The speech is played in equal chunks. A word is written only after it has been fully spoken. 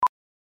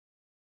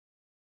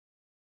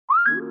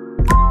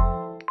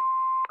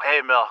Hey,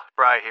 Mel,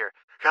 Bri here.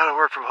 Gotta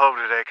work from home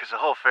today because the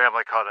whole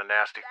family caught a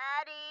nasty.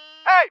 Daddy!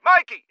 Hey,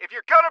 Mikey, if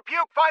you're gonna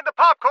puke, find the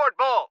popcorn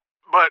bowl!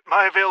 But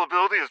my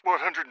availability is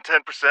 110%.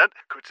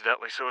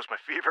 Coincidentally, so is my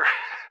fever.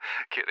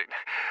 Kidding.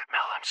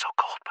 Mel, I'm so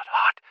cold but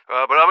hot.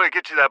 But I'm gonna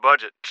get you that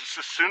budget just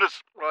as soon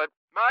as...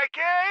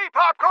 Mikey,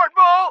 popcorn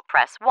bowl!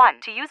 Press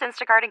 1 to use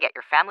Instacart and get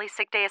your family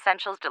sick day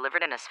essentials delivered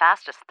in as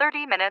fast as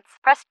 30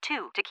 minutes. Press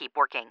 2 to keep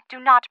working.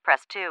 Do not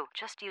press 2.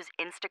 Just use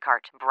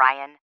Instacart,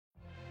 Brian.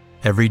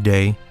 Every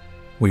day,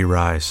 we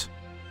rise,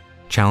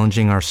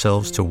 challenging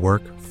ourselves to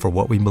work for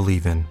what we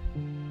believe in.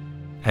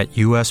 At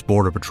U.S.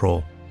 Border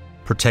Patrol,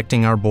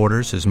 protecting our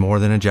borders is more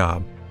than a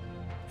job.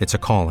 It's a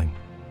calling.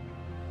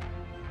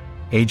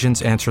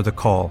 Agents answer the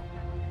call,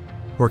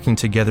 working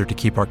together to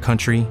keep our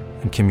country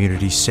and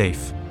communities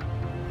safe.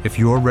 If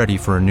you're ready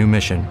for a new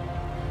mission,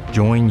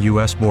 join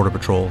U.S. Border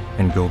Patrol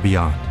and go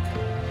beyond.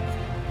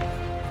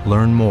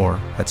 Learn more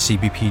at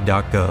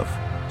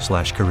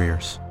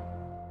cbp.gov/careers.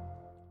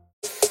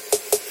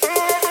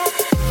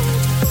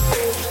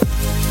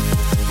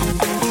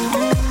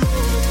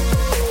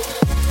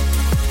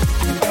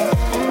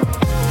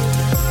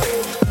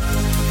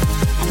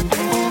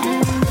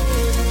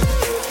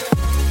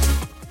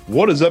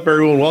 What is up,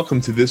 everyone?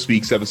 Welcome to this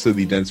week's episode of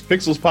the Dense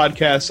Pixels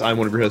podcast. I'm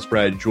one of your hosts,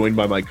 Brad, joined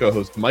by my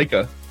co-host,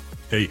 Micah.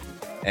 Hey.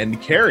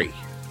 And Carrie.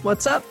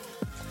 What's up?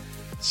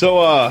 So,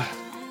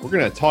 we're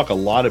going to talk a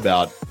lot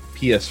about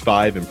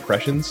PS5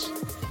 impressions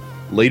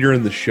later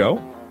in the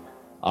show.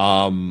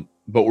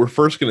 But we're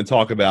first going to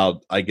talk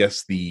about, I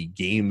guess, the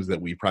games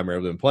that we've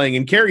primarily been playing.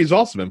 And Carrie's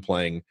also been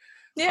playing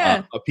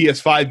a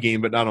PS5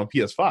 game, but not on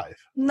PS5.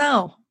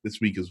 No.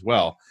 This week as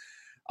well.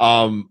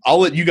 I'll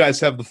let you guys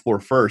have the floor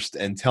first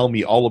and tell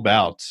me all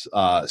about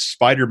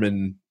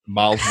Spider-Man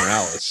Miles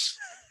Morales,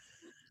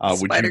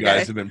 which you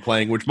guys have been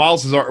playing, which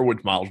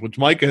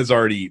Micah has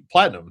already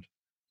platinumed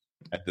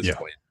at this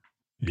point.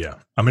 Yeah,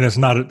 I mean that's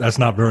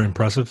not very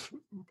impressive.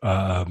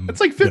 It's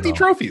like 50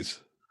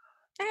 trophies.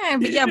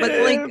 But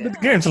the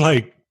game's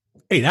like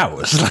 8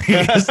 hours. Like,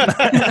 it's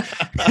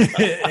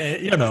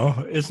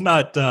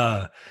not,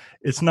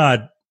 it's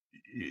not.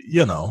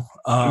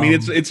 I mean,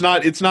 it's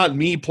not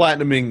me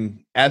platinuming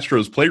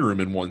Astro's Playroom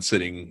in one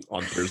sitting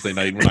on Thursday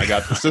night when I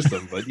got the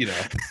system, but yeah.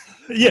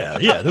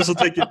 This will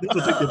take you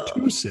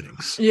 2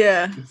 sittings.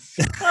 Yeah.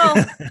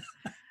 Well,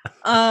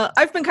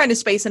 I've been kind of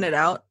spacing it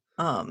out,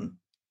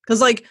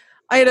 because I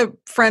had a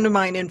friend of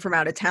mine in from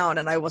out of town,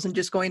 and I wasn't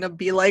just going to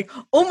be like,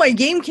 "Oh, my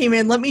game came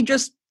in. Let me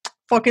just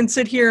fucking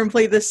sit here and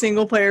play this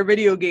single player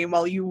video game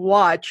while you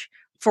watch."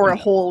 For a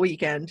whole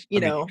weekend, you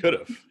know. You could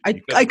have.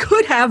 I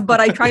could have, but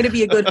I try to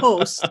be a good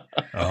host.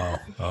 Well,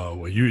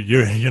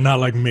 you're not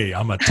like me.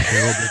 I'm a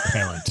terrible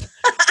parent.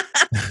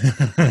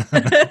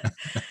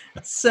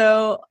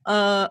 So,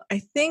 I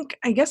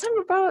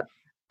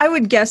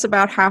would guess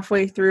about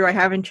halfway through. I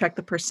haven't checked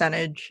the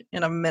percentage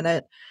in a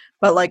minute,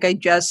 but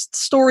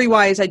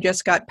story-wise, I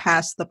just got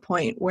past the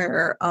point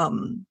where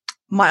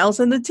Miles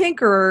and the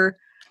Tinkerer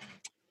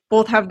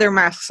both have their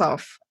masks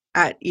off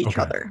at each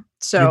other.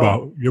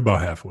 So you're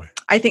about halfway.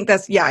 I think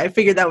I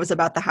figured that was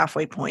about the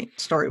halfway point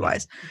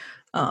story-wise.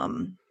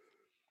 But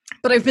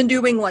I've been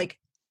doing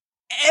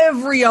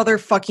every other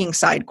fucking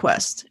side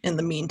quest in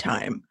the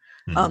meantime.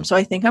 Mm-hmm. So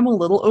I think I'm a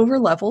little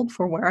over-leveled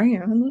for where I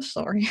am in the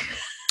story.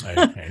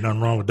 Ain't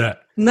nothing wrong with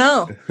that.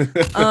 No.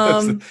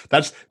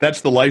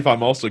 That's the life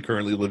I'm also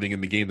currently living in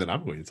the game that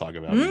I'm going to talk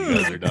about when you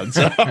guys are done.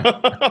 So.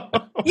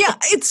 Yeah,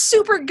 it's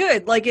super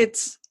good.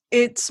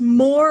 It's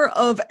more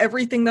of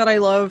everything that I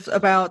loved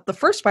about the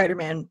first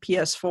Spider-Man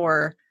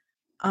PS4,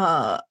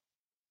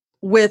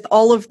 with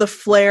all of the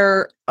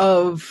flair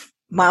of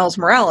Miles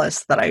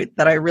Morales that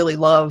I really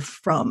love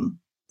from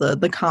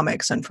the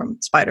comics and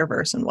from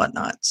Spider-Verse and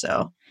whatnot.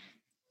 So,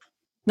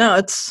 no,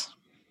 it's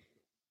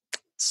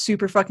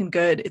super fucking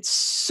good. It's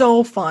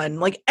so fun.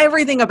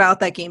 Everything about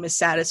that game is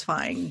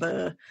satisfying.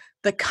 The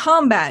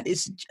combat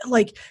is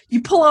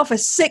you pull off a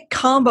sick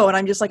combo, and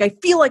I'm just I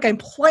feel like I'm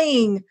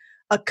playing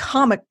a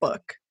comic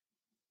book,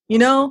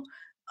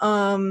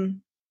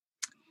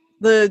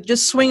 the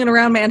just swinging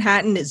around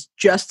Manhattan is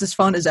just as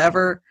fun as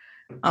ever.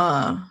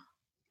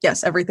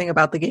 Yes, everything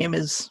about the game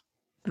is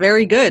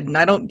very good, and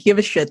I don't give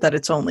a shit that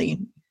it's only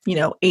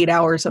 8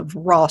 hours of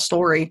raw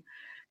story,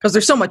 because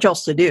there's so much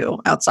else to do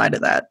outside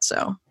of that.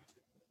 So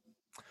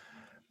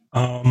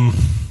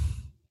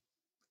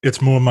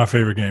it's more my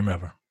favorite game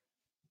ever,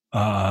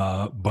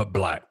 but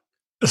black.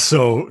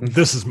 So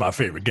this is my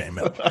favorite game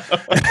ever.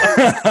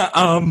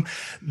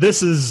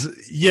 This is,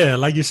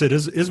 like you said,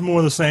 is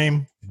more the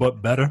same,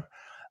 but better.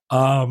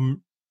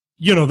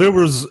 There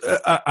was,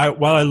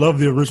 while I love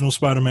the original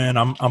Spider-Man,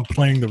 I'm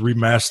playing the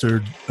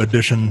remastered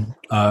edition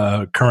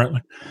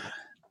currently.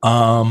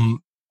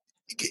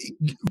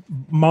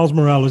 Miles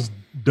Morales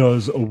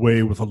does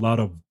away with a lot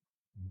of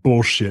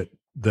bullshit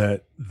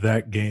that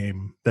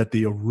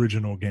the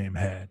original game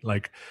had.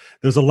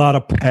 There's a lot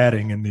of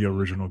padding in the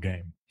original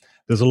game.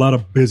 There's a lot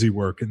of busy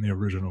work in the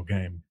original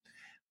game.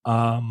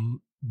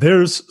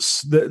 There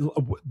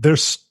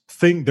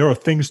are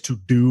things to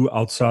do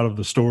outside of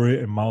the story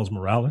in Miles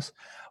Morales,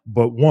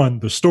 But one,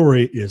 the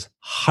story is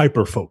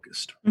hyper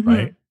focused,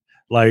 right?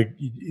 Like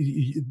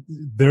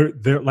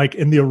they're like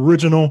in the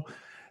original,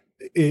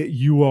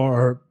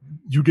 you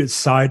get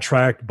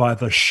sidetracked by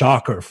the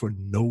shocker for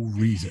no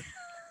reason.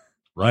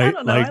 Right? I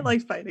don't know. I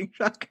like fighting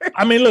Shocker.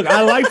 I mean, look,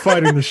 I like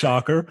fighting the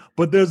Shocker,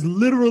 but there's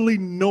literally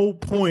no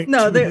point.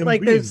 No, to him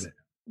like being there.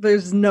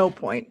 there's no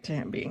point to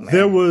him being there.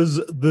 There was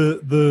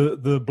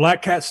the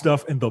Black Cat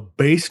stuff in the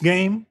base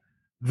game.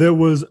 There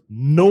was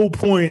no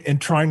point in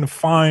trying to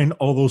find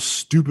all those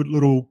stupid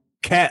little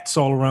cats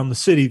all around the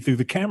city through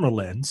the camera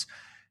lens.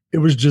 It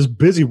was just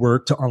busy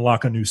work to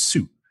unlock a new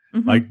suit.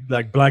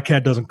 Like Black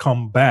Cat doesn't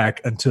come back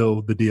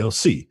until the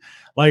DLC.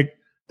 Like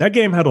that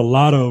game had a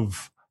lot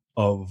of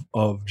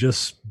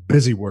just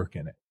busy work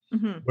in it.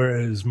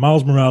 Whereas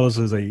Miles Morales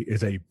is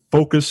a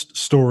focused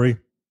story.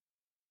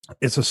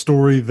 It's a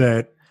story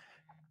that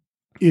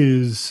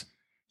is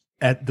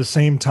at the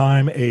same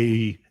time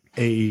a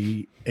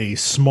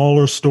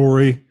smaller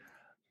story,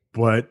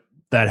 but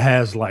that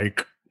has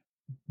like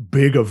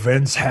big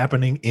events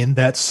happening in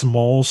that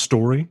small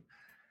story.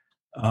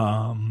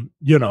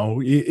 You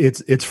know,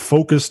 it's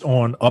focused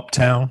on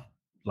Uptown,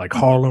 like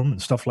Harlem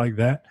and stuff like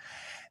that.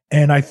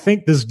 And I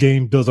think this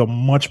game does a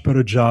much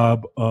better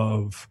job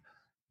of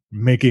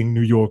making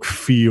New York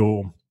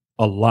feel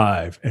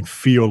alive and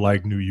feel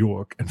like New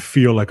York and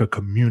feel like a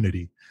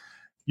community.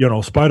 You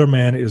know,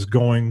 Spider-Man is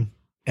going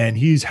and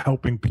he's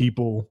helping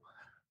people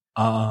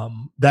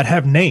that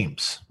have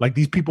names. Like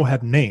these people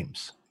have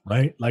names,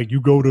 right? Like you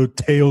go to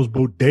Teo's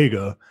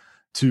Bodega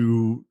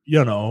to,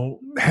 you know,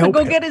 help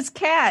go get his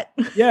cat.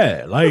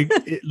 Yeah, like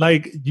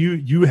like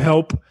you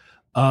help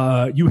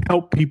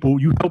people,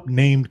 you help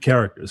named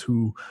characters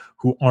who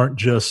aren't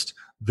just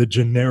the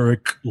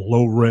generic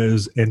low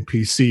res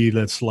NPC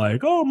that's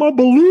like, oh, my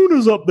balloon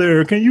is up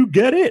there, can you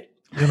get it?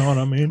 You know what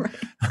I mean?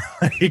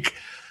 Right.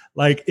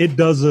 like it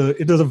does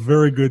a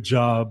very good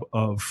job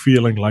of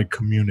feeling like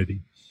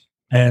community.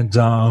 And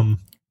the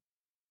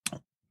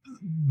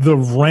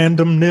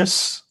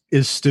randomness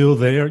is still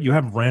there. You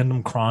have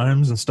random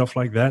crimes and stuff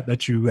like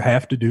that you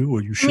have to do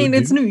or you should. I mean,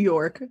 it's do. New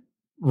York.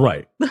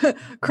 Right.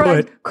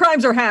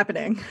 Crimes are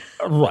happening.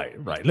 Right.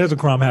 There's a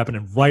crime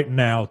happening right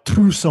now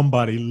to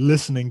somebody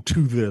listening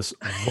to this.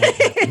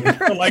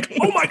 Right. Like,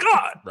 oh my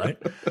God. Right.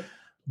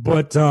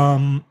 But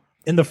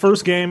in the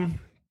first game,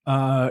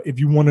 if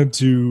you were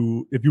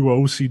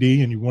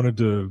OCD and you wanted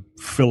to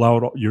fill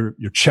out your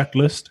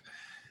checklist,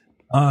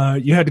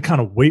 you had to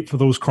kind of wait for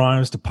those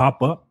crimes to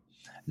pop up.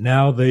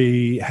 Now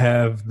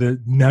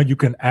now you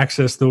can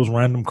access those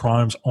random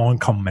crimes on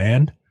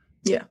command.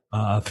 Yeah.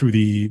 Through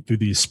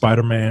the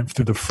Spider-Man,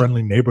 through the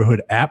Friendly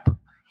Neighborhood app,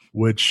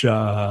 which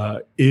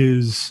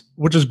is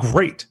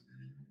great.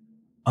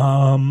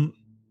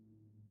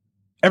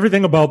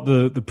 Everything about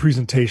the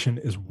presentation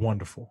is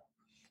wonderful.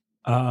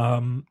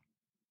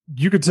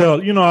 You could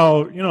tell, you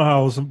know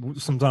how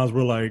sometimes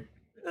we're like,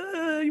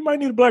 you might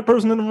need a black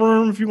person in the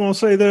room if you're going to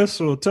say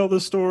this or tell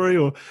this story,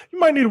 or you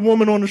might need a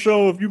woman on the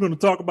show if you're going to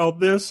talk about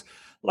this.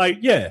 Like,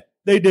 yeah,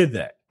 they did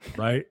that,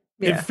 right?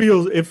 Yeah.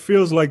 It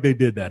feels like they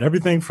did that.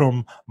 Everything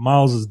from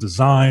Miles's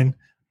design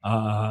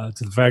to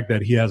the fact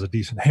that he has a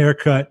decent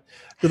haircut,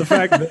 to the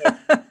fact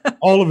that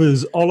all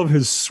of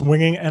his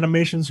swinging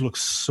animations look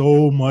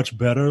so much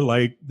better.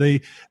 Like they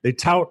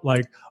tout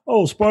like,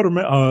 oh,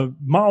 Spider-Man,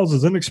 Miles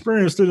is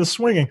inexperienced in his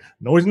swinging.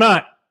 No, he's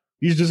not.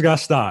 He's just got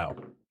style.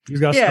 He's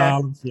got style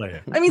and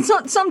flair. I mean,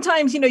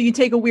 sometimes you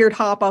take a weird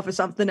hop off of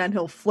something and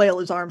he'll flail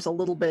his arms a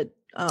little bit.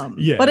 But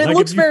it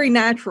looks very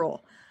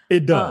natural.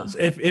 It does.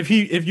 If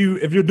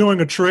you're doing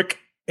a trick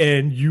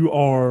and you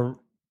are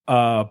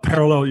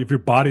parallel, if your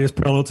body is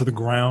parallel to the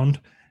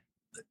ground,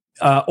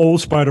 the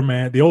old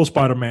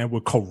Spider-Man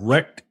would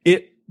correct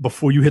it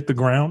before you hit the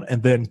ground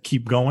and then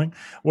keep going.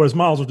 Whereas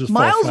Miles will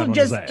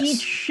just eat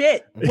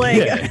shit.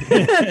 Like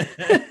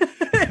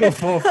he'll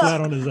fall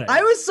flat on his ass.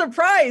 I was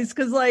surprised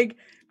because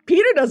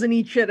Peter doesn't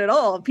eat shit at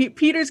all.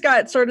 Peter's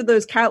got sort of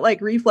those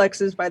cat-like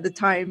reflexes by the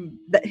time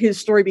that his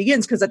story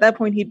begins, because at that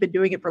point he'd been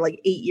doing it for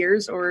 8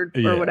 years or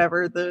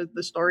whatever the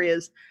story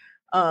is.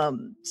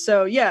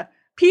 So yeah,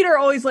 Peter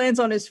always lands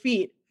on his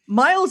feet.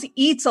 Miles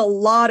eats a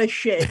lot of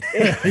shit.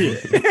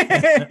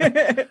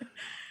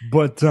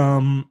 But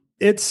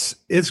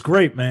it's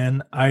great,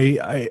 man.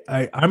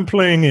 I'm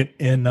playing it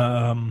in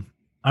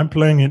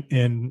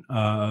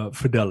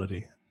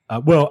Fidelity.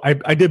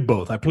 I did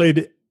both. I played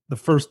it the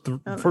first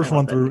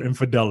run through in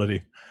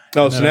Fidelity.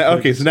 Oh, so now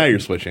you're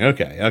switching.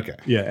 Okay.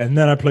 Yeah, and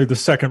then I played the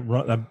second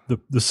run,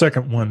 the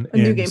second one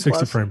in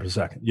 60 frames per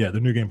second. Yeah,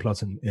 the new game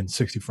plus in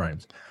 60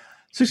 frames.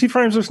 60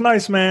 frames looks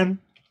nice, man,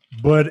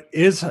 but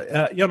it's I'm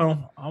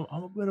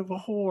a bit of a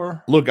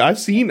whore. Look, I've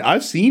seen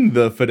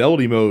the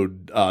Fidelity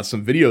mode,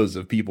 some videos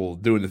of people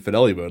doing the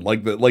Fidelity mode,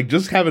 like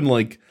just having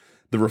the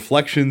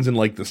reflections and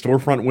the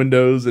storefront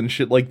windows and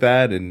shit like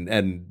that,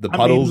 and the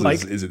puddles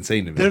is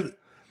insane to me.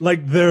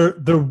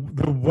 They're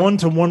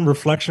one-to-one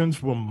reflections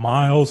from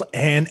Miles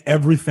and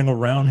everything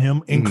around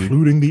him,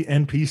 including the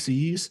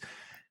NPCs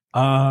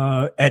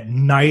at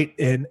night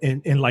and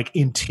in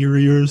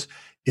interiors.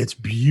 It's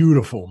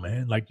beautiful,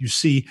 man. Like you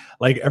see,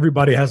 like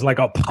everybody has like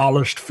a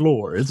polished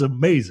floor. It's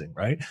amazing,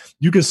 right?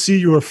 You can see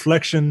your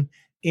reflection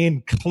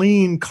in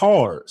clean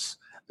cars.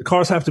 The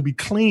cars have to be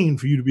clean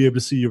for you to be able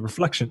to see your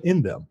reflection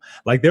in them.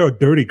 Like there are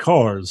dirty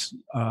cars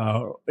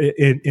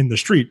in the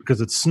street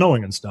because it's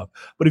snowing and stuff.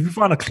 But if you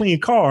find a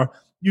clean car,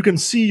 you can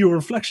see your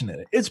reflection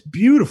in it. It's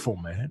beautiful,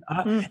 man.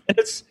 And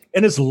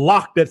it's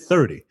locked at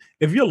 30.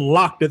 If you're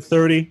locked at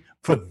 30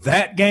 for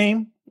that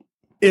game,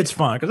 it's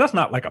fine because that's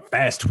not like a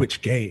fast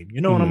twitch game.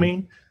 You know what I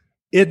mean?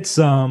 It's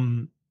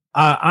I'm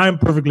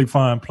perfectly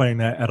fine playing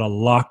that at a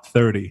locked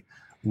 30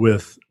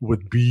 with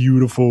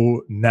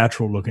beautiful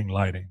natural looking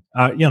lighting.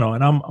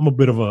 And I'm a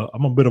bit of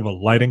a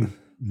lighting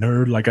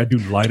nerd. Like I do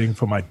lighting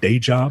for my day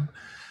job,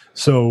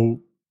 so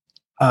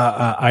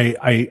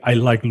I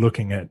like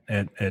looking at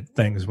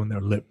things when they're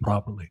lit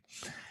properly.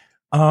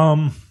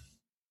 Look,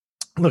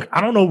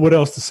 I don't know what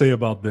else to say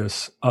about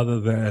this other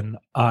than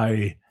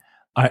I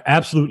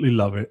absolutely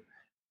love it.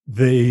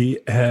 They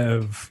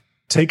have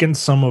taken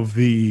some of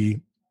the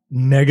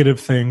negative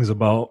things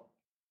about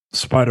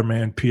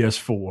Spider-Man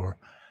PS4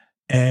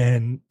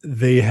 and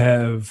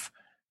they've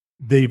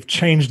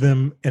changed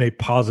them in a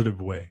positive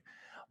way.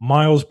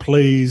 Miles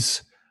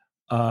plays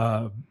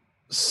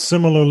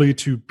similarly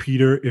to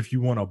Peter if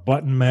you want a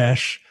button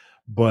mash,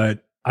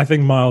 but I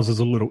think Miles is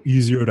a little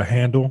easier to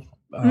handle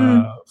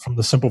from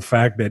the simple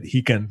fact that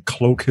he can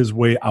cloak his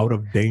way out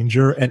of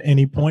danger at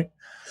any point.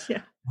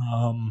 Yeah.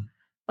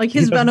 Like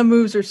his Venom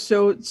moves are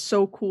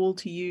so cool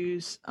to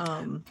use.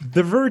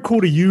 They're very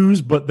cool to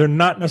use, but they don't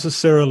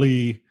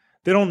necessarily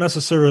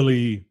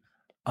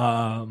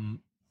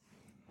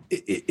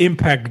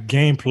impact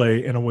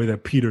gameplay in a way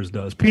that Peter's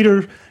does.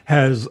 Peter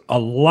has a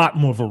lot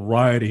more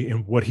variety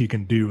in what he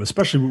can do,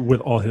 especially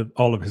with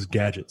all of his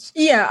gadgets.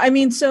 Yeah, I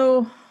mean,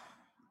 so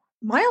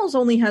Miles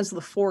only has the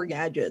 4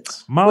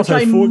 gadgets. Miles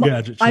has 4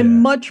 gadgets. Yeah. I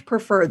much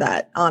prefer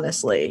that,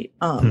 honestly.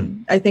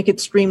 I think it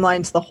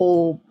streamlines the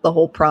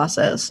whole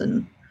process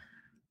and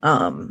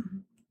I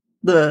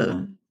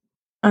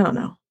don't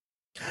know.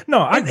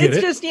 No, I get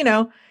it. It's just,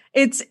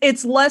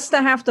 it's less to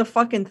have to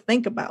fucking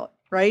think about,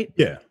 right?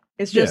 Yeah.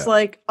 It's just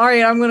like, all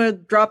right, I'm going to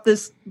drop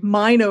this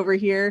mine over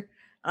here.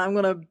 I'm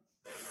going to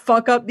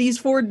fuck up these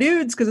 4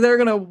 dudes because they're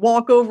going to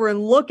walk over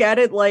and look at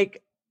it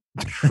like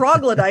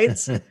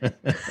troglodytes.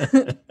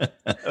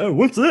 Oh,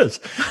 what's this?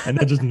 And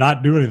then just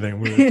not do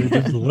anything with it.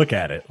 They just look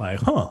at it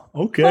like,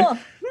 okay.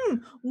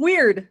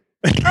 Weird.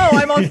 Oh,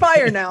 I'm on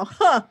fire now.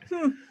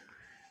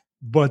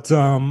 But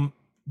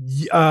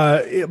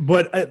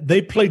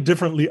they play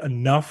differently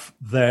enough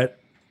that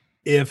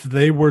if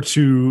they were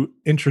to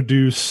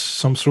introduce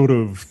some sort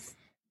of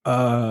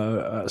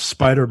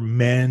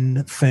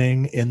Spider-Man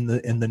thing in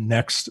the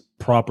next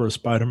proper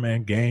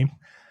Spider-Man game,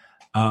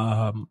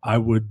 I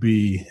would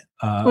be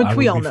which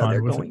we all know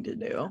they're going to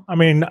do. I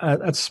mean,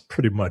 that's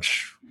pretty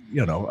much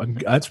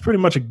that's pretty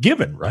much a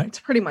given, right? It's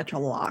pretty much a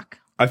lock.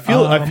 I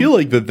feel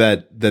like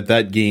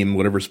that game,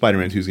 whatever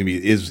Spider-Man 2 is going to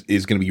be,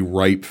 is going to be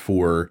ripe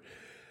for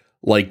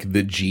like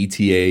the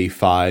GTA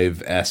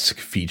 5-esque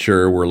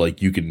feature where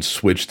like you can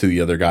switch to the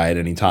other guy at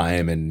any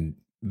time and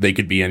they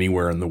could be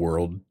anywhere in the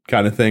world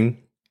kind of thing.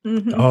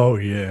 Mm-hmm. Oh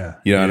yeah,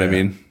 you know what I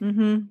mean.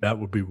 Mm-hmm. That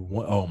would be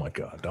oh my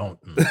god! Don't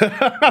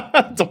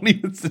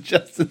even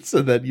suggest it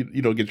so that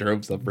you don't get your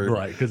hopes up,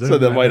 right? Because so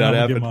that might not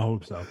happen. Get my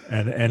hopes up.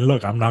 And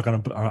look, I'm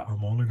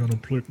only gonna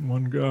pick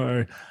one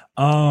guy.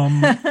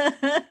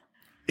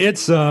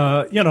 It's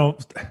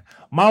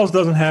Miles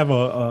doesn't have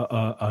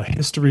a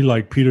history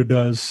like Peter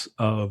does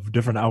of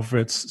different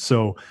outfits,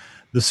 so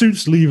the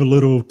suits leave a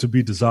little to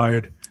be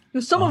desired.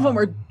 Some of them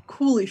are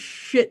cool as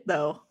shit,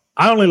 though.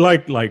 I only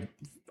like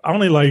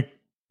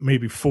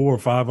maybe 4 or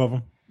 5 of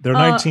them. They're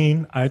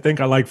 19. I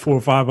think I like 4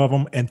 or 5 of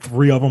them, and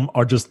 3 of them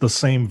are just the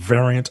same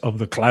variant of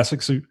the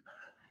classic suit.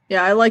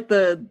 Yeah, I like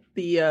the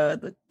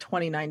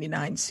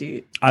 2099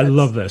 suit. I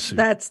love that suit.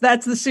 That's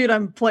the suit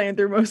I'm playing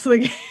through most of the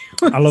game.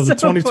 I love the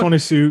 2020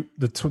 suit,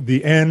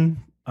 the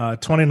N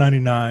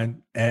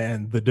 2099,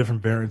 and the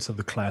different variants of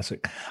the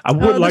classic. I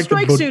would like the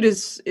strike suit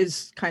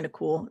is kind of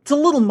cool. It's a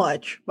little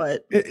much,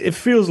 but it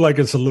feels like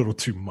it's a little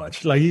too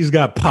much. Like he's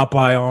got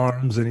Popeye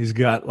arms and he's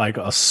got like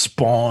a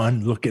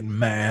Spawn looking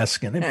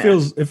mask, and it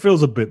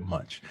feels a bit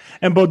much.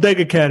 And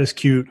Bodega Cat is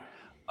cute.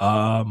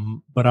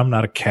 But I'm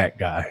not a cat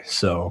guy,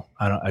 so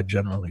I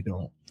generally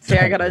don't. See,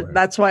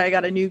 that's why I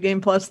got a New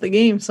Game Plus the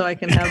game, so I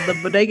can have the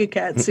Bodega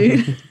Cat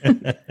suit.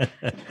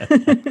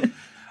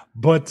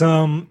 But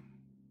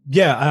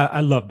yeah,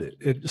 I loved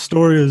it.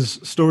 Story is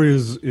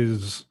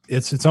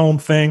it's its own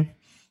thing,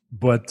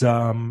 but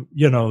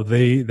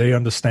they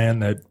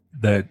understand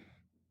that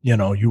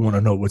you want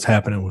to know what's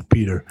happening with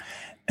Peter,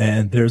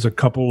 and there's a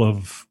couple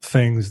of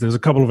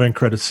end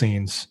credit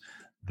scenes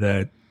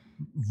that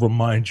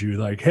remind you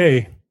like,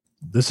 hey,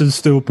 this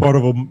is part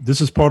of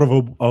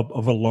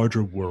a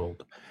larger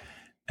world.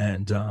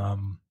 And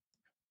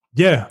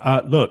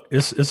look,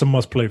 it's a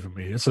must play for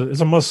me. It's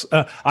a must.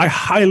 I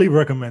highly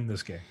recommend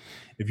this game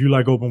if you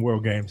like open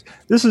world games.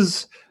 This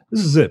is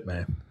it,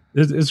 man.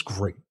 It's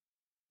great.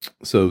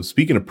 So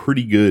speaking of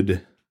pretty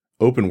good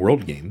open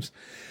world games.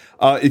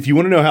 If you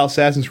want to know how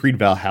Assassin's Creed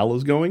Valhalla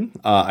is going,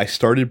 I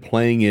started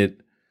playing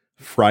it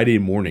Friday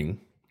morning.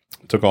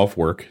 Took off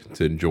work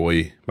to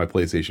enjoy my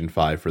PlayStation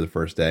 5 for the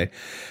first day.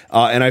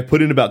 And I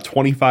put in about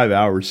 25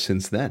 hours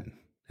since then.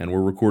 And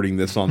we're recording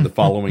this on the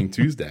following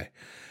Tuesday.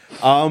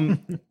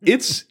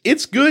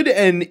 It's good,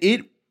 and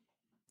it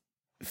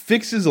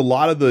fixes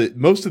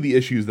most of the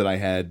issues that I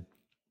had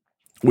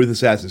with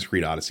Assassin's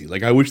Creed Odyssey.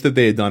 Like, I wish that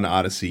they had done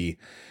Odyssey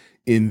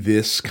in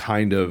this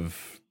kind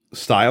of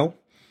style.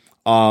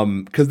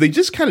 Because they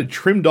just kind of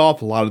trimmed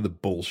off a lot of the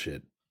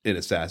bullshit in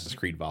Assassin's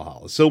Creed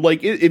Valhalla. So,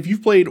 like, if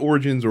you've played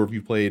Origins or if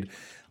you've played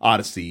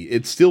Odyssey,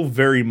 it still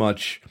very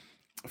much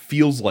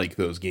feels like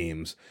those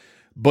games.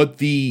 But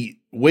the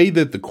way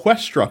that the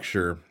quest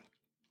structure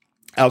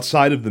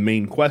outside of the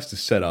main quest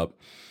is set up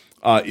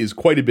is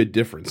quite a bit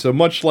different. So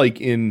much like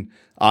in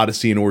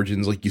Odyssey and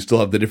Origins, like, you still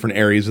have the different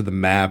areas of the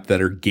map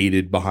that are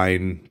gated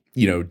behind,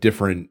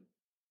 different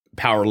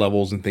power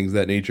levels and things of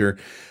that nature.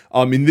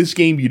 In this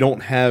game, you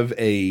don't have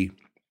a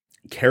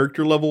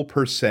character level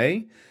per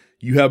se.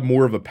 You have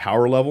more of a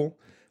power level.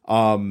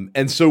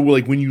 And so,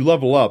 like, when you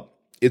level up,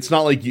 it's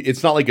not like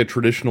a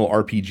traditional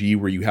RPG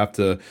where you have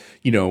to,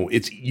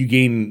 you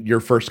gain your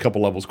first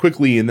couple levels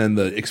quickly and then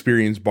the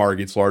experience bar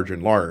gets larger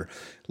and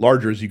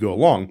larger as you go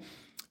along.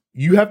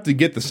 You have to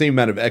get the same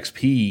amount of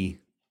XP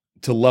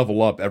to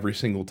level up every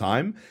single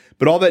time.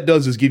 But all that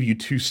does is give you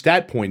 2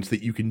 stat points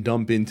that you can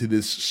dump into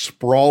this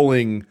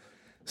sprawling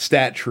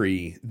stat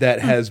tree that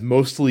has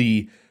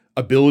mostly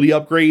ability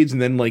upgrades,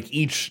 and then, like,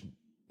 each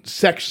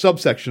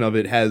subsection of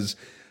it has,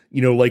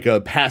 like a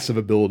passive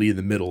ability in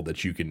the middle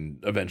that you can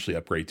eventually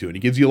upgrade to, and it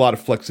gives you a lot of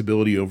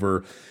flexibility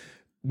over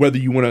whether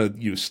you want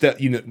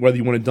to whether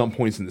you want to dump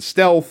points into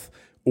stealth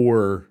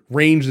or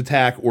ranged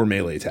attack or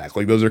melee attack.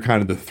 Like, those are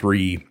kind of the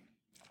 3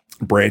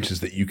 branches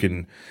that you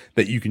can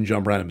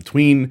jump around in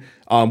between,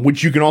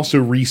 which you can also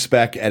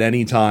respec at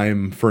any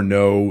time for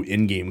no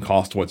in-game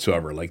cost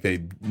whatsoever. Like,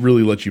 they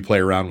really let you play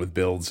around with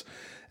builds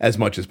as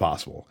much as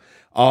possible.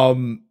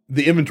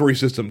 The inventory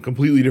system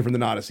completely different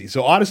than Odyssey.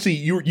 So Odyssey,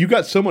 you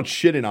got so much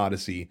shit in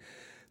Odyssey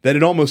that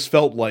it almost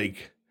felt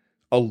like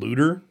a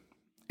looter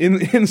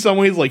in some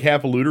ways, like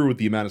half a looter with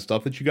the amount of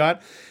stuff that you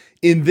got.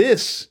 In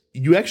this,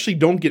 you actually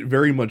don't get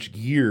very much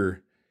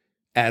gear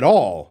at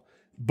all,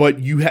 but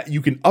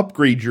you can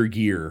upgrade your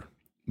gear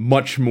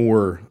much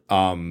more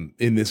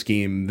in this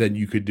game than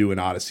you could do in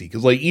Odyssey,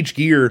 because, like, each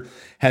gear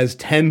has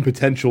 10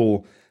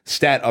 potential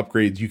stat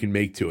upgrades you can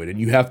make to it, and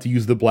you have to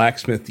use the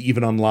blacksmith to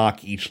even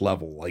unlock each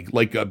level.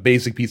 Like a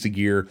basic piece of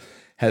gear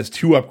has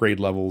 2 upgrade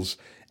levels,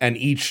 and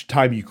each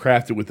time you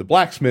craft it with the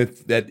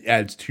blacksmith, that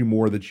adds 2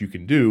 more that you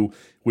can do,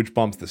 which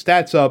bumps the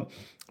stats up.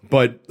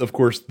 But of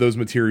course, those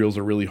materials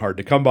are really hard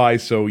to come by,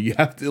 so you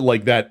have to,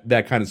 like,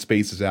 that kind of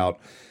spaces out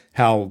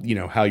how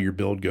your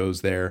build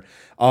goes there.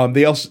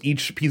 They also,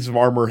 each piece of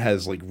armor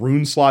has, like,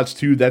 rune slots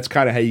too. That's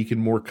kind of how you can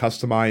more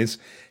customize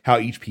how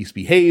each piece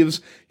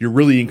behaves. You're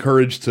really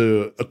encouraged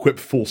to equip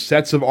full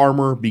sets of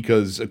armor,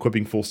 because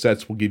equipping full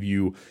sets will give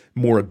you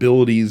more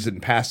abilities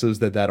and passives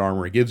that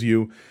armor gives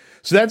you.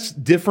 So that's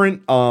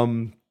different.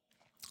 A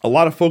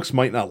lot of folks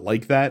might not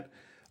like that,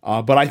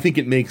 but I think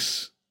it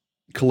makes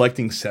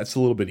collecting sets a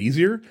little bit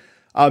easier.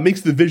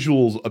 Makes the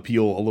visuals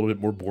appeal a little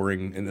bit more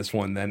boring in this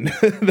one than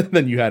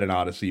than you had in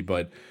Odyssey,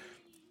 but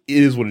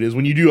it is what it is.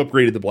 When you do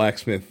upgrade the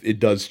blacksmith, it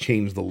does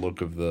change the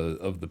look of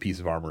the piece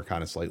of armor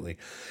kind of slightly.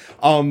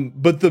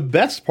 But the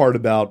best part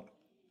about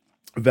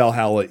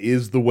Valhalla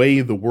is the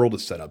way the world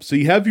is set up. So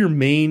you have your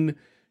main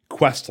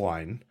quest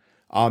line.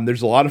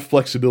 There's a lot of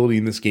flexibility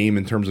in this game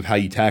in terms of how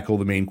you tackle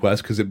the main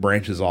quest, because it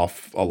branches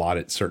off a lot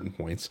at certain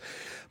points.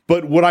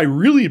 But what I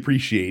really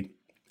appreciate,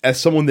 as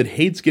someone that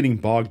hates getting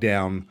bogged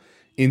down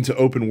into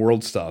open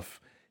world stuff,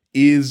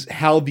 is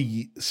how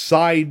the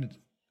side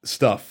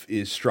stuff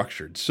is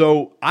structured.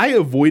 So I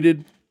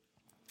avoided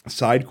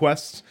side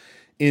quests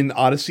in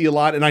Odyssey a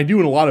lot, and I do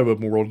in a lot of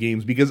open world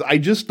games, because I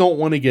just don't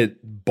want to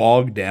get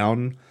bogged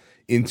down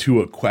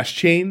into a quest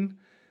chain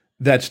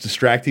that's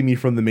distracting me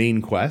from the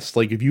main quest.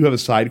 Like, if you have a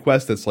side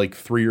quest that's like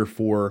 3 or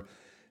 4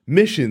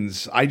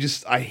 missions, I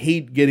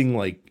hate getting,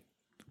 like,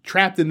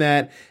 trapped in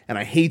that, and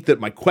I hate that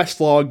my quest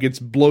log gets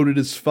bloated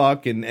as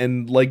fuck,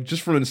 and like,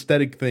 just from an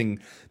aesthetic thing,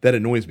 that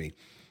annoys me.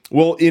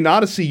 Well, in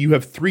Odyssey, you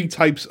have 3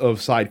 types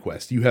of side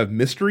quests. You have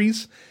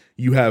mysteries,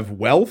 you have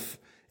wealth,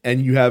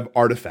 and you have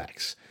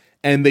artifacts.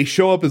 And they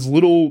show up as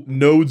little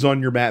nodes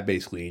on your map,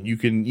 basically. And you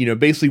can,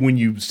 basically, when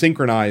you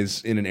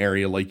synchronize in an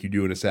area like you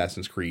do in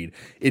Assassin's Creed,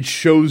 it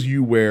shows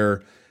you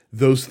where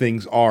those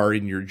things are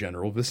in your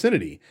general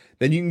vicinity.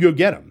 Then you can go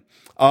get them.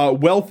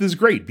 Wealth is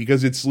great,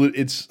 because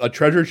it's a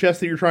treasure chest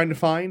that you're trying to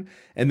find,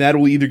 and that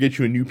will either get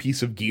you a new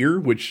piece of gear,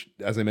 which,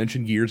 as I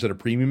mentioned, gear's at a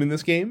premium in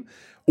this game,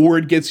 or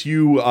it gets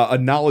you a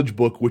knowledge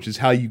book, which is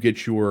how you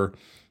get your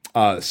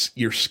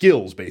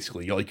skills,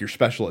 basically, like your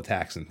special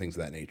attacks and things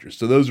of that nature.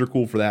 So those are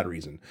cool for that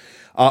reason.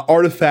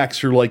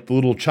 Artifacts are like the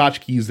little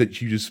tchotchkes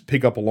that you just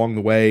pick up along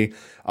the way,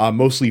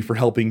 mostly for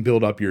helping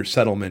build up your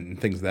settlement and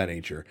things of that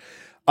nature.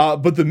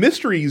 But the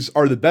mysteries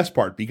are the best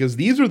part, because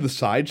these are the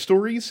side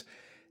stories.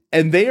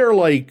 and they are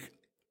like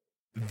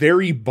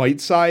very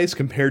bite-sized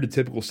compared to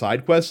typical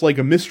side quests. Like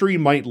a mystery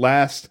might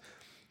last,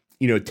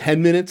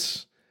 10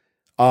 minutes.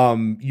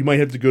 You might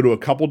have to go to a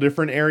couple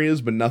different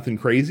areas, but nothing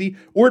crazy.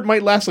 Or it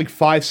might last like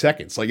 5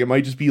 seconds. Like it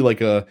might just be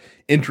like a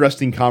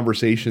interesting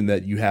conversation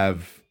that you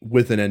have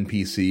with an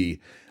NPC,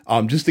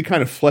 just to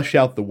kind of flesh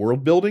out the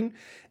world building.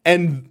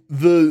 And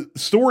the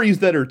stories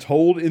that are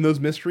told in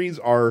those mysteries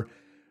are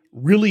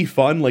really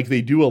fun. Like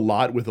they do a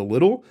lot with a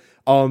little.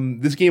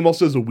 This game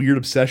also has a weird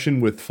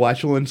obsession with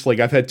flatulence. Like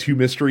I've had 2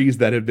 mysteries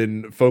that have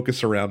been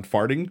focused around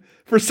farting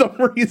for some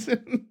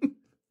reason.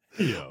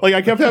 Like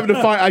I kept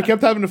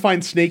having to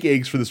find snake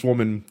eggs for this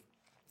woman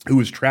who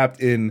was trapped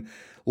in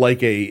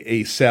like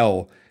a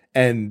cell,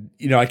 and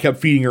I kept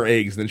feeding her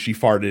eggs, then she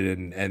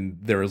farted and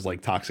there was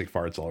like toxic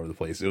farts all over the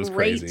place. It was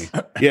crazy.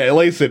 Yeah,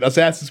 like I said,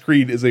 Assassin's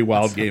Creed is a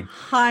wild game.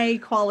 High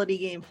quality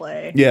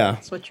gameplay. Yeah.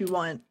 That's what you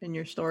want in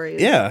your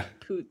stories. Yeah.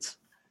 Poots.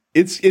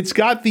 It's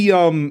got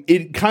the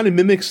it kind of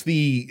mimics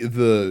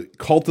the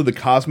Cult of the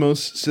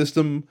Cosmos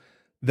system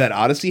that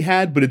Odyssey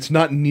had, but it's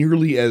not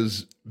nearly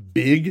as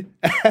big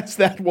as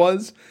that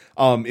was.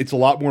 It's a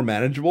lot more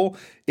manageable.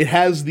 It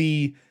has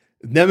the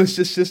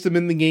Nemesis system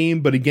in the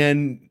game, but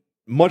again,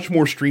 much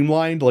more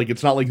streamlined. Like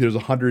it's not like there's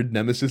 100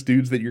 Nemesis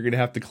dudes that you're gonna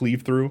have to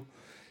cleave through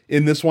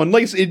in this one.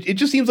 Like it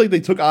just seems like they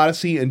took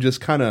Odyssey and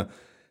just kind of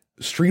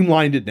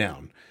streamlined it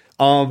down.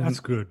 That's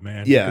good,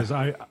 man. Yeah, because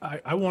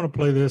I want to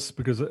play this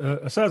because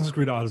Assassin's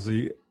Creed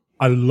Odyssey,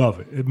 I love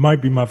it. It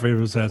might be my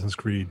favorite Assassin's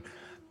Creed,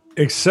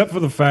 except for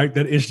the fact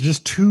that it's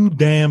just too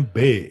damn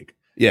big.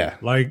 Yeah,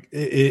 like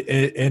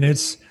and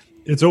it's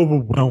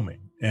overwhelming,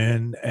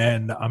 and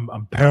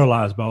I'm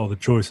paralyzed by all the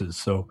choices.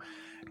 So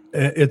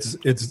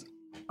it's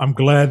I'm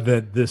glad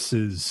that this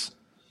is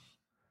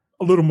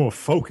a little more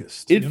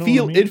focused.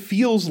 It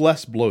feels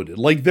less bloated.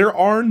 Like there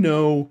are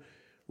no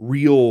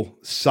real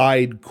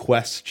side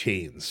quest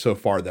chains so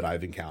far that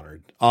I've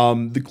encountered.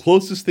 The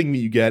closest thing that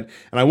you get,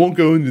 and I won't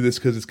go into this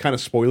because it's kind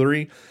of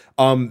spoilery,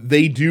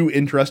 they do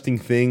interesting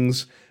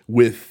things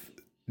with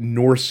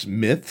Norse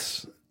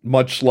myths,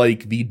 much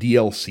like the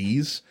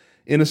DLCs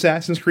in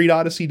Assassin's Creed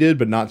Odyssey did,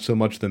 but not so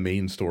much the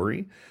main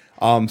story.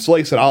 So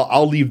like I said,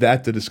 I'll leave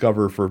that to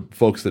discover for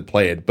folks that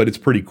play it, but it's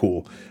pretty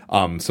cool.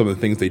 Some of the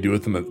things they do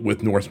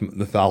with Norse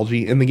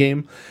mythology in the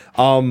game.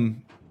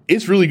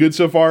 It's really good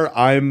so far.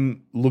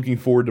 I'm looking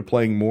forward to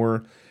playing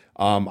more.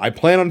 I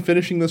plan on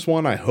finishing this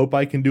one. I hope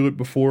I can do it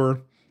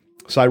before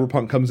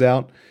Cyberpunk comes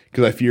out,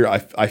 because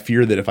I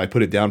fear that if I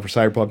put it down for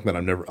Cyberpunk, then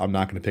I'm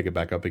not going to pick it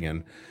back up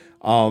again.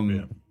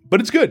 But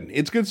it's good.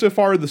 It's good so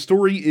far. The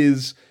story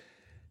is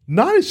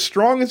not as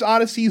strong as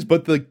Odyssey's,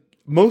 but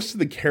most of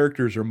the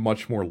characters are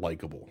much more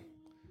likable.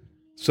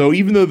 So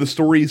even though the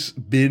story's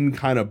been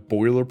kind of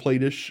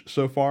boilerplate-ish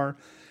so far,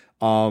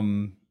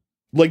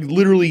 like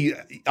literally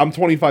I'm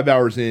 25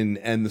 hours in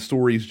and the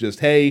story's just,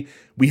 hey,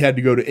 we had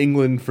to go to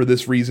England for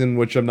this reason,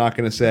 which I'm not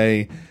going to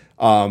say.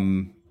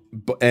 And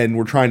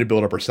we're trying to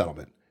build up our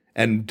settlement.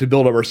 And to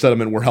build up our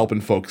settlement, we're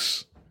helping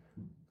folks,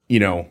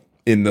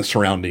 in the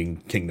surrounding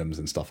kingdoms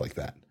and stuff like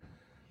that.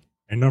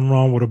 Ain't nothing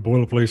wrong with a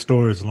boilerplate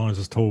story as long as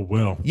it's told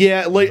well.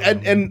 Yeah, like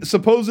and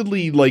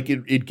supposedly like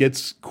it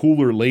gets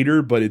cooler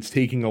later, but it's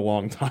taking a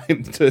long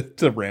time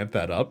to ramp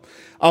that up.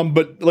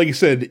 But like I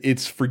said,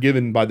 it's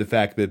forgiven by the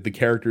fact that the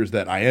characters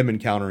that I am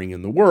encountering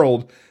in the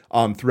world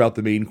throughout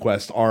the main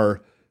quest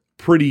are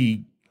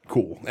pretty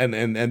cool and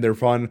they're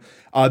fun.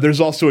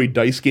 There's also a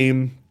dice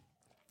game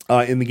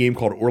in the game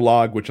called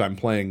Orlog, which I'm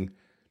playing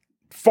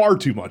far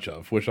too much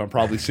of, which I'm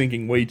probably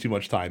sinking way too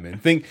much time in.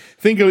 Think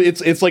of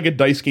it's like a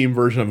dice game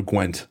version of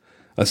Gwent,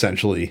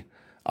 essentially.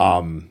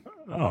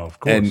 Of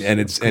course, and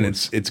it's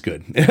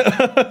good.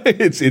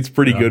 it's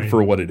pretty good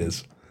for what it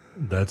is.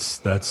 That's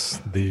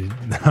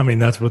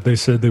what they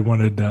said they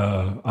wanted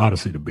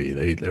Odyssey to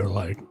be. They were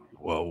like,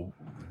 well,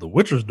 The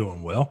Witcher's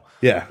doing well.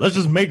 Yeah, let's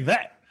just make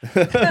that.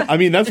 I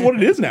mean, that's what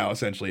it is now,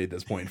 essentially, at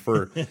this point,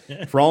 for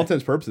all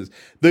intents and purposes.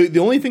 The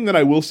only thing that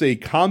I will say,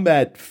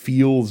 combat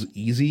feels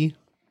easy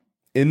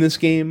in this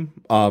game,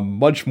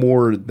 much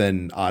more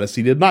than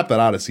Odyssey did. Not that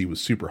Odyssey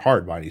was super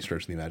hard by any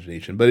stretch of the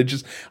imagination, but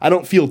I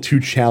don't feel too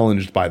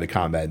challenged by the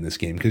combat in this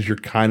game, because you're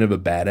kind of a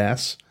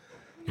badass,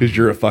 because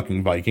you're a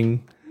fucking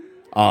Viking.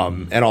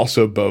 And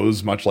also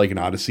bows, much like in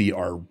Odyssey,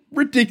 are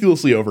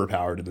ridiculously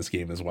overpowered in this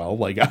game as well.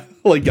 Like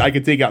I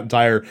could take out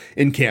entire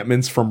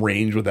encampments from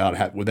range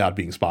without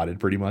being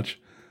spotted, pretty much.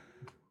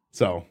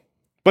 So,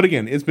 but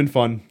again, it's been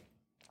fun.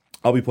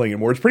 I'll be playing it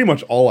more. It's pretty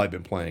much all I've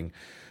been playing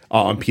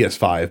on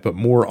PS5, but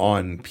more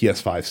on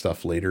PS5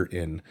 stuff later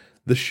in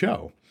the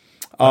show.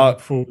 I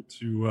look forward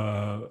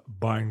to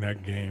buying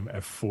that game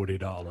at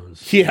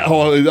 $40. Yeah,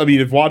 well, I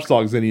mean, if Watch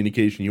Dogs is any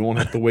indication, you won't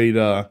have to wait.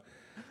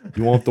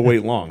 You won't have to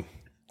wait long.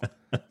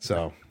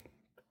 So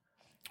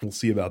we'll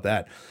see about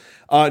that.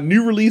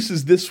 New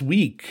releases this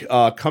week,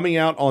 coming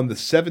out on the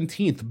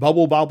 17th.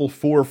 Bubble Bobble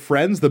 4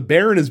 Friends. The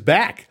Baron is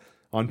back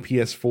on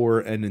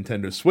PS4 and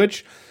Nintendo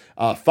Switch.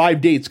 5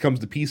 dates comes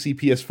to PC,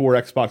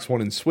 PS4, Xbox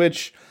One, and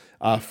Switch.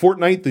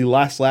 Fortnite, the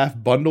Last Laugh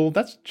bundle.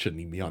 That shouldn't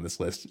even be on this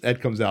list.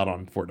 That comes out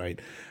on Fortnite.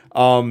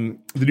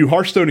 The new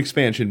Hearthstone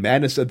expansion,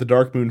 Madness at the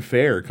Dark Moon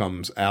Fair,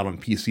 comes out on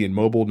PC and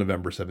mobile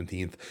November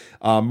 17th.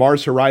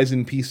 Mars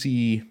Horizon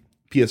PC,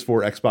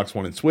 PS4, Xbox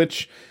One, and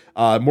Switch.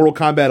 Mortal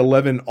Kombat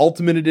 11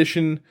 Ultimate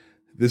Edition.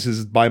 This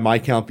is, by my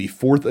count, the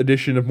 4th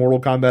edition of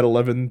Mortal Kombat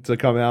 11 to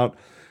come out.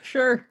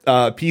 Sure.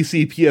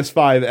 PC,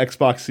 PS5,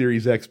 Xbox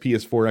Series X,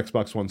 PS4,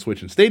 Xbox One,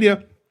 Switch, and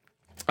Stadia.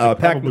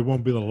 Probably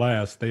won't be the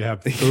last. They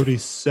have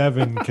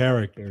 37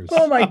 characters.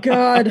 Oh my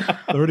god.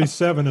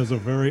 37 is a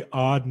very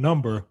odd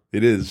number.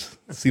 It is.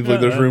 It seems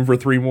like there's room for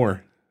 3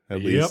 more,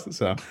 at least.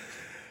 So,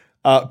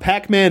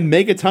 Pac-Man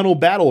Mega Tunnel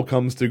Battle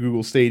comes to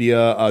Google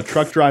Stadia.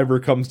 Truck Driver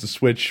comes to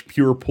Switch.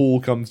 Pure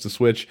Pool comes to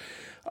Switch.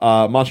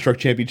 Monster Truck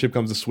Championship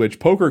comes to Switch.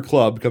 Poker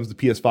Club comes to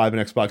PS5 and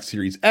Xbox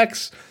Series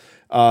X.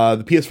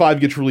 The PS5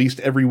 gets released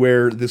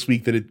everywhere this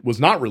week that it was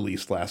not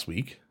released last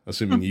week,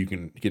 assuming you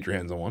can get your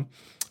hands on one.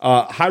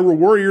 Hyrule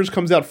Warriors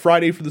comes out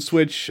Friday for the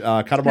Switch.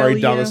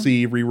 Katamari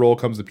Damacy Reroll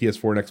comes to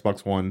PS4 and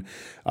Xbox One.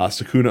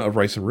 Sakuna of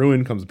Rice and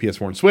Ruin comes to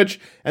PS4 and Switch.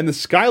 And the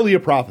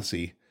Skylia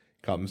Prophecy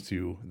comes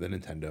to the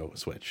Nintendo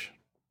Switch.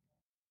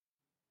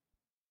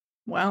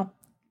 Wow.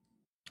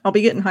 I'll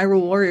be getting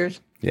Hyrule Warriors.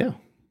 Yeah.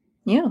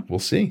 Yeah. We'll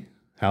see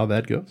how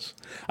that goes.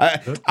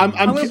 I'm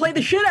going to play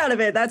the shit out of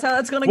it. That's how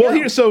that's going to go.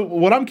 Well, so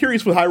what I'm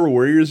curious with Hyrule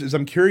Warriors is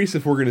I'm curious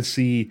if we're going to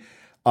see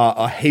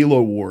a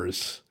Halo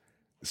Wars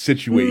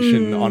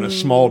situation on a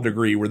small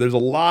degree, where there's a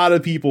lot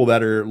of people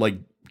that are like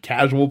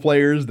casual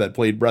players that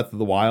played Breath of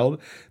the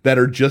Wild that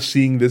are just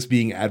seeing this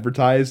being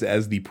advertised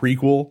as the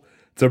prequel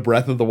to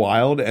Breath of the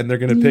Wild, and they're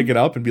going to pick it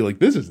up and be like,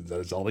 this isn't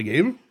a Zelda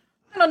game.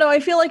 I don't know.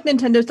 I feel like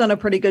Nintendo's done a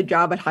pretty good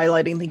job at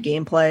highlighting the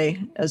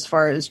gameplay as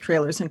far as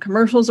trailers and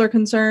commercials are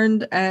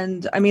concerned.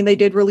 And I mean, they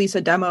did release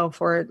a demo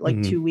for it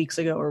like 2 weeks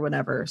ago or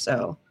whatever.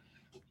 So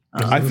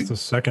is this the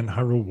second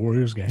Hyrule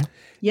Warriors game?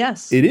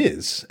 Yes, it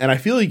is. And I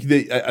feel like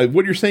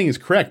what you're saying is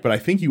correct, but I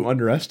think you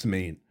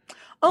underestimate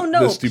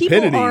the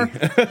stupidity people are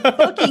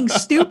fucking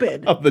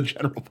stupid of the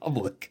general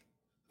public.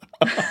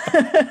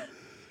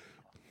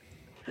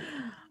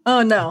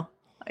 Oh no.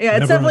 Yeah,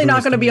 it's definitely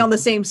not going to be on the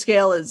same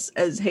scale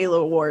as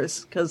Halo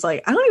Wars, because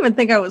like I don't even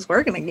think I was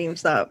working at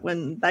GameStop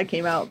when that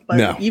came out. But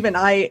no. even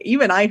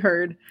I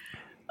heard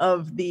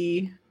of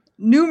the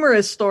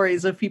numerous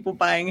stories of people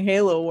buying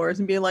Halo Wars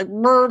and being like,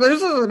 "Bro,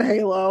 this isn't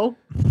Halo."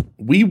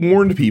 We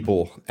warned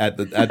people at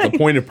the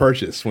point of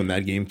purchase when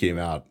that game came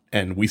out,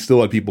 and we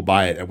still had people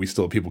buy it, and we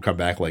still had people come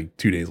back like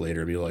 2 days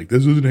later and be like,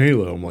 "This isn't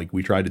Halo." I'm like,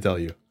 "We tried to tell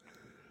you."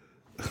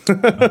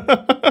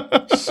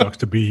 Sucks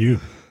to be you.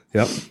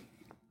 Yep.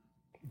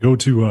 Go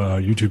to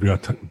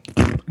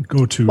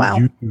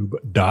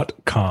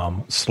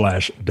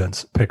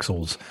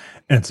youtube.com/densepixels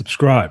and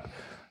subscribe,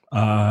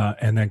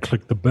 and then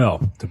click the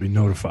bell to be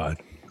notified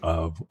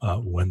of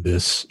when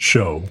this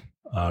show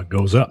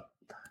goes up.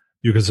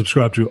 You can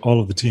subscribe to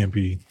all of the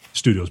TMP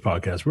Studios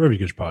podcasts, wherever you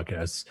get your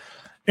podcasts,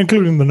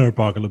 including the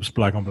Nerdpocalypse,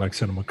 Black on Black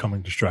Cinema,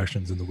 Coming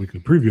Distractions, and the weekly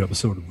preview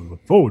episode of the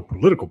Look Forward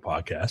Political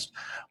Podcast,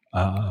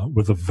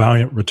 with a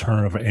valiant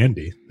return of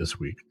Andy this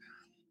week.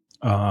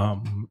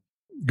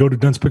 Go to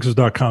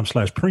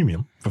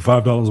densepixels.com/premium for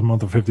 $5 a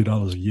month or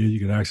 $50 a year.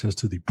 You get access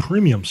to the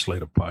premium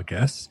slate of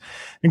podcasts,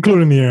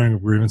 including the Airing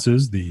of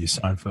Grievances, the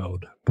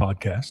Seinfeld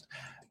podcast,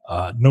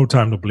 No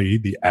Time to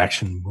Bleed, the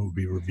action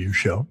movie review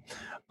show,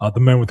 The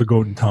Men with the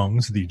Golden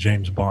Tongues, the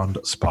James Bond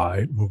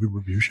spy movie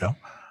review show,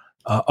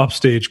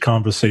 Upstage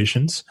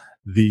Conversations,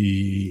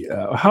 the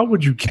how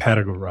would you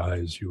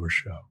categorize your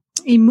show?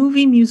 A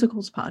movie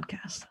musicals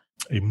podcast.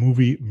 A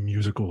movie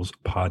musicals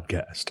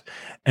podcast,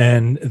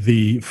 and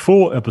the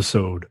full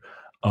episode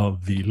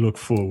of the Look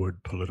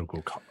Forward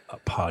Political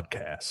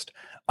podcast.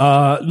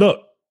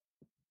 Look,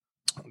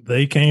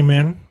 they came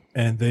in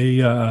and they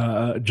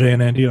Jay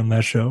and Andy on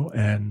that show,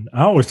 and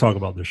I always talk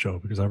about this show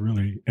because I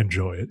really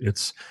enjoy it.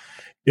 It's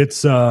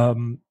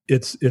the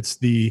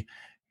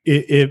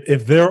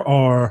if there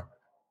are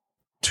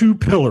two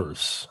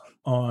pillars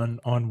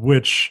on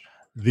which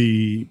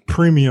the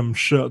premium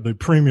show, the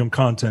premium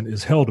content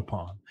is held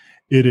upon,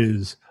 it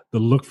is the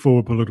Look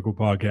Forward Political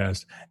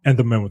podcast and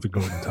the Men with the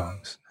Golden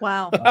Tongues.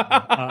 Wow.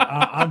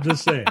 I'm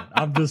just saying.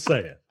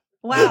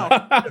 Wow.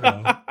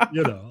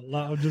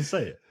 I'm just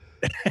saying.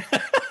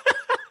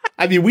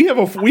 I mean, we have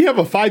a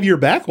 5-year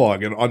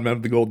backlog on Men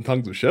with the Golden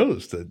Tongues of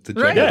shows to check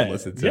out and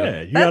listen to.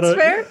 Yeah, that's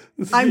fair.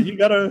 You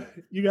gotta.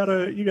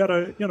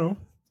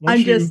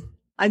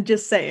 I'm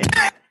just saying.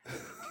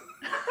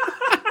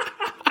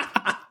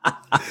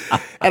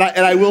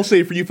 And I will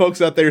say for you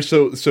folks out there,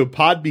 so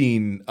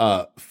Podbean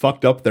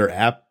fucked up their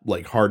app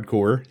like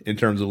hardcore in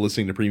terms of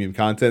listening to premium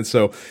content.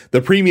 So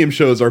the premium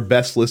shows are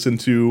best listened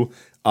to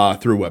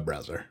through a web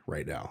browser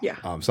right now. Yeah.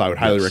 So I would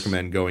highly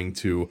recommend going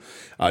to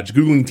just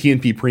Googling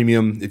TNP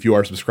Premium if you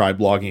are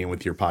subscribed, logging in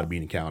with your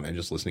Podbean account and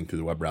just listening through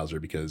the web browser,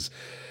 because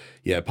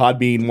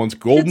Podbean wants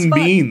golden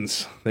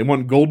beans. They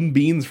want golden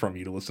beans from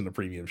you to listen to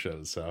premium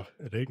shows. So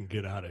they can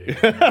get out of here.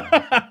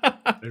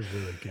 They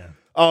really can.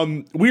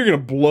 We're gonna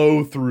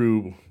blow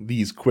through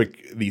these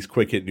quick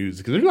hit news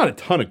because there's not a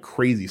ton of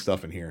crazy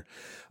stuff in here.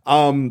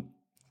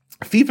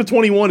 FIFA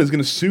 21 is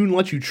going to soon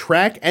let you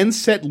track and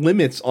set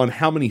limits on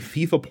how many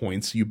FIFA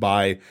points you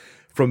buy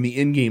from the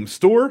in-game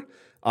store.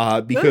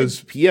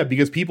 Because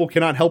people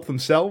cannot help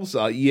themselves.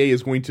 EA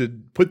is going to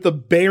put the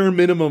bare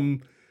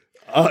minimum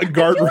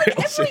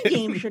guardrails. Every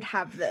game should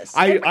have this.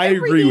 I agree with you.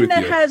 Every game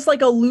that has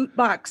like a loot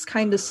box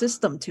kind of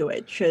system to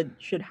it should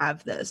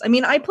have this. I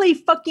mean, I play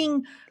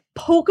fucking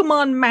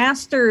Pokemon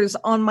Masters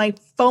on my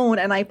phone,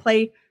 and I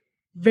play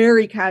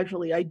very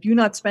casually. I do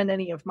not spend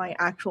any of my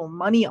actual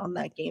money on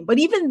that game. But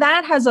even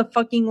that has a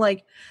fucking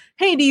like,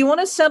 hey, do you want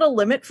to set a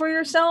limit for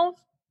yourself?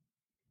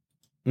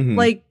 Mm-hmm.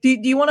 Like, do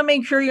you want to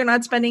make sure you're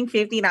not spending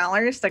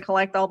 $50 to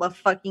collect all the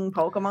fucking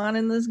Pokemon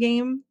in this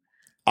game?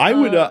 I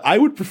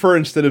would prefer,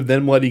 instead of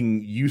them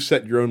letting you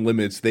set your own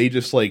limits, they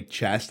just like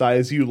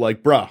chastise you,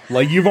 like, bruh,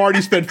 like you've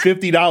already spent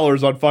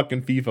 $50 on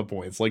fucking FIFA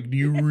points. Like, do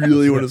you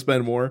really want to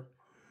spend more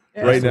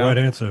right That's now? the right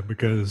answer,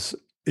 because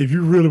if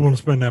you really want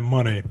to spend that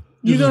money,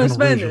 You're gonna just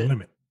spend raise your it.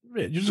 limit.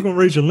 Yeah, you're just gonna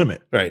raise your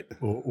limit, Right.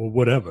 or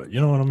whatever.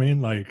 You know what I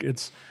mean? Like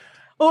it's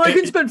I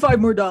can spend $5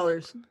 more.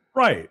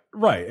 right,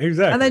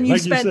 exactly. And then you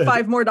Like spend said,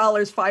 $5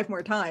 more 5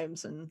 more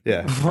times, and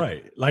Yeah.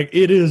 right. Like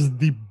it is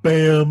the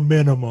bare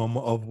minimum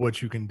of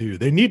what you can do.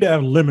 They need to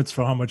have limits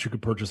for how much you can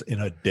purchase in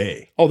a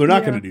day. Oh, they're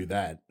not Yeah. going to do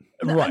that.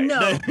 Right.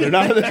 No, They're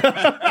not.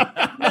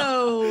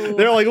 no.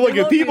 They're like, look, They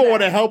if won't do people that.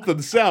 want to help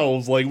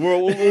themselves, like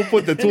we'll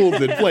put the tools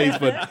in place,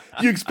 but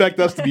you expect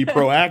us to be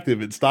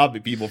proactive and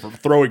stopping people from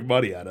throwing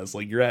money at us,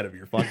 like you're out of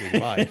your fucking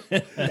mind.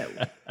 No.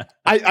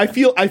 I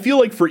feel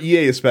like for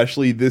EA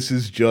especially, this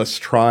is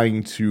just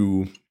trying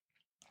to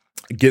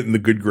get in the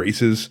good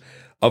graces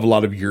of a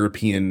lot of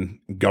European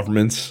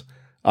governments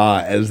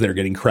as they're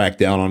getting cracked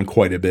down on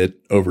quite a bit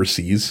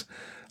overseas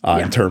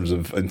in terms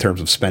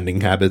of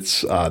spending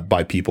habits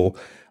by people.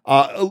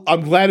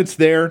 I'm glad it's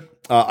there.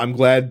 I'm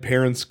glad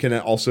parents can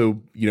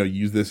also,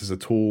 use this as a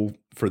tool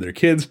for their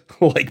kids.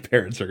 Like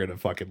parents are gonna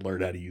fucking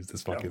learn how to use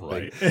this fucking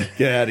thing.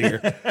 Get out of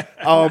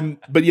here.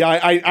 But yeah,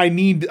 I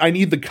need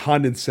the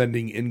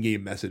condescending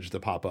in-game message to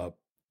pop up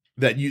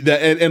that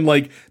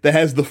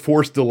has the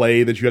forced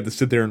delay that you have to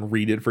sit there and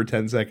read it for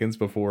 10 seconds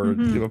before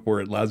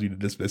it allows you to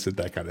dismiss it,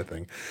 that kind of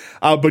thing.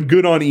 But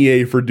good on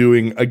EA for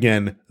doing,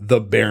 again,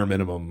 the bare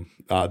minimum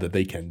that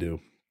they can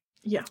do.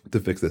 Yeah. To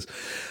fix this.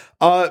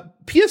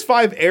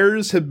 PS5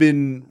 errors have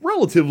been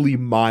relatively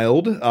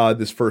mild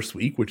this first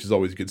week, which is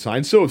always a good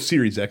sign. So have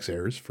Series X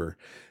errors, for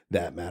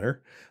that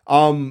matter.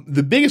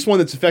 The biggest one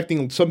that's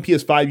affecting some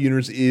PS5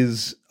 users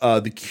is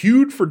the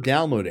queued for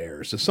download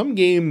errors. So some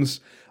games,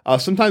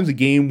 sometimes a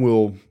game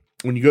will,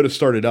 when you go to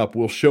start it up,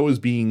 will show as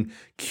being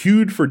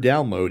queued for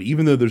download,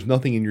 even though there's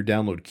nothing in your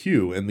download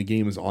queue and the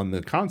game is on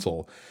the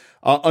console.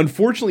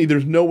 Unfortunately,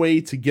 there's no way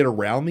to get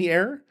around the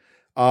error.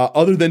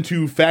 Other than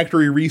to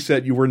factory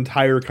reset your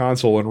entire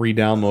console and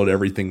re-download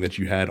everything that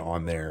you had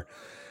on there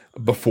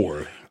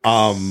before.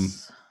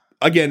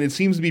 Again, it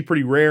seems to be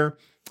pretty rare.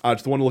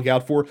 It's the one to look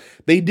out for.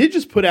 They did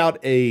just put out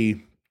a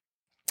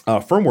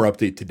firmware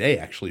update today,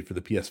 actually, for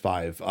the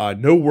PS5.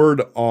 No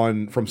word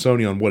from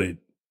Sony on what it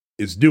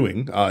is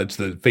doing. It's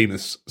the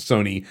famous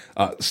Sony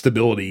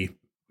stability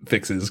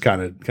fixes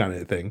kind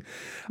of thing.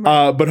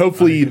 But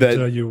hopefully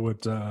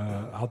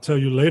I'll tell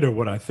you later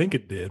what I think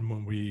it did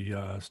when we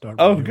start.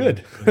 Oh,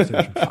 good.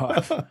 PlayStation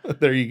 5.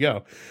 There you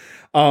go.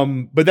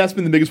 But that's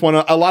been the biggest one.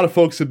 A lot of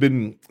folks have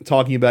been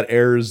talking about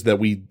errors that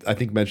I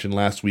think mentioned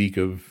last week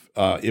of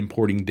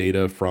importing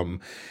data from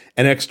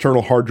an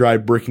external hard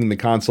drive bricking the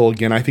console.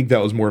 Again, I think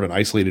that was more of an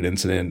isolated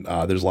incident.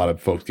 There's a lot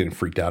of folks getting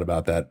freaked out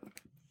about that,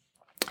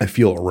 I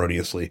feel,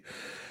 erroneously.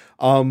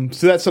 So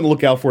that's something to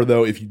look out for,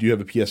 though, if you do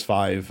have a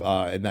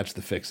PS5, and that's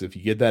the fix. If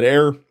you get that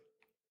error,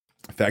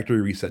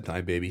 factory reset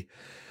time, baby.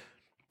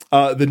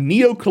 The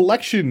Neo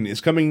Collection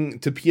is coming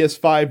to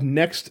PS5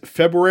 next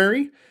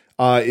February.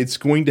 It's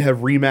going to have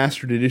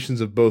remastered editions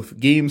of both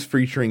games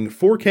featuring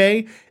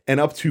 4K and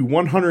up to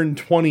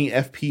 120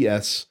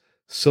 FPS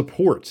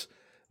support.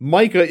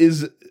 Micah,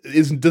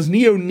 does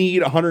Neo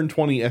need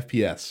 120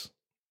 FPS?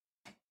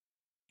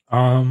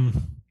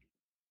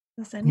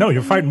 No,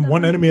 you're fighting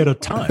one enemy at a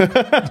time.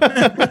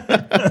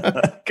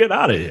 Get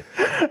out of here.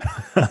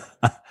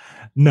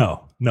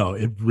 No,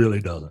 it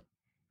really doesn't.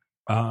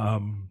 I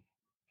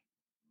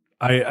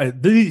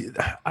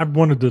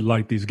wanted to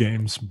like these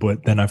games,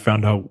 but then I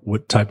found out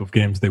what type of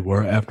games they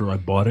were after I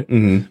bought it.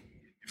 Mm-hmm.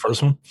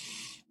 First one.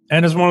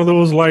 And it's one of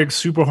those like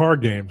super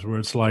hard games where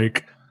it's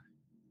like,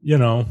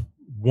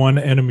 one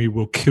enemy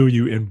will kill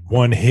you in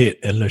one hit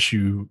unless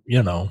you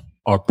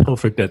are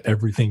perfect at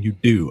everything you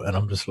do. And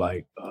I'm just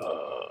like,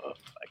 I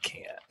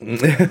can't.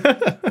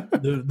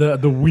 the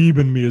weeb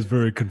in me is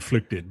very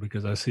conflicted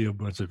because I see a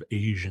bunch of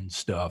Asian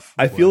stuff.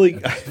 I feel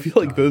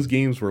like those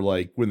games were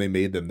like, when they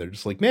made them, they're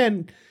just like,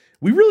 man,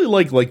 we really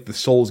like the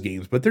Souls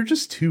games, but they're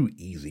just too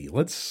easy.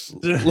 Let's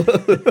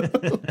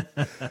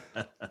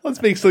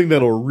make something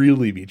that'll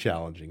really be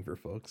challenging for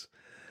folks.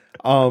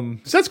 So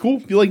that's cool.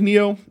 If you like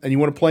Neo and you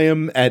want to play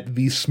them at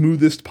the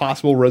smoothest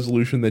possible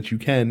resolution that you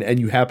can, and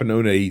you happen to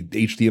own a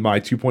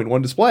HDMI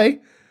 2.1 display,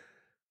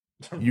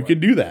 you can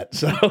do that.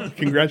 So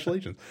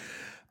congratulations.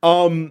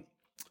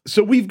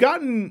 So we've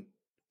gotten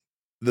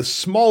the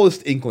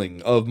smallest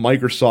inkling of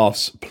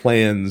Microsoft's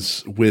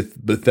plans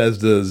with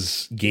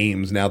Bethesda's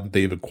games now that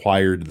they've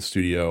acquired the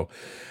studio.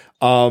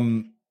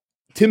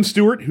 Tim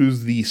Stewart,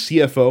 who's the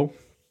CFO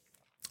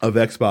of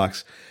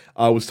Xbox,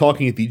 was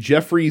talking at the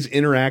Jefferies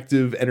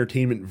Interactive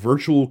Entertainment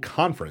Virtual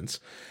Conference.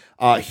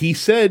 He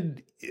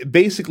said,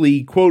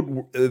 basically,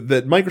 quote,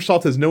 that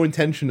Microsoft has no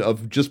intention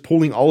of just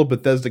pulling all of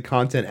Bethesda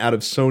content out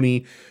of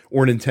Sony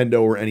or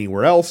Nintendo or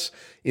anywhere else.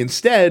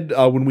 Instead,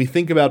 when we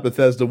think about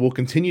Bethesda, we'll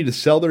continue to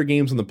sell their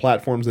games on the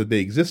platforms that they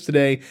exist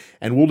today,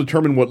 and we'll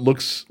determine what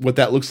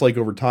that looks like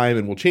over time,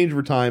 and will change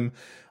over time.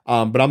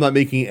 But I'm not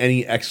making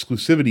any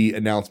exclusivity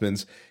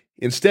announcements.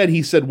 Instead,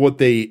 he said what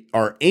they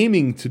are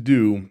aiming to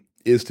do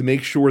is to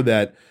make sure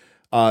that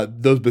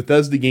those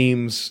Bethesda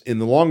games in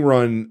the long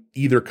run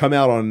either come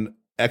out on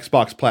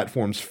Xbox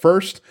platforms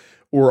first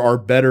or are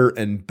better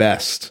and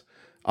best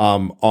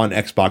on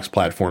Xbox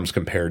platforms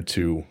compared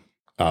to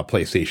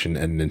PlayStation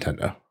and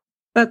Nintendo.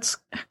 That's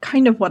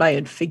kind of what I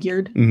had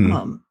figured.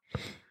 Mm-hmm.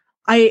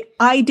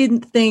 I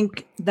didn't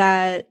think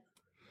that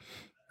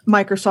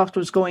Microsoft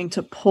was going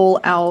to pull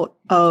out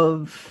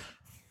of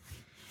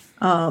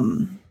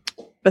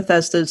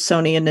Bethesda's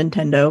Sony and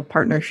Nintendo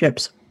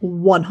partnerships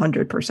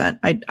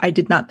 100%. I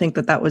did not think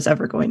that was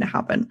ever going to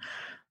happen.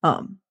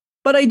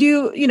 But I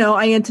do,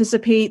 I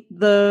anticipate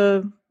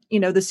the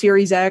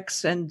Series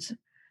X and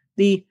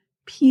the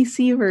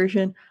PC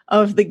version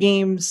of the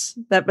games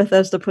that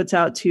Bethesda puts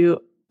out to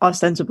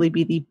ostensibly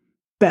be the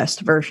best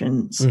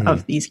versions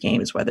of these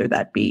games, whether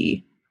that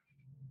be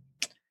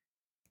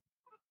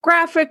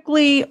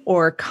graphically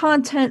or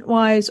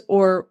content-wise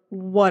or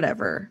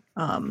whatever.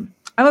 I'm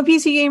a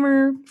PC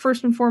gamer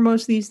first and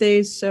foremost these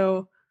days,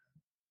 so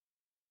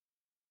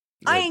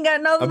I ain't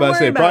got nothing to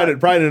worry about.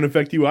 Probably didn't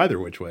affect you either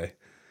which way.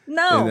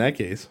 No. In that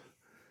case.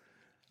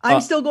 I'm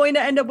still going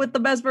to end up with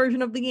the best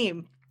version of the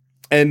game.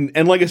 And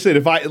like I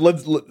said,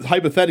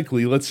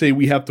 hypothetically, let's say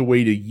we have to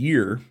wait a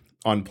year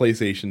on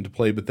PlayStation to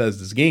play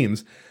Bethesda's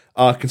games.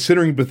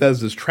 Considering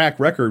Bethesda's track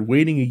record,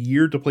 waiting a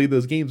year to play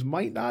those games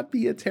might not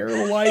be a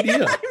terrible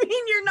idea. I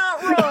mean, you're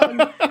not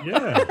wrong.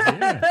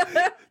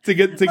 Yeah. to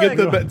get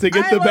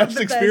the best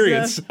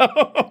experience.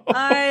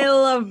 I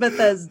love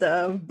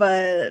Bethesda,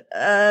 but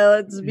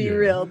let's be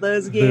real;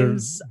 those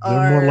games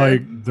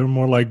they're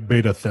more like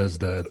Beta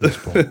Thesda at this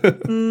point.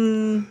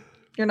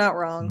 You're not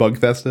wrong.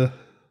 Bugfesta.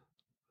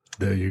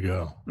 There you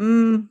go.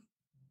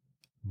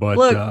 But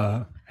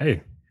look,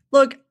 hey,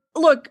 look.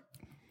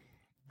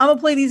 I'm gonna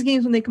play these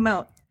games when they come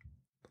out.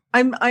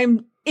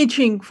 I'm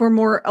itching for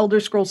more Elder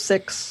Scrolls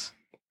 6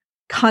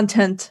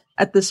 content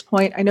at this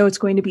point. I know it's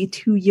going to be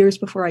 2 years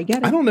before I get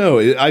it. I don't know.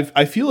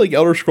 I feel like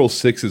Elder Scrolls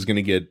 6 is going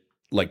to get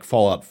like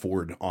Fallout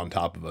 4 on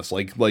top of us.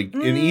 Like in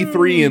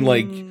E3 and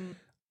like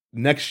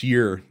next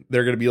year,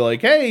 they're going to be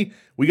like, "Hey,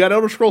 we got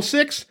Elder Scrolls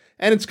 6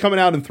 and it's coming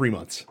out in 3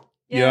 months."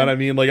 Yeah. You know what I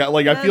mean?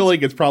 I feel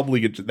like it's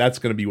probably that's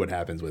going to be what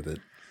happens with it.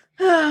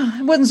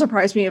 It wouldn't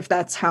surprise me if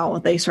that's how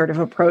they sort of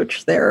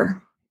approach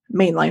their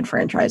mainline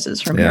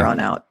franchises from here on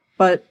out.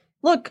 But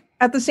look,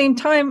 at the same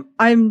time,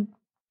 I'm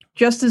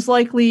just as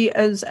likely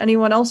as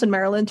anyone else in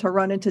Maryland to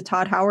run into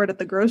Todd Howard at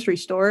the grocery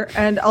store,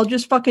 and I'll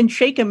just fucking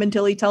shake him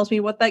until he tells me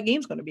what that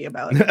game's going to be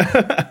about.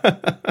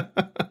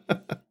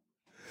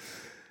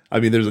 I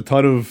mean, there's a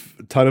ton of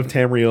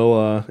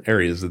Tamriel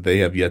areas that they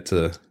have yet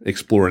to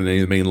explore in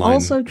any of the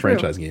mainline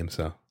franchise games,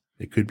 so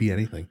it could be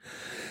anything.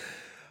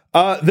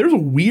 There's a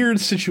weird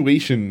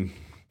situation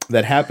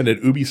that happened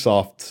at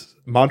Ubisoft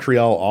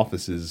Montreal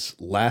offices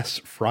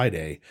last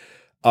Friday,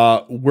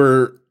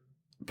 where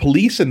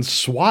police and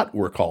SWAT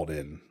were called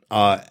in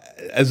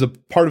as a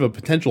part of a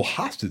potential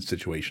hostage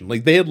situation.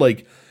 Like they had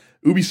like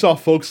Ubisoft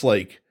folks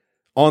like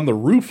on the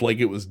roof, like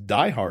it was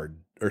Die Hard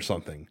or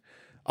something.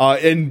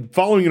 And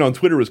following it on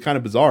Twitter was kind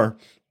of bizarre.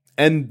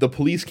 And the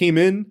police came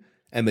in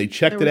and they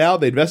checked it out.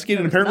 They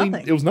investigated, and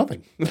apparently it was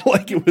nothing.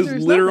 Like it was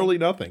literally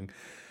nothing.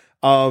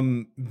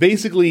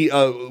 Basically,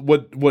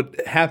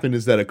 what happened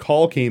is that a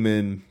call came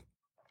in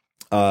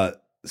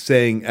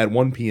saying at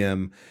 1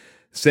 p.m.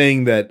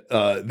 saying that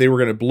they were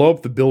going to blow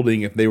up the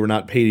building if they were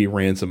not paid a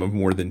ransom of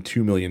more than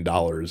 $2 million.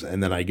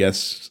 And then I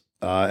guess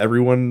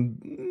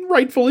everyone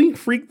rightfully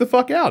freaked the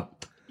fuck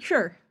out.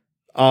 Sure.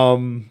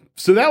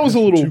 So that was a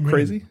little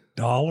crazy.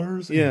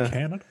 $2 million in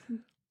Canada?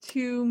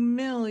 $2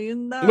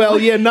 million. Well,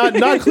 yeah,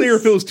 not clear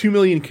if it was 2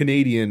 million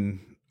Canadian,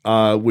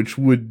 which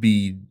would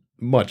be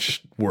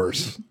much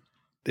worse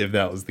if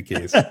that was the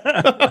case.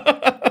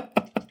 I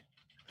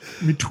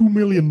mean, 2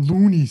 million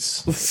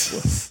loonies.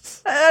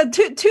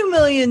 2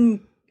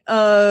 million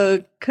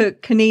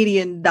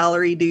Canadian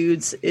dollary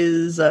dudes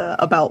is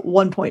about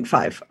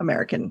 1.5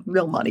 American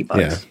real money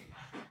bucks.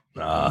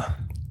 Yeah.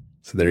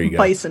 So there you go.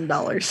 Bison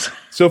dollars.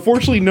 So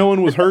fortunately, no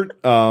one was hurt.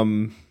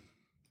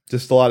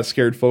 Just a lot of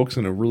scared folks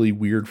and a really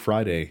weird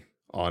Friday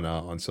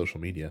on social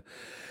media.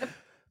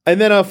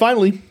 And then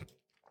finally,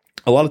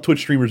 a lot of Twitch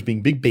streamers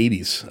being big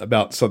babies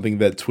about something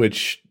that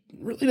Twitch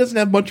really doesn't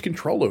have much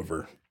control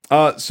over.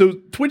 So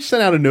Twitch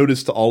sent out a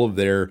notice to all of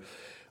their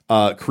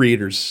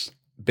creators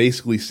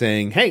basically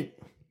saying, hey,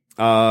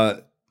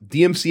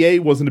 DMCA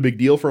wasn't a big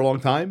deal for a long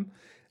time,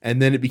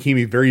 and then it became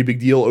a very big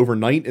deal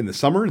overnight in the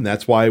summer, and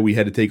that's why we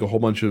had to take a whole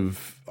bunch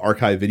of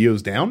archive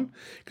videos down,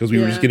 because we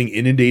were just getting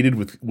inundated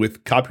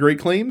with copyright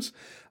claims.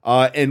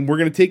 And we're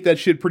going to take that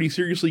shit pretty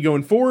seriously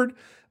going forward.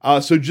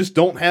 So just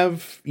don't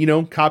have,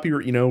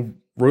 copyright,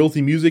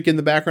 royalty music in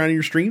the background of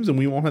your streams, and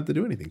we won't have to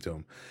do anything to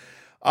them.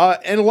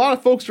 And a lot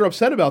of folks are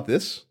upset about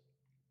this.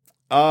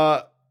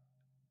 And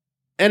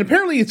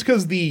apparently it's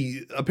because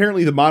the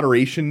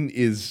moderation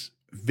is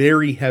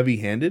very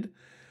heavy-handed.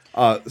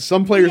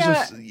 Some players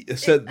have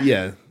said,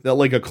 that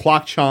like a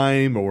clock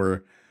chime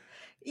or...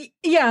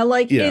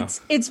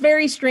 It's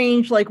very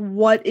strange, like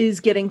what is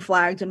getting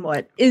flagged and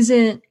what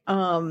isn't.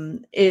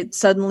 It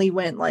suddenly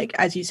went, like,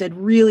 as you said,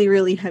 really,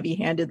 really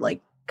heavy-handed,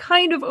 like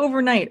kind of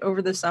overnight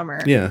over the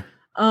summer. Yeah.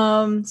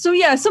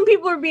 Some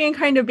people are being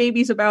kind of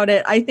babies about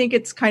it. I think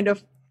it's kind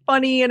of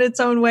funny in its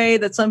own way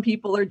that some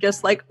people are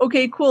just like,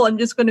 okay, cool, I'm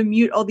just going to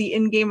mute all the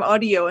in-game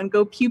audio and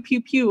go pew pew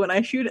pew when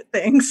I shoot at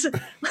things.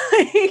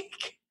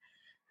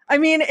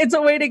 It's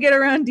a way to get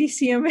around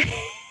DCMA.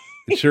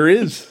 It sure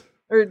is.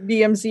 Or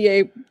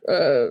DMCA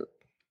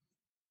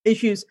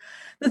issues.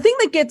 The thing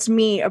that gets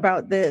me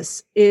about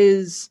this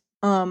is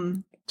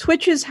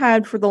Twitch has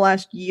had for the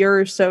last year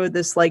or so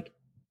this like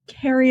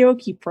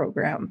karaoke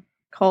program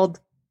called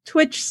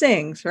Twitch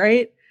Sings,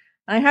 right?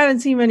 I haven't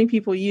seen many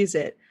people use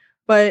it,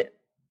 but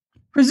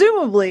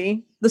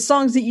presumably the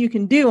songs that you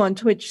can do on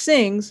Twitch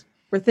Sings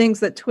were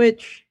things that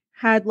Twitch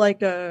had like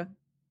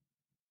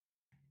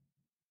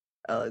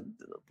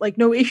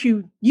no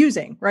issue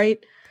using,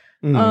 right?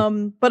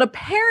 But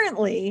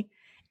apparently,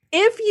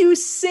 if you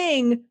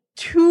sing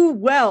too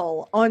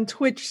well on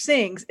Twitch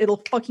Sings,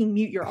 it'll fucking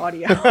mute your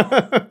audio.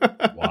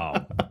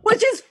 Wow.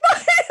 Which is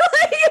like,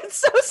 it's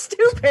so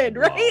stupid,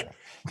 right?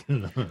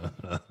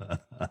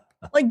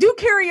 Like, do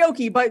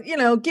karaoke, but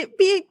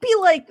be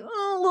like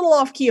a little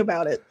off key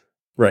about it.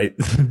 Right.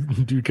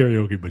 Do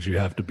karaoke, but you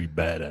have to be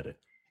bad at it.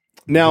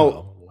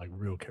 Now, like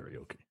real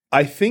karaoke.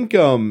 I think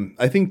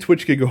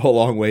Twitch could go a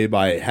long way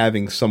by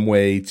having some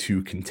way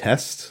to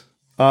contest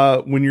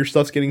when your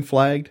stuff's getting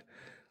flagged,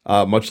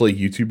 much like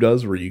YouTube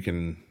does, where you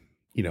can,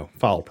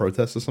 file a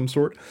protest of some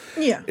sort.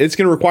 Yeah. It's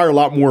going to require a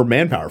lot more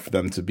manpower for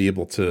them to be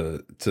able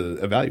to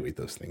evaluate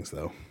those things,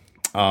 though.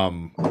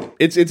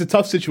 It's a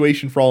tough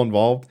situation for all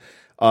involved.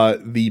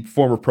 The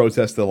form of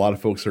protest that a lot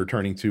of folks are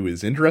turning to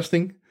is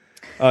interesting,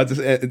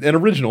 and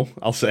original,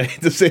 I'll say,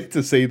 to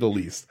say the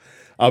least.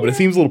 But it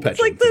seems a little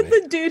petulant. It's like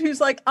the dude who's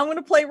like, I'm going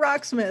to play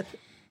Rocksmith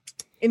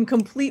in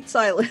complete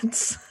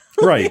silence.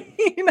 Right.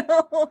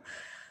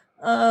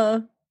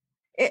 I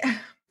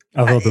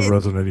thought the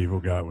Resident Evil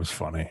guy was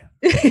funny.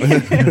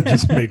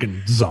 Just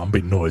making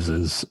zombie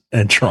noises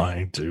and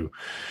trying to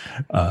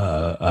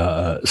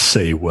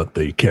say what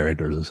the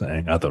characters are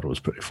saying. I thought it was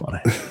pretty funny.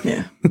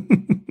 Yeah.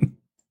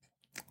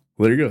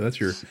 Well, there you go. That's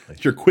your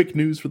quick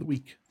news for the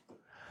week.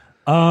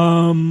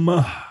 What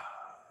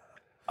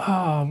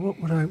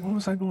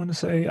was I going to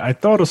say? I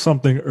thought of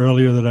something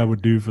earlier that I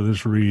would do for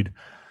this read,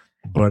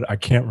 but I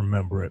can't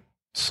remember it.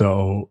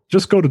 So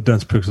just go to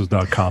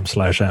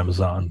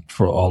densepixels.com/Amazon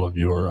for all of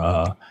your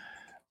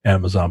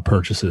Amazon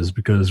purchases,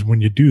 because when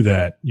you do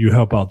that, you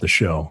help out the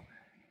show.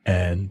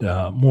 And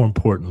more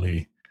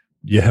importantly,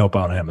 you help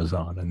out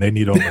Amazon, and they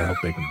need all the help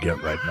they can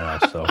get right now.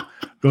 So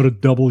go to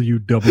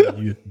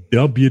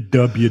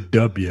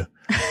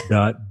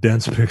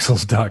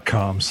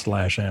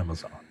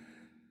www.densepixels.com/Amazon.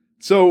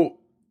 So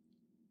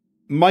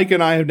Mike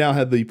and I have now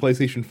had the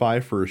PlayStation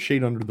 5 for a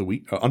shade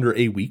under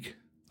a week.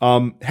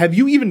 Have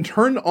you even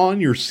turned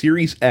on your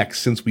Series X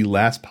since we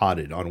last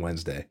potted on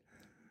Wednesday?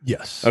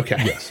 Yes. Okay.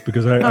 Yes,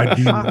 because I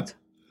do.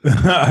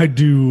 I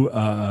do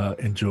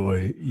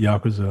enjoy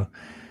Yakuza,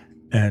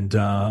 and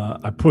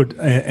I put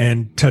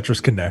and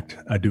Tetris Connect.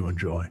 I do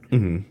enjoy,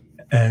 and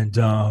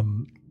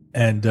I'm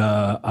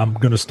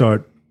going to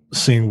start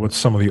seeing what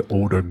some of the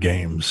older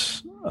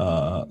games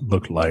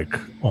look like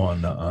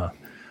on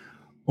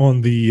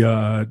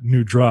the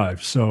new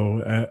drive.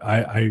 So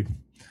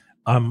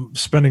I'm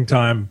spending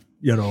time,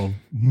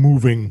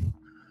 moving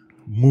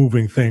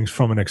things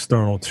from an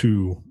external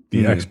to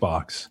the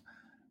Xbox.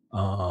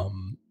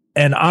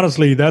 And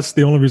honestly, that's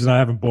the only reason I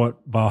haven't bought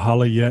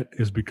Valhalla yet,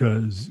 is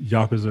because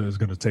Yakuza is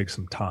going to take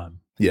some time.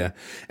 Yeah.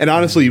 And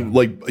honestly,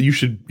 you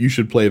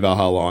should play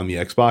Valhalla on the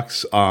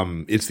Xbox.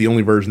 It's the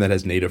only version that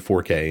has native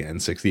 4K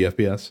and 60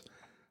 FPS.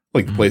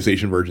 Like the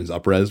PlayStation version's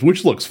up-res,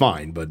 which looks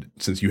fine, but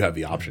since you have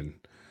the option,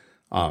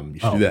 you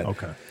should do that.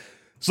 Okay.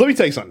 So let me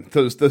tell you something.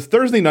 The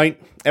Thursday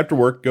night after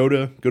work, go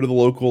to the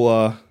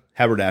local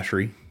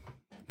haberdashery,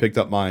 picked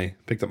up my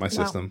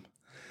system,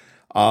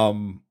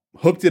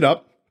 hooked it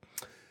up,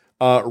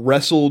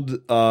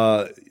 wrestled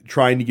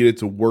trying to get it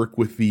to work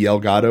with the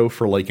Elgato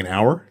for like an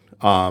hour.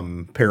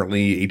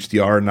 Apparently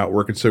HDR not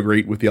working so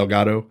great with the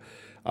Elgato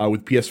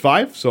with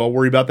PS5, so I'll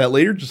worry about that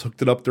later. Just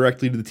hooked it up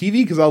directly to the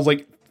TV because I was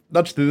like,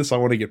 let's do this. I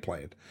want to get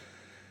playing.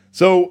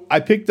 So I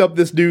picked up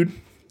this dude,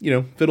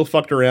 fiddle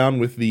fucked around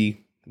with the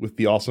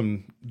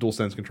awesome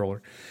DualSense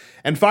controller,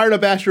 and fired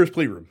up Astro's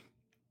Playroom.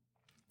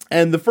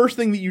 And the first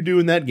thing that you do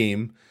in that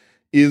game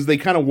is they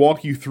kind of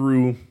walk you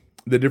through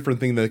the different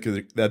thing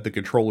that the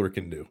controller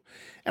can do.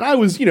 And I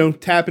was,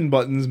 tapping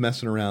buttons,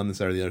 messing around, this,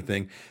 that, or the other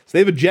thing. So they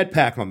have a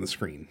jetpack on the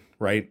screen,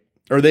 right?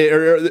 Or they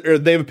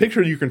have a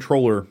picture of your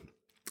controller,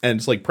 and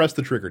it's like, press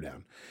the trigger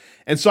down.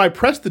 And so I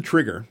pressed the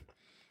trigger,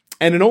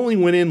 and it only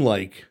went in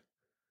like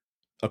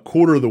a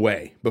quarter of the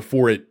way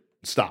before it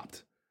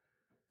stopped.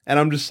 And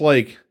I'm just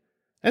like,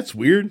 that's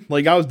weird.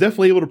 Like, I was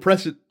definitely able to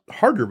press it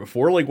harder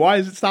before. Like, why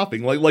is it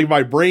stopping? Like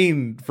my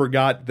brain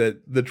forgot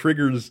that the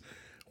triggers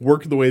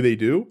work the way they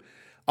do.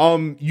 I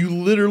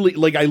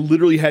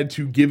literally had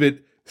to give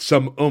it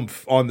some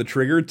oomph on the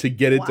trigger to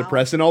get it to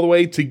press in all the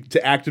way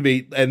to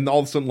activate, and all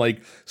of a sudden,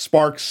 like,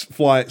 sparks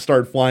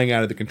started flying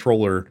out of the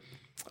controller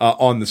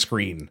on the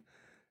screen,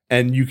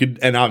 and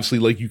obviously,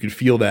 like, you could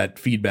feel that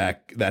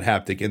feedback, that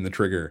haptic in the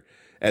trigger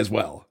as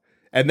well,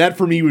 and that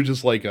for me was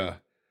just like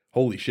a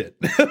holy shit,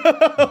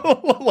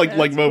 like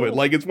moment. Cool.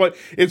 Like,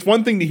 it's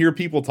one thing to hear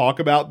people talk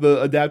about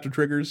the adaptive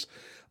triggers.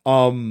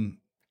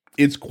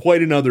 It's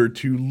quite another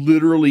to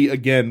literally,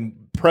 again,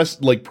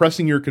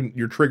 pressing your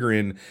trigger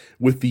in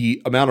with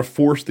the amount of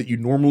force that you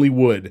normally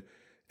would,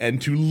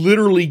 and to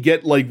literally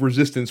get like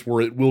resistance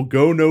where it will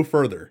go no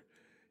further,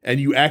 and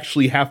you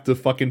actually have to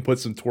fucking put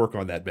some torque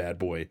on that bad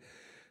boy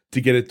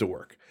to get it to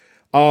work.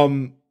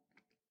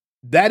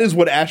 That is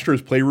what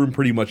Astro's Playroom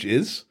pretty much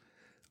is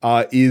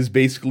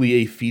basically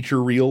a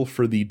feature reel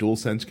for the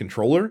DualSense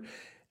controller.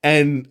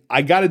 And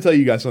I got to tell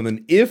you guys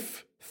something.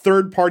 If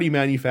third-party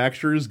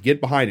manufacturers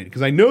get behind it,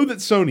 because I know that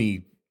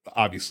Sony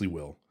obviously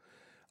will,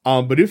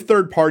 but if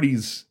third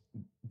parties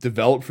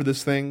develop for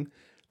this thing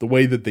the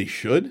way that they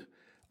should,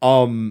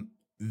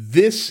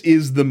 this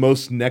is the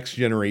most next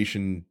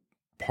generation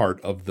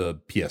part of the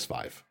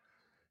PS5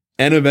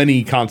 and of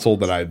any console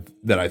that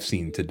I've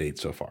seen to date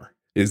so far,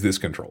 is this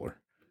controller.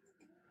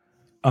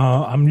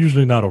 I'm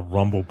usually not a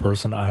Rumble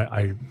person.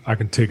 I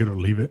can take it or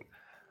leave it,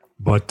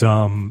 but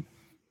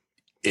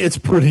it's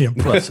pretty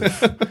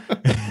impressive.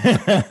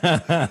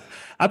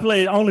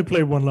 I only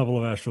played one level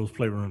of Astro's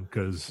Playroom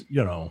because,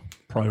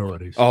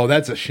 priorities. Oh,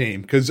 that's a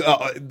shame. Because,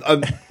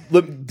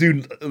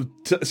 dude,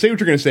 say what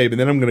you're going to say, but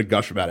then I'm going to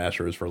gush about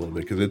Astros for a little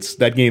bit, because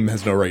that game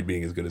has no right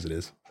being as good as it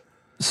is.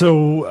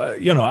 So,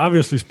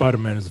 obviously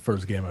Spider-Man is the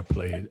first game I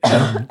played.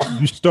 And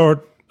you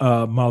start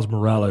Miles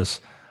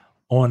Morales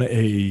on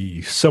a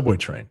subway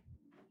train,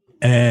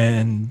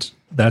 and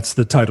that's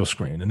the title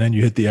screen. And then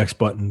you hit the X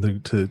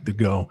button to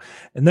go.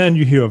 And then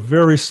you hear a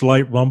very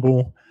slight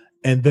rumble,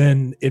 and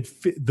then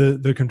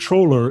the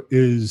controller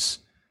is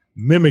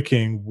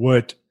mimicking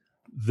what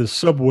the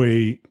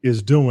subway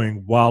is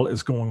doing while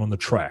it's going on the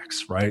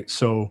tracks, right?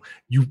 So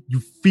you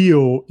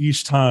feel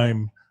each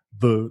time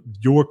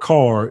your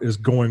car is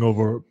going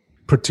over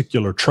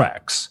particular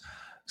tracks.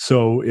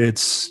 So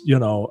it's,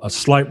 a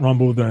slight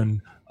rumble,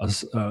 then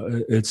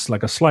it's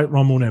like a slight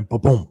rumble, and then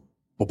ba-boom,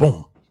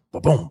 ba-boom,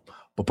 ba-boom,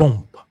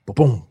 ba-boom,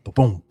 ba-boom,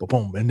 ba-boom,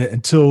 ba-boom, and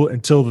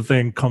until the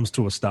thing comes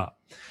to a stop.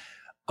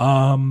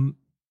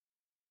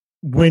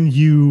 When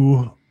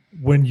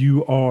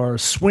you are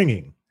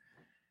swinging,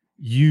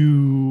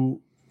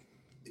 you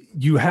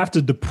have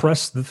to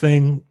depress the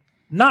thing,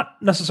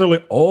 not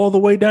necessarily all the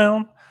way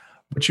down,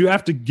 but you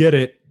have to get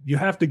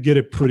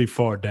it pretty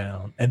far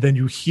down, and then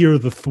you hear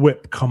the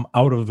thwip come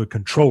out of the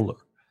controller.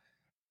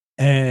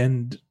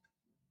 And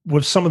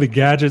with some of the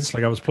gadgets,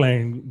 like I was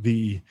playing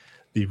the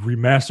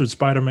remastered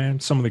Spider-Man,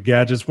 some of the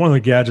gadgets, one of the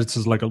gadgets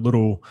is like a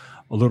little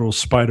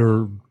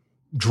spider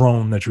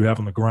drone that you have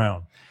on the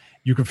ground.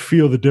 You can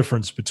feel the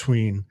difference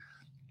between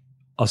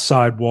a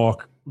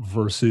sidewalk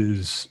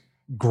versus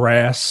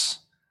grass,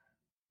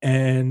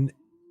 and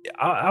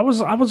I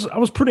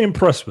was pretty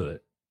impressed with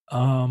it.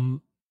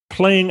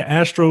 Playing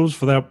Astros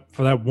for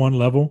that one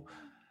level,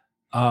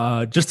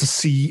 just to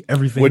see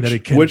everything that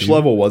it can. Which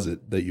level was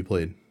it that you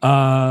played?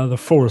 The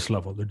forest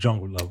level, the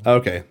jungle level.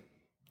 Okay.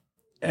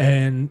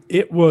 And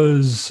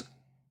it's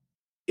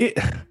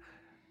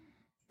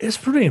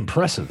pretty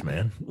impressive,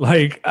 man.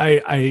 Like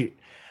I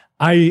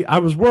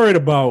was worried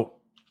about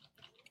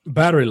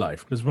battery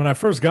life, because when I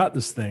first got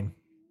this thing,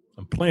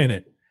 I'm playing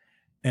it,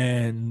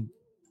 and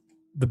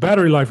the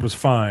battery life was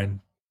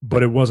fine,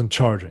 but it wasn't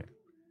charging,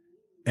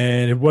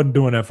 and it wasn't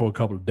doing that for a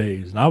couple of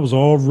days. And I was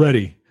all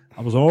ready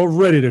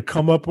to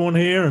come up on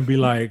here and be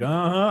like,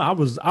 I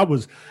was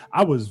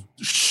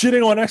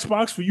shitting on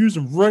Xbox for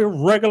using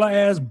regular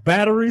ass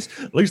batteries.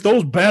 At least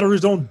those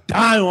batteries don't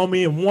die on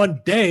me in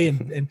one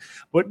day.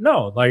 But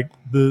no, like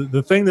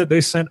the thing that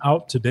they sent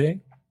out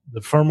today,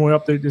 the firmware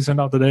update they sent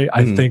out today,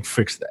 I think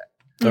fixed that.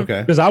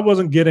 Okay. Because I was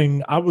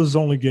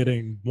only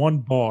getting one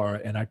bar,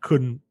 and I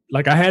couldn't,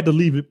 like, I had to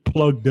leave it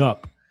plugged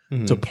up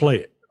to play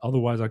it.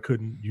 Otherwise I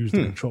couldn't use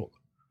the controller.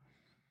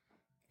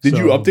 Did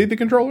you update the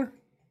controller?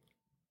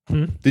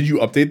 Did you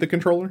update the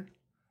controller?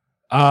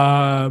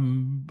 I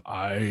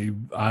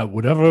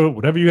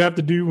whatever you have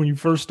to do when you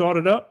first start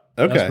it up.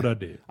 Okay. That's what I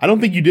did. I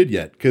don't think you did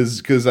yet,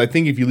 because I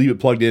think if you leave it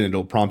plugged in,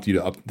 it'll prompt you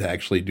to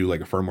actually do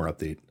like a firmware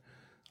update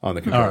on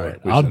the controller. All right,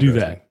 I'll do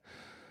that.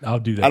 I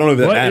don't know if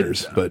that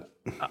matters, but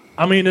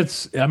I mean,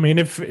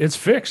 it's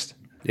fixed.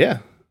 Yeah.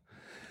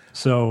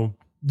 So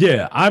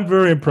Yeah, I'm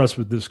very impressed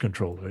with this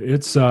controller.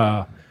 It's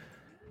I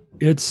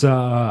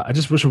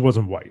just wish it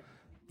wasn't white.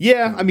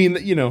 Yeah, I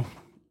mean,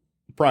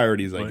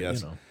 priorities, I But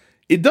guess.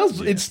 It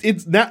does. Yeah.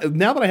 It's now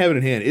that I have it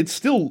in hand, it's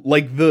still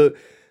like the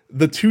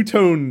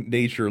two-tone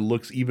nature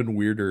looks even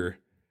weirder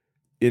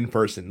in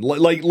person.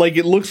 Like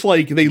it looks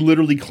like they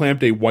literally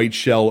clamped a white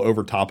shell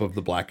over top of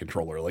the black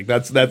controller. Like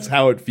that's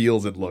how it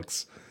feels. It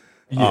looks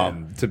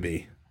to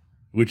me,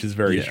 which is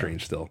very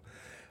strange still.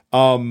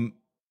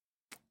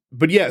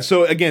 But yeah,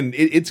 so again,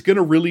 it's going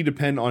to really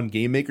depend on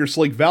game makers.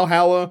 So like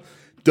Valhalla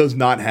does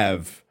not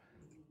have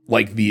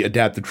like the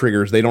adaptive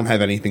triggers. They don't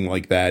have anything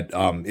like that.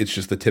 It's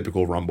just the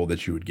typical rumble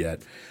that you would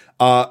get.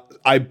 I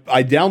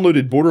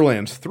downloaded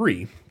Borderlands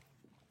 3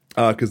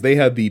 because they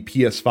had the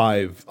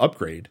PS5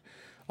 upgrade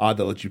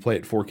that lets you play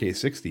at 4K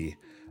 60.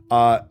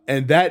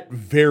 And that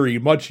very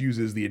much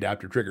uses the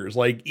adaptive triggers.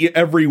 Like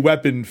every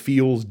weapon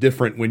feels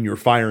different when you're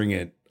firing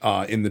it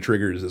in the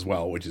triggers as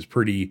well, which is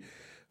pretty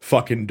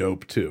fucking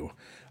dope too.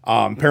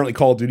 Apparently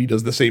Call of Duty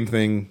does the same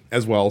thing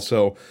as well.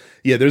 So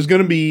yeah, there's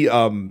going to be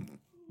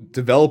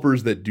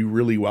developers that do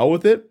really well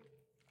with it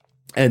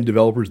and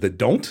developers that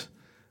don't.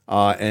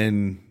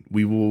 And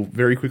we will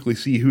very quickly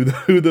see who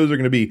those are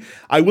going to be.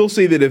 I will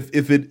say that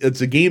if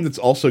it's a game that's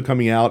also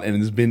coming out and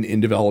has been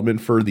in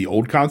development for the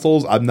old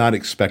consoles, I'm not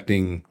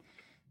expecting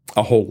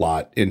a whole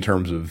lot in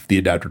terms of the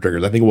adaptive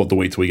triggers. I think we'll have to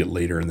wait till we get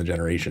later in the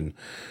generation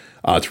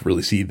to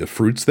really see the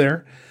fruits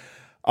there.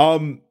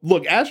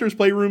 Look, Astro's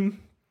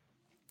Playroom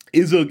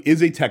is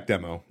a tech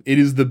demo. It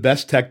is the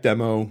best tech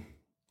demo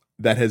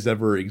that has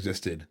ever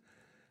existed.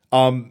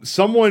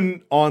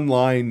 Someone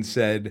online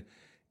said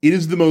it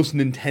is the most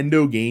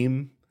Nintendo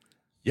game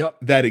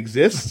that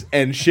exists,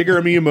 and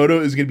Shigeru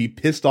Miyamoto is going to be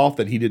pissed off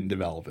that he didn't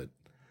develop it.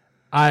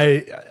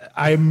 I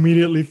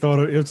immediately thought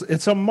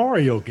it's a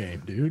Mario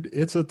game, dude.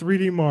 It's a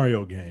 3D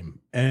Mario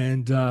game,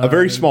 and a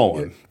very small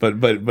one,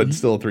 but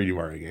still a 3D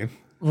Mario game.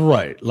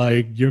 Right,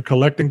 like you're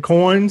collecting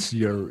coins,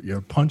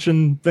 you're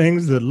punching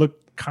things that look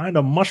kind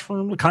of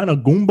mushroom, kind of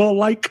Goomba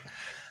like.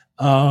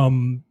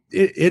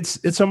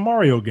 It's a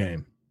Mario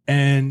game,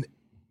 and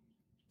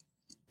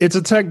it's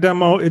a tech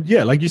demo.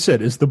 Like you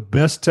said, it's the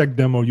best tech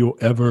demo you'll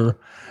ever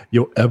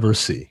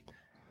see.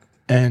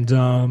 And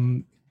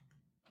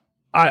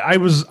I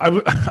was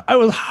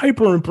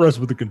hyper impressed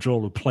with the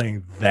controller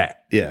playing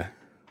that. Yeah.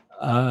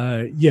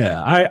 I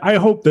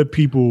hope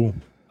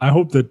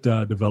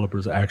that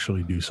developers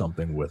actually do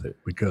something with it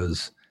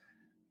because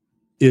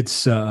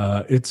it's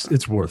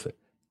worth it.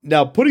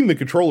 Now, putting the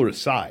controller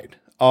aside,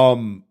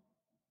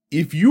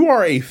 if you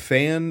are a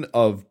fan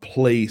of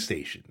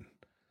PlayStation,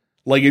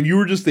 like if you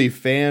were just a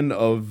fan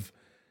of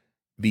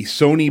the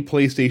Sony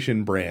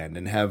PlayStation brand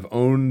and have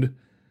owned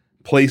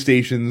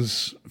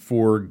PlayStations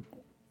for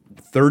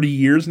 30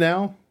 years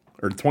now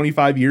or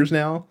 25 years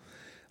now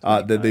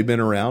that they've been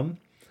around,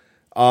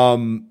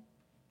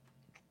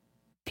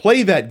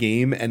 play that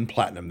game and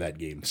platinum that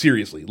game.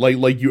 Seriously,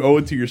 like you owe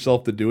it to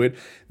yourself to do it.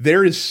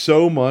 There is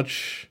so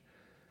much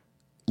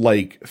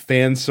like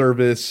fan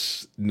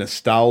service,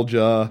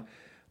 nostalgia,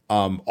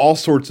 all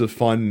sorts of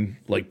fun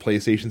like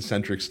PlayStation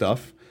centric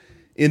stuff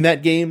in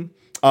that game.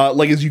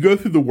 Like as you go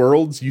through the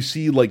worlds, you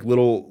see like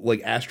little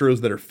like Astros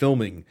that are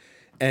filming,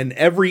 and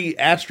every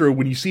Astro,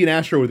 when you see an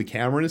Astro with a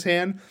camera in his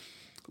hand,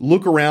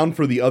 look around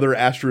for the other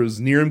Astros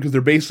near him because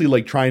they're basically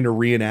like trying to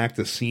reenact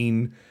a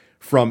scene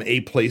from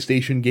a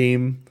PlayStation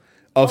game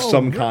of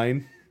some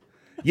kind.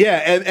 Yeah,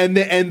 and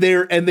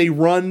they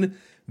run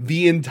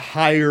the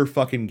entire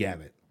fucking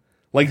gamut.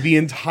 Like the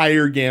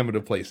entire gamut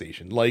of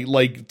PlayStation,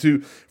 like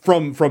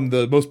from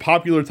the most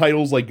popular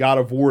titles like God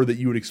of War that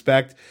you would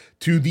expect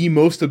to the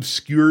most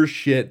obscure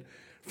shit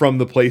from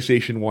the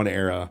PlayStation 1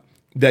 era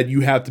that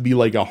you have to be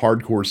like a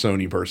hardcore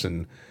Sony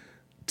person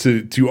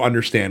to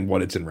understand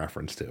what it's in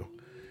reference to.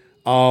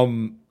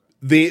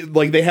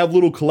 They have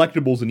little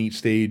collectibles in each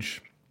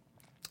stage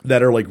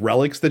that are like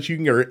relics that you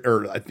can get,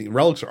 or I think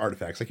relics or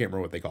artifacts. I can't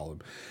remember what they call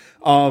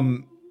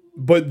them.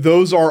 But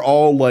those are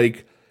all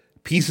like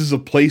pieces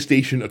of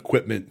PlayStation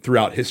equipment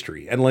throughout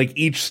history. And like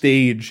each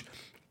stage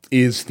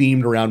is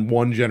themed around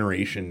one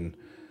generation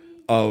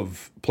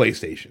of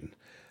PlayStation.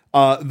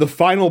 The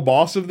final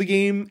boss of the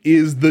game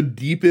is the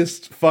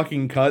deepest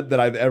fucking cut that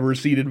I've ever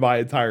seen in my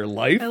entire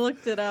life. I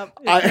looked it up.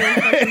 It's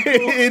really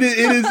cool. It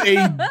is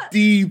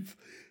a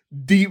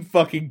deep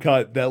fucking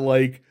cut that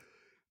like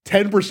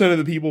 10% of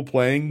the people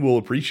playing will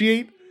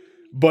appreciate,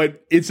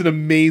 but it's an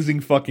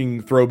amazing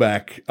fucking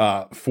throwback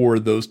for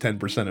those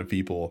 10% of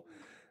people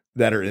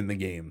that are in the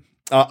game.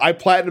 I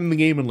platinumed the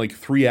game in like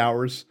 3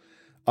 hours.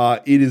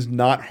 It is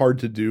not hard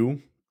to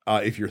do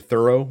if you're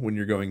thorough when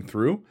you're going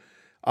through.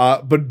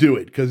 But do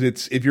it because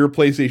if you're a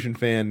PlayStation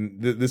fan,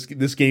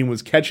 this game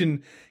was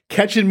catching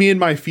me in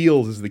my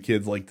feels, as the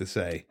kids like to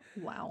say.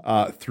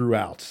 Wow.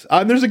 Throughout.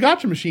 And there's a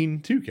gotcha machine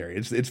too, Carrie.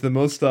 It's the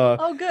most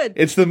good.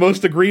 It's the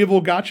most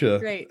agreeable gotcha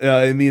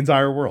in the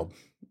entire world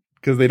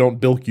because they don't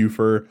bilk you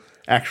for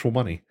actual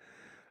money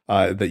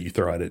that you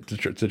throw at it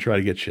to try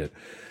to get shit.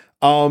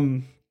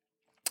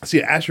 So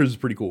yeah, Astros is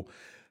pretty cool.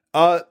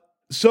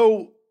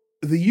 So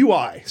the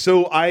UI.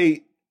 So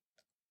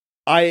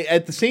I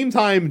at the same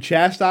time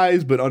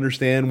chastise but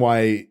understand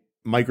why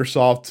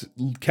Microsoft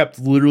kept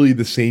literally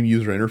the same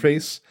user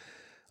interface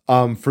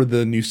for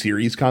the new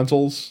series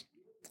consoles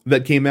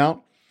that came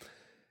out.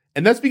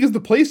 And that's because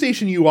the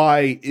PlayStation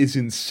UI is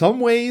in some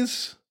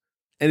ways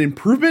an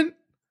improvement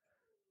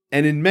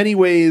and in many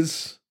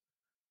ways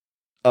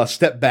a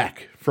step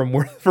back from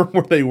where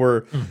they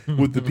were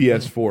with the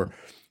PS4.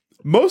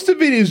 Most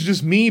of it is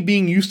just me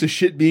being used to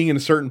shit being in a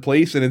certain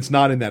place and it's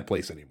not in that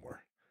place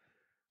anymore.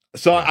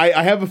 So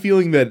I have a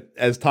feeling that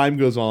as time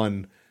goes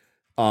on,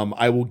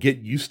 I will get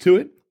used to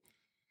it.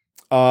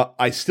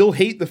 I still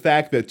hate the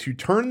fact that to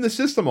turn the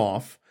system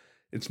off,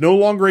 it's no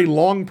longer a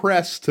long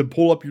press to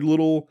pull up your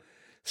little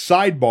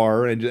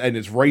sidebar and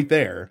it's right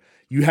there.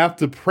 You have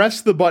to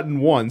press the button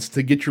once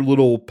to get your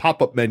little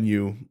pop-up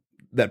menu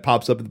that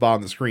pops up at the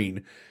bottom of the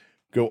screen.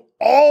 Go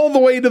all the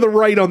way to the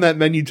right on that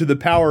menu to the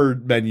power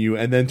menu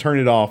and then turn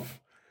it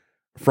off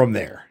from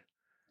there.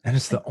 And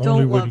it's the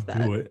only way to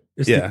do it.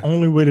 It's the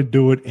only way to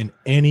do it in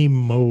any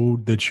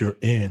mode that you're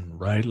in,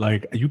 right?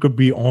 Like you could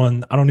be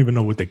on, I don't even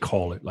know what they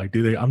call it. Like,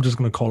 I'm just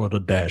going to call it a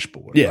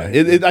dashboard. Yeah,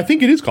 right? I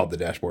think it is called the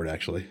dashboard,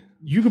 actually.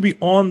 You could be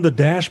on the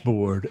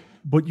dashboard,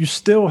 but you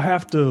still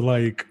have to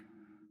like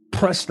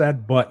press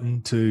that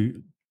button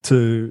to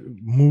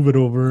move it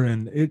over.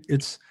 And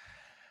it's,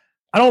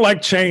 I don't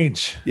like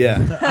change.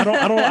 Yeah. I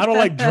don't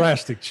like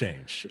drastic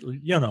change.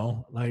 You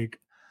know, like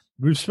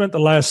we've spent the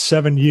last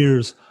 7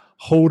 years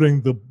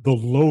holding the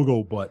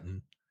logo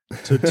button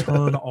to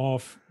turn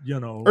off, you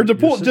know, or to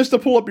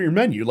pull up your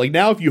menu. Like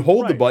now, if you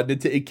hold the button,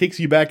 it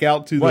kicks you back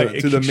out to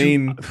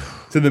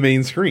the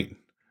main screen.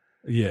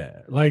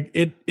 Yeah, like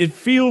it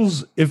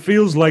feels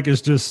like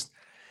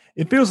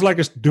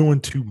it's doing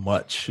too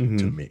much to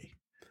me,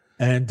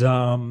 and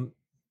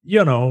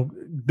you know,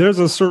 there's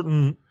a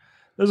certain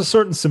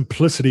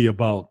simplicity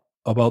about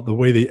the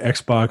way the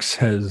Xbox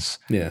has,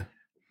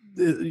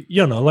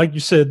 you know, like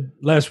you said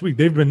last week,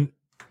 they've been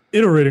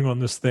iterating on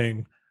this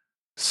thing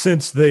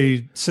since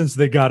they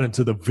got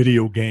into the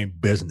video game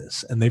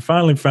business, and they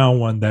finally found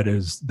one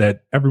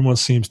that everyone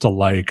seems to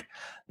like,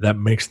 that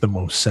makes the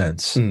most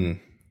sense.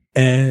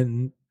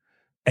 And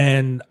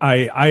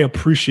I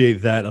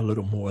appreciate that a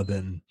little more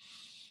than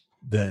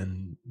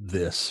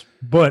this,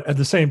 but at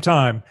the same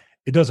time,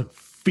 it doesn't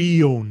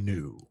feel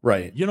new,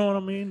 right? You know what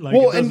I mean? Like,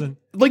 well, and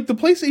like the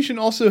PlayStation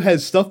also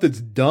has stuff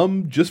that's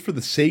dumb just for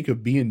the sake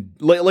of being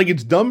like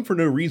it's dumb for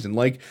no reason.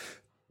 Like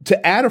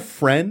to add a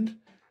friend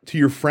to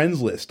your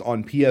friends list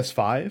on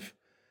PS5,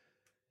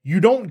 you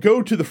don't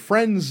go to the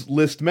friends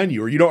list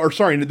menu,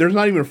 there's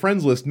not even a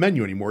friends list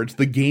menu anymore. It's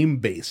the game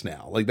base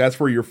now. Like that's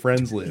where your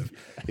friends live,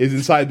 is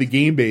inside the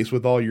game base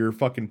with all your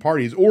fucking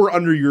parties or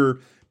under your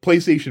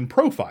PlayStation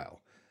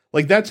profile.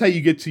 Like that's how you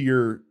get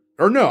to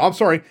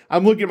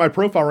I'm looking at my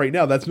profile right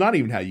now. That's not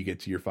even how you get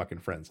to your fucking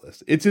friends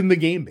list. It's in the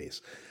game base.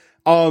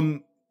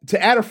 To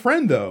add a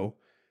friend though,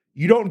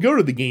 you don't go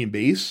to the game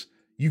base,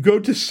 you go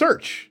to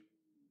search.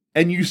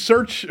 And you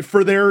search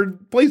for their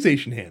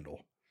PlayStation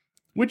handle,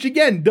 which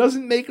again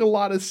doesn't make a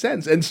lot of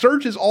sense. And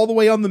search is all the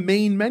way on the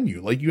main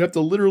menu. Like you have to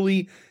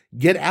literally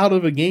get out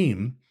of a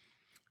game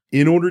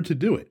in order to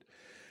do it.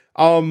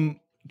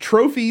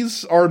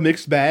 Trophies are a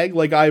mixed bag.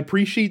 Like I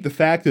appreciate the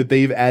fact that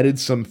they've added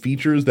some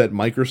features that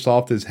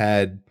Microsoft has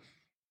had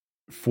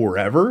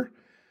forever,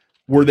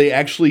 where they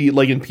actually,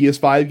 like in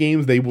PS5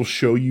 games, they will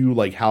show you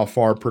like how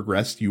far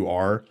progressed you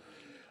are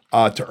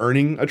to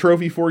earning a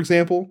trophy, for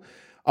example.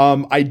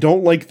 I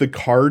don't like the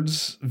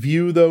cards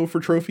view though for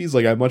trophies.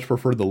 Like I much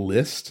prefer the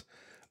list.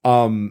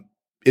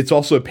 It's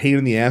also a pain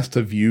in the ass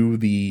to view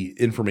the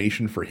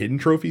information for hidden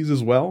trophies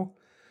as well.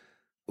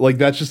 Like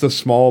that's just a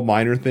small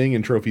minor thing,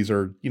 and trophies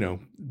are, you know,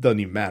 doesn't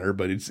even matter,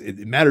 but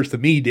it matters to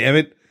me, damn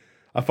it.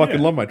 I fucking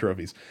love my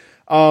trophies.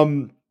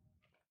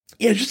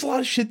 Just a lot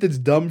of shit that's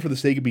dumb for the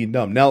sake of being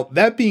dumb. Now,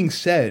 that being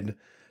said,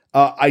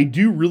 I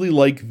do really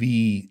like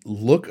the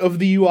look of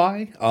the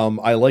UI.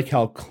 I like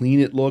how clean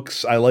it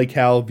looks. I like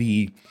how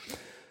the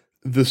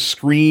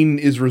screen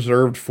is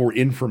reserved for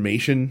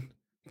information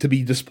to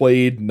be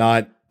displayed,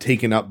 not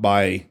taken up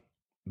by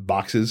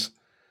boxes,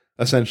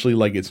 essentially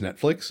like it's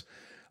Netflix.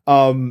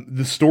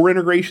 The store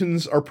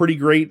integrations are pretty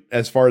great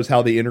as far as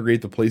how they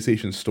integrate the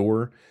PlayStation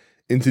Store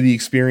into the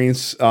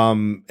experience.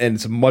 And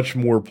it's a much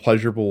more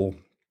pleasurable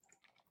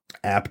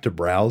app to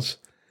browse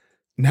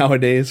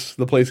nowadays,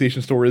 the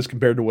PlayStation Store is,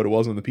 compared to what it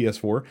was on the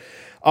PS4.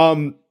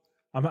 I'm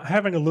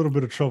having a little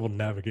bit of trouble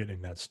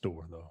navigating that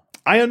store though.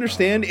 I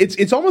understand.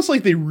 It's almost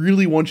like they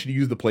really want you to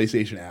use the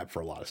PlayStation app for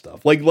a lot of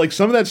stuff. Like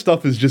some of that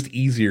stuff is just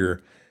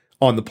easier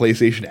on the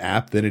PlayStation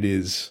app than it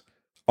is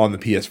on the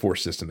PS4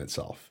 system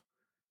itself.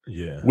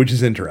 Yeah. Which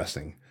is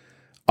interesting.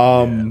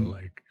 Yeah.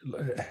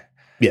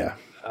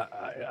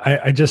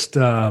 I just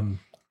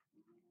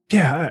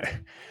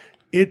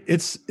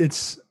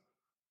it's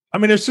I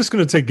mean, it's just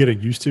going to take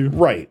getting used to.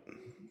 Right.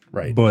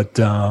 But,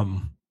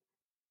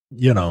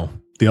 you know,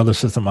 the other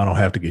system, I don't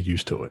have to get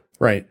used to it.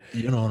 Right.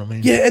 You know what I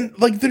mean? Yeah. And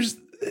like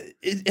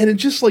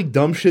it's just like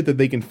dumb shit that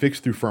they can fix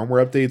through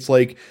firmware updates.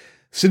 Like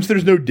since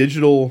there's no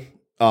digital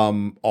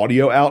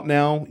audio out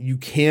now. You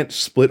can't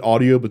split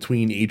audio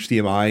between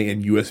HDMI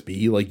and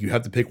USB. Like, you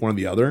have to pick one or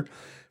the other.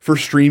 For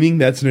streaming,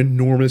 that's an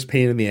enormous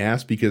pain in the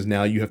ass because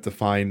now you have to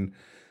find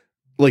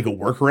like a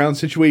workaround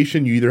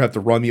situation. You either have to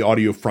run the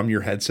audio from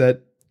your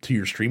headset to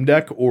your Stream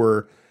Deck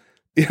or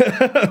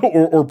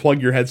or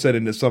plug your headset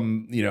into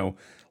some,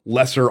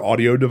 lesser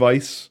audio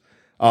device,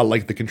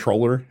 like the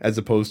controller, as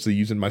opposed to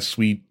using my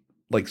sweet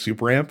like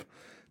super amp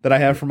that I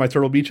have for my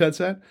Turtle Beach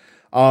headset.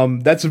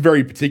 That's a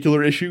very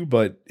particular issue,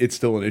 but it's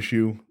still an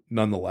issue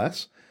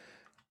nonetheless.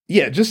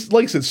 Yeah, just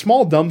like I said,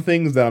 small dumb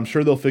things that I'm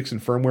sure they'll fix in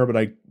firmware, but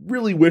I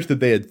really wish that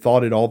they had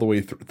thought it out all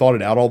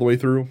the way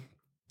through,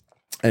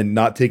 and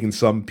not taken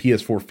some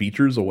PS4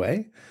 features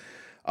away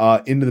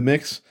into the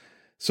mix.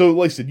 So,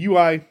 like I said,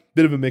 UI,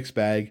 bit of a mixed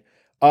bag.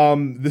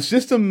 The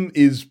system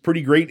is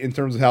pretty great in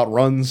terms of how it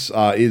runs.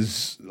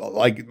 Is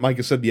like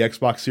Micah said, the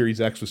Xbox Series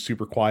X was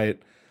super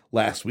quiet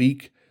last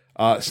week.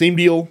 Same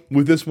deal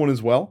with this one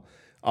as well.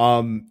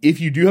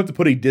 If you do have to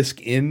put a disc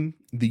in,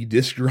 the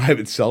disc drive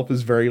itself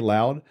is very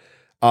loud.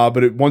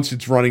 But once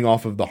it's running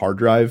off of the hard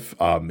drive,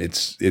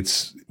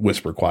 it's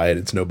whisper quiet.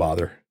 It's no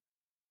bother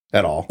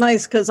at all.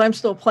 Nice, because I'm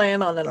still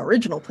playing on an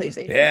original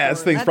PlayStation. Yeah,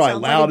 this thing's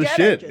probably loud as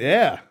shit. Engine.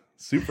 Yeah,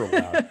 super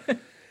loud.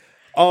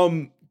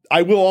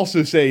 I will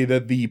also say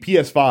that the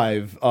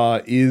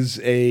PS5 is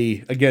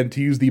again,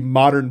 to use the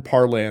modern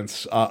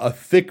parlance, a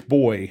thick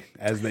boy,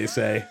 as they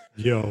say.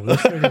 Yo,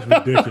 this thing is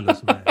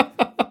ridiculous, man.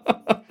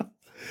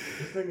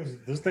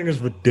 This thing is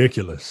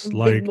ridiculous. Big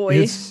like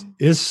boy.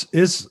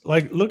 it's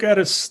like, look at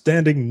it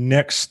standing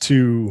next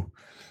to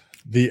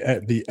the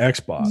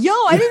Xbox. Yo,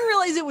 I didn't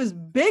realize it was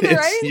bigger.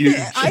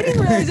 I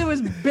didn't realize it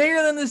was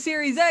bigger than the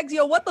Series X.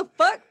 Yo, what the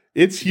fuck?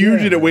 It's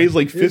huge, and it weighs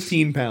like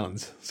 15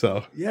 pounds.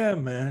 So yeah,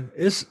 man,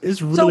 it's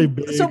really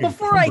big. So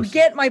before I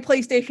get my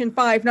PlayStation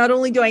 5, not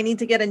only do I need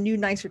to get a new,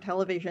 nicer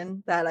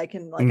television that I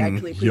can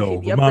actually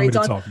appreciate the upgrades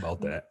on, talk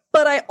about that.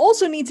 But I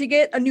also need to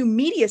get a new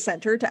media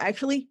center to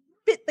actually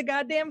fit the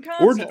goddamn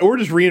console. Or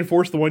just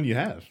reinforce the one you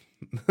have.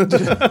 Well,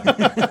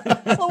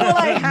 what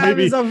I have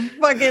is a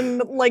fucking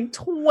like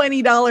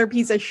 $20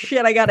 piece of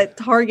shit I got at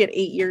Target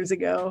 8 years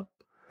ago.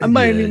 I'm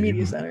buying a new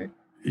media center.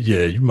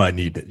 Yeah, you might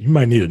need it. You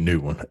might need a new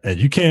one, and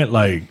you can't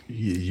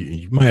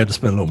you might have to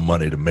spend a little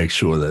money to make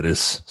sure that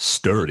it's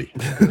sturdy.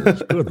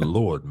 Good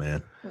Lord,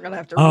 man! We're gonna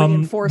have to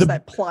reinforce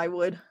that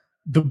plywood.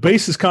 The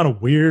base is kind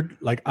of weird.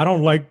 Like, I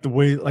don't like the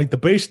way the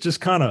base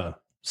just kind of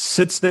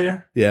sits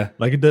there. Yeah,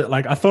 like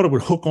I thought it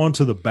would hook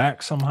onto the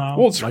back somehow.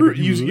 Well,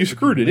 you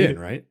screwed it in,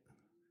 right?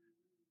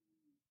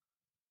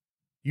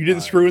 You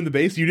didn't screw in the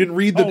base. You didn't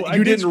read the.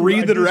 You didn't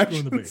read the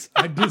directions.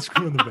 I did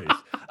screw in the base.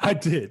 I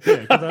did, yeah,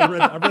 because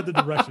I read the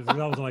directions, and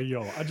I was like,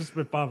 "Yo, I just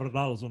spent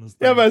 $500 on this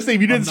thing." Yeah, but I say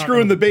if you didn't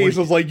screw in the base, I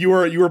was like, you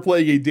were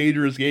playing a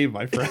dangerous game,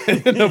 my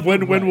friend.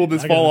 when will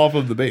this fall off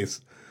of the base?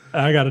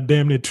 I got a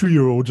damn near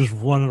 2-year-old just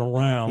running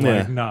around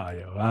like, nah,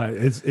 yo,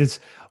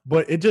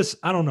 but it just,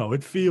 I don't know.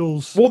 It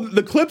feels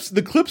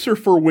the clips are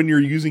for when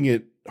you're using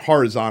it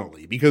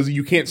horizontally, because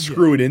you can't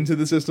screw it into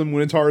the system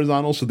when it's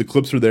horizontal. So the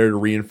clips are there to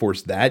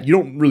reinforce that. You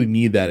don't really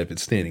need that if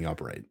it's standing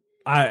upright.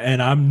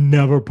 I'm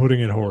never putting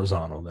it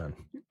horizontal then.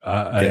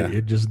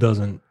 It just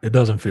doesn't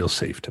feel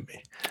safe to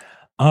me.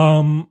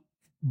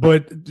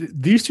 But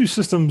these two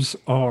systems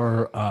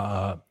are,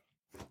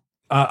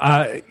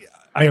 I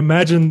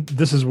imagine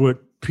this is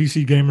what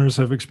PC gamers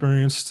have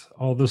experienced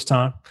all this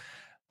time.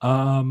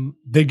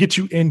 They get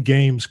you in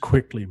games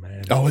quickly,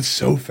 man. Oh, it's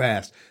so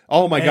fast.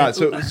 Oh my God.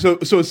 So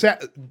it's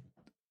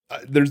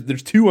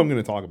there's two I'm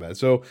going to talk about.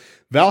 So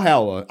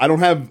Valhalla, I don't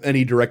have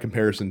any direct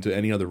comparison to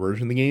any other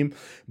version of the game,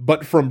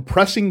 but from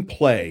pressing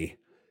play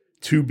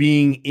to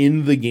being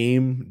in the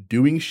game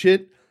doing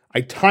shit,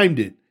 I timed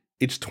it.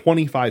 It's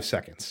 25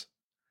 seconds.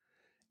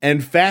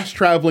 And fast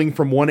traveling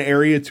from one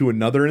area to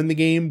another in the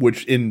game,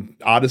 which in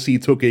Odyssey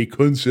took a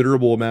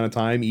considerable amount of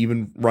time,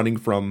 even running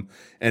from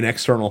an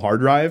external hard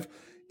drive,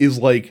 is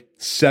like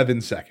 7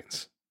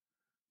 seconds.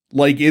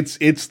 Like it's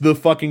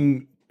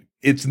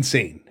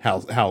insane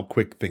how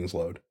quick things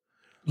load.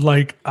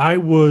 Like I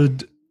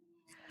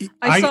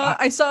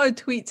saw a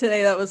tweet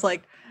today that was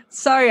like,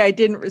 "Sorry, I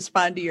didn't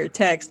respond to your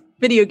text.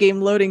 Video game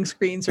loading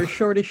screens are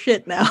short as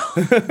shit now."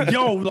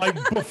 Yo, like,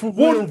 but for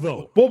real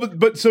though. Well,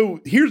 but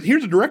so here's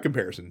a direct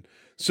comparison.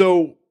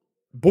 So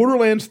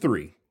Borderlands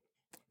 3,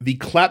 the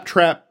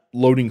claptrap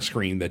loading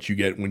screen that you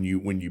get when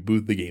you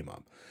boot the game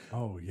up.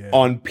 Oh yeah.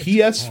 On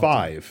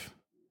PS5,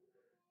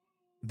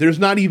 there's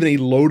not even a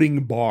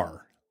loading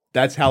bar.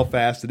 That's how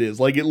fast it is.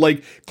 Like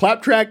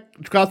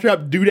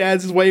claptrap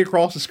doodads his way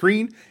across the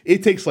screen.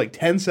 It takes like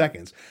 10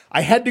 seconds.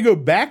 I had to go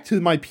back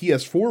to my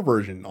PS4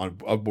 version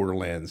of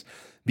Borderlands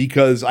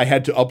because I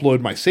had to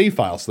upload my save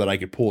file so that I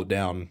could pull it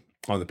down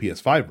on the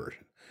PS5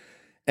 version.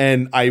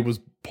 And I was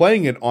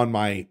playing it on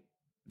my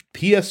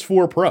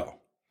PS4 Pro.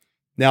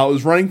 Now it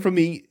was running from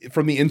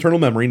the internal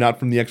memory, not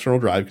from the external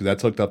drive, because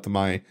that's hooked up to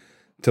my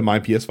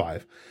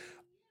PS5.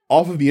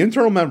 Off of the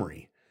internal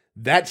memory,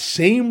 that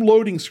same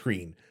loading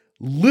screen,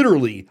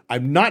 literally,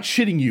 I'm not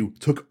shitting you,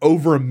 took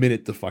over a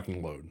minute to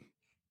fucking load.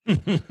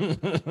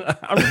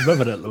 I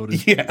remember that loading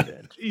screen. Yeah.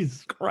 Man.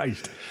 Jesus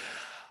Christ.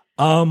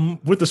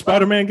 With the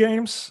Spider-Man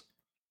games,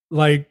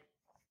 like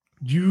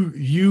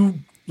you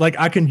like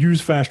I can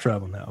use fast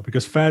travel now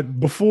because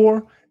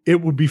before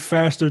it would be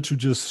faster to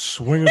just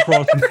swing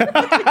across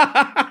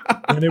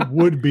than it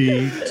would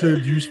be to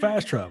use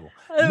fast travel.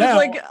 It was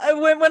like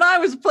when I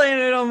was playing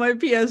it on my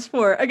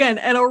PS4, again,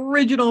 an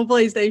original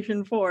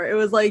PlayStation 4, it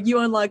was like you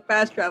unlock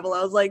fast travel.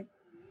 I was like,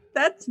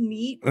 that's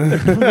neat.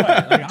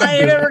 I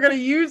ain't ever gonna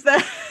use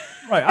that.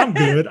 Right, I'm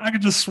good. I can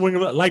just swing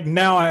them. Like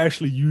now, I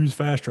actually use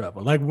fast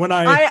travel. Like when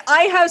I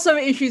have some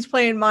issues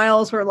playing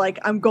Miles where like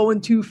I'm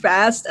going too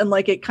fast and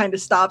like it kind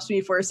of stops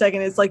me for a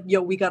second. It's like,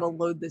 yo, we gotta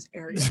load this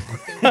area.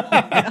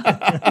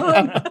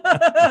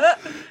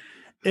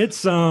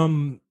 It's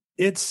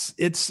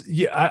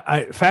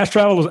I fast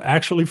travel is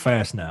actually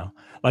fast now.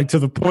 Like to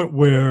the point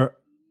where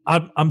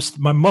I'm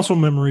my muscle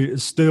memory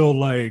is still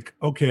like,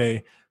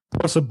 okay,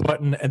 press a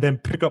button and then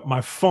pick up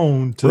my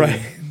phone to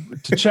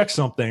check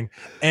something,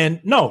 and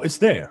no, it's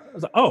there. I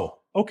was like, oh,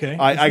 okay.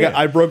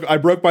 I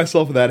broke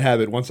myself of that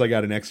habit once I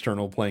got an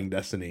external playing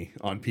Destiny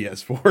on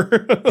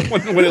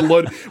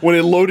PS4 when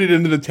it loaded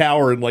into the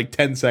tower in like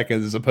 10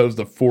 seconds as opposed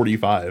to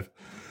 45.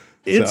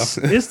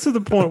 It's to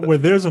the point where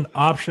there's an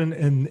option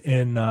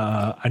in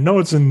I know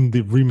it's in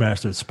the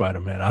remastered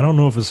Spider-Man. I don't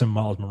know if it's in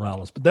Miles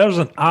Morales, but there's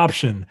an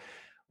option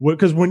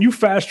because when you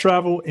fast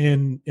travel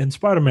in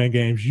Spider-Man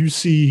games, you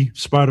see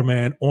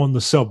Spider-Man on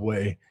the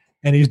subway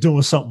and he's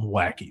doing something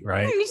wacky,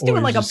 right? He's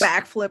doing like a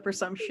backflip or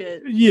some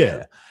shit.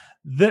 Yeah.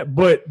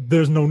 But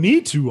there's no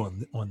need to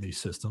on these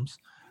systems.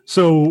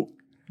 So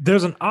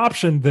there's an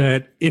option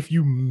that if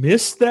you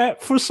miss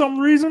that for some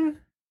reason,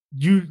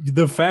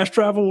 the fast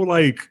travel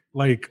like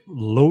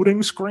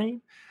loading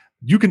screen,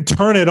 you can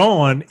turn it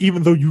on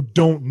even though you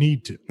don't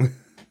need to.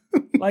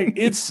 Like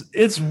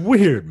it's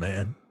weird,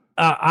 man.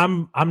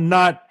 I'm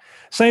not.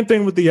 Same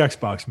thing with the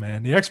Xbox,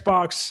 man. The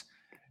Xbox,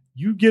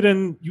 you get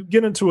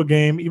into a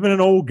game, even an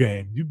old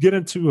game, you get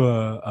into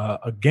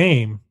a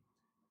game,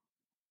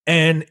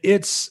 and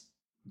it's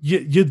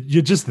you're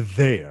just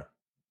there,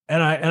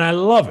 and I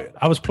love it.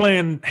 I was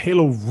playing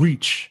Halo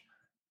Reach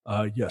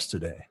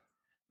yesterday.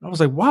 I was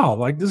like, wow,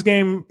 like this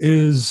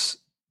is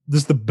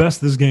the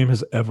best this game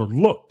has ever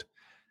looked.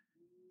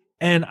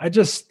 And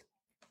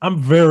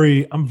I'm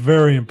very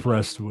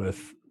impressed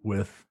with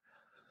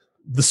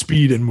the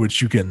speed in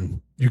which you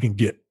can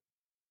get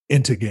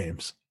into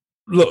games.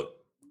 Look,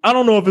 I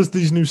don't know if it's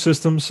these new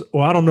systems,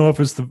 or I don't know if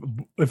it's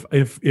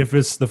if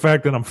it's the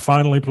fact that I'm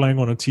finally playing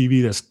on a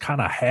TV that's kind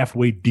of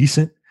halfway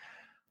decent,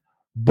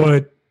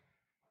 but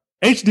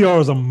HDR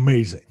is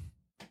amazing.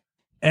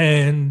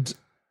 And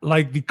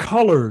like the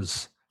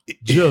colors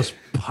just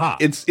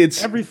pop.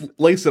 It's everything.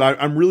 Like I said,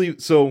 I'm really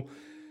so.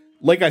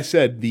 Like I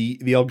said, the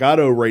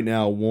Elgato right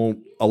now won't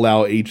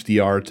allow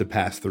HDR to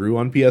pass through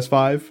on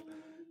PS5,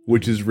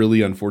 which is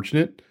really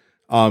unfortunate.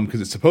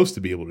 Because it's supposed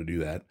to be able to do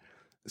that.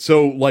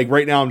 So like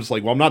right now, I'm just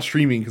like, well, I'm not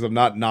streaming because I'm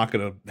not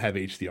gonna have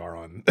HDR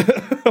on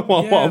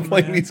while I'm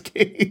playing these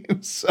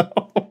games.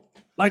 So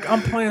like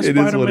I'm playing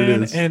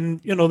Spider-Man, and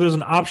there's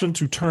an option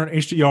to turn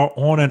HDR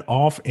on and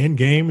off in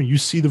game, and you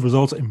see the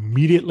results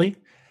immediately.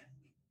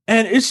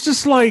 And it's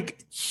just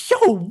like, yo,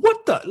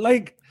 what the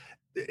like?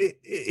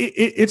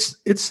 It's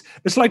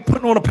like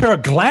putting on a pair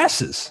of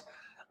glasses.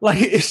 Like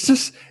it's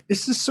just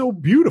so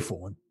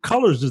beautiful, and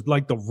colors just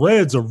like the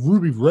reds are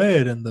ruby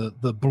red and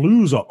the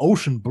blues are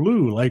ocean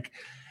blue. Like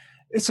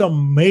it's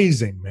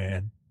amazing,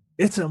 man.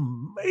 It's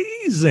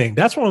amazing.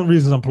 That's one of the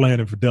reasons I'm playing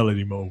in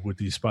fidelity mode with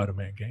these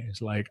Spider-Man games.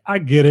 Like I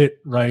get it,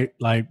 right?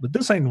 Like, but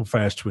this ain't no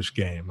fast twitch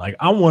game. Like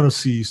I want to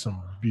see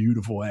some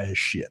beautiful ass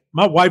shit.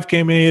 My wife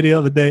came in here the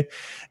other day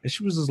and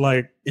she was just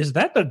like, "Is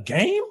that the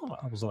game?"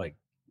 I was like,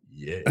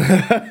 "Yeah."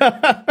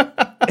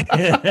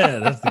 Yeah,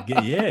 that's the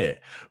game. Yeah.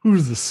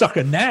 Who's the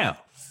sucker now?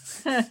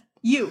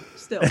 You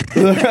still.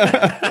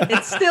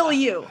 It's still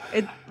you.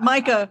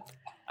 Micah,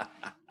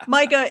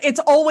 it's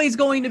always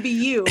going to be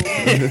you.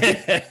 You're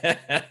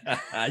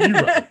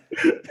right.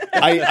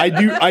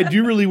 I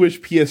do really wish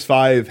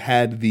PS5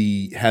 had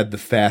the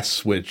fast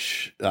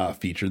switch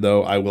feature,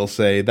 though. I will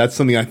say that's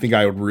something I think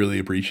I would really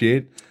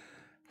appreciate.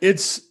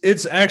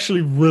 It's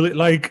actually really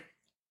like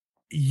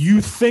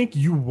you think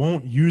you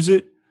won't use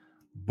it,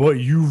 but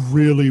you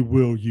really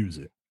will use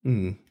it.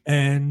 Mm.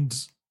 And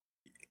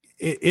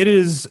it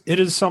is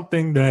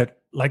something that,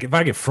 like, if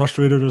I get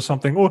frustrated or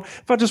something, or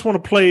if I just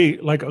want to play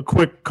like a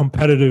quick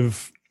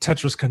competitive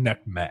Tetris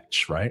Connect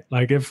match, right?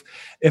 Like if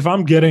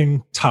I'm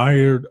getting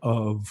tired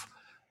of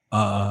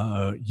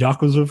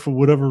Yakuza for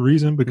whatever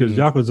reason, because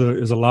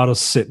Yakuza is a lot of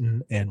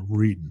sitting and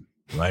reading,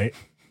 right?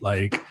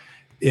 Like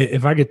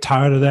if I get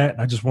tired of that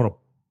and I just want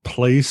to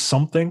play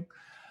something,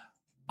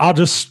 I'll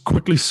just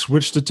quickly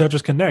switch to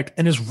Tetris Connect,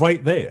 and it's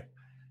right there.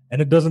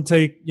 And it doesn't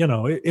take,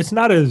 it's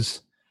not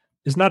as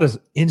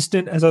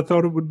instant as I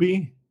thought it would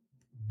be,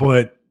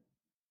 but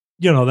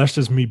that's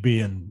just me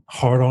being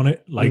hard on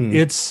it. Like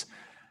it's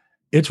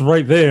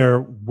right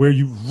there where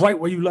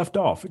you left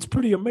off. It's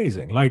pretty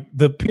amazing. Like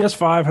the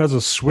PS5 has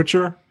a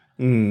switcher,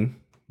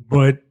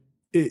 but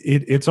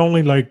it's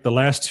only like the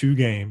last 2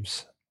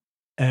 games,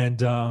 and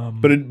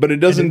but it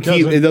doesn't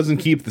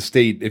keep the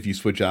state if you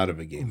switch out of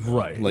a game, though.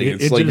 Right? Like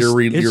it's like you're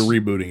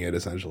rebooting it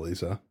essentially.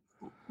 So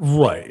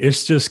right,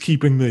 it's just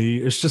keeping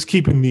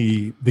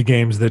the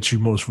games that you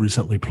most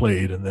recently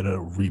played, and then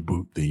it'll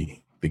reboot the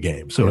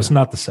game. So it's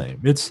not the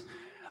same.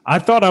 I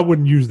thought I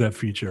wouldn't use that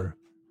feature,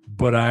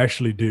 but I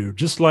actually do.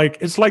 Just like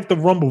it's like the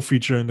rumble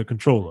feature in the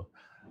controller.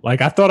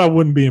 Like I thought I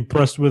wouldn't be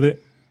impressed with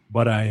it,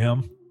 but I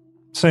am.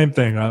 Same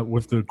thing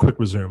with the quick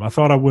resume. I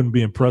thought I wouldn't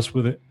be impressed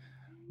with it,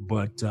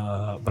 but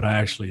I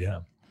actually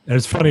am. And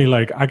it's funny,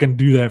 like I can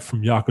do that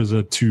from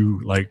Yakuza to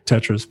like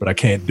Tetris, but I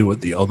can't do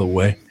it the other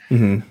way.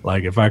 Mm-hmm.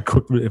 Like if I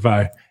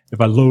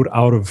load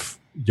out of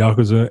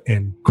Yakuza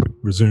and quick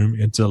resume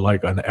into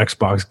like an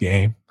Xbox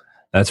game,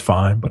 that's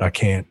fine, but I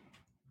can't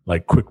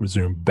like quick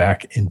resume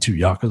back into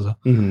Yakuza.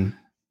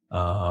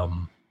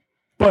 Mm-hmm.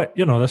 But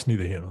you know, that's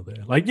neither here nor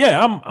there. Like,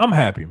 yeah, I'm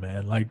happy,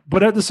 man. Like,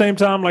 but at the same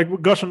time, like we're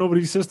gushing over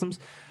these systems.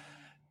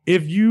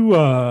 If you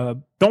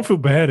don't feel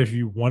bad if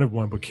you wanted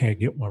one but can't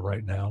get one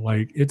right now,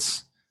 like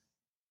it's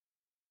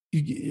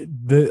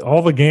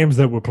all the games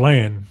that we're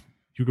playing,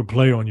 you can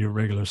play on your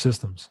regular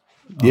systems,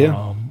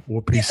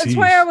 or PCs. That's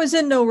why I was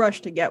in no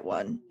rush to get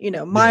one. You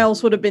know,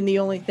 Miles would have been the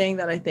only thing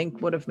that I think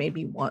would have made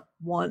me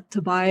want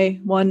to buy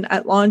one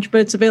at launch,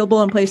 but it's available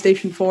on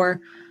PlayStation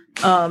 4,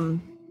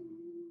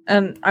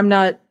 and I'm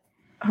not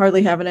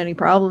hardly having any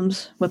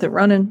problems with it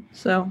running.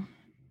 So.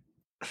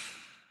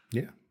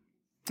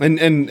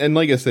 And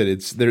like I said,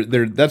 it's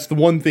there. That's the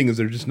one thing is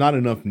there's just not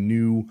enough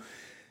new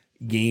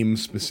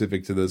games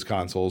specific to those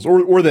consoles,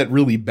 or that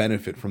really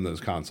benefit from those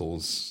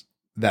consoles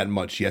that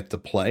much yet to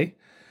play.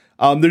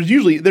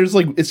 There's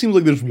like it seems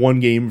like there's one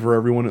game for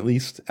everyone at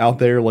least out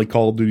there. Like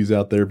Call of Duty's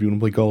out there if you want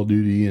to play Call of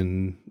Duty,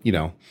 and you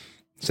know,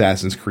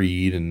 Assassin's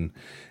Creed and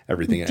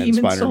everything, and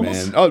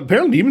Spider-Man. Oh,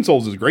 apparently Demon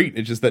Souls is great.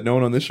 It's just that no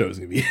one on this show is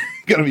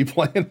gonna be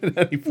playing it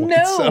at any point.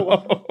 No.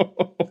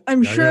 So.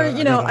 I'm sure,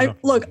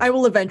 I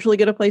will eventually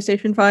get a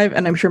PlayStation 5,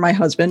 and I'm sure my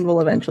husband will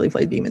eventually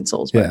play Demon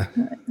Souls. But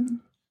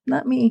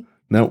not me.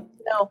 No.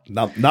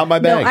 Not my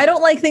bag. No, I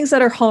don't like things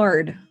that are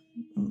hard.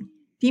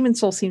 Demon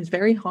Souls seems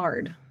very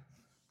hard.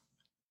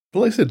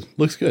 But like I said,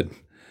 looks good.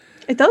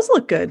 It does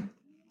look good.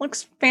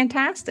 Looks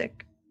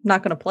fantastic. I'm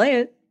not going to play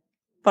it,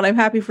 but I'm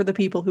happy for the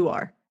people who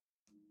are.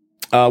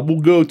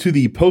 We'll go to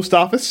the post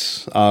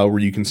office, where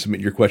you can submit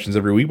your questions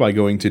every week by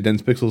going to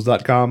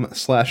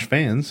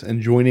densepixels.com/fans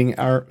and joining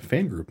our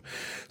fan group.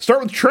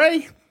 Start with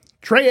Trey.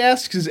 Trey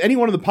asks, has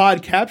anyone on the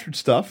pod captured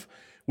stuff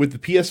with the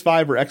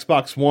PS5 or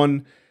Xbox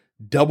One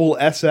double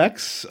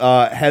SX?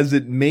 Has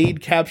it made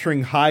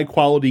capturing high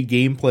quality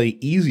gameplay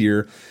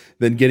easier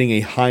than getting a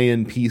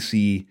high-end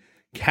PC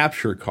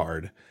capture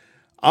card?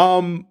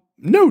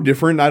 No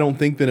different, I don't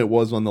think, than it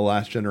was on the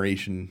last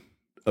generation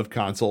of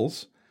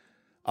consoles.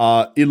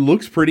 It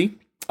looks pretty.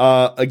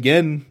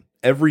 Again,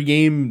 every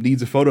game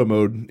needs a photo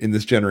mode in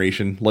this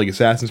generation. Like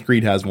Assassin's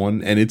Creed has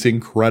one, and it's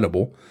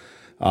incredible.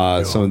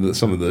 Some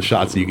of the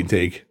shots that you can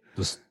take.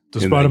 The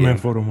Spider-Man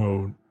photo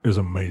mode is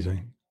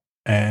amazing,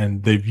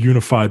 and they've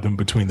unified them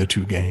between the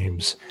 2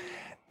 games.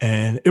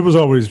 And it was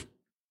always,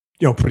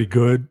 pretty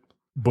good.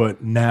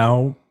 But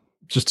now,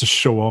 just to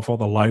show off all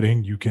the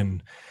lighting, you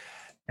can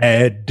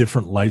add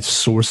different light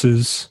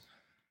sources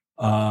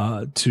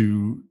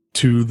to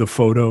the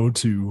photo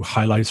to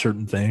highlight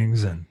certain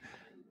things. And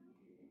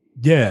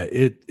yeah,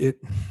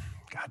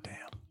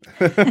 goddamn.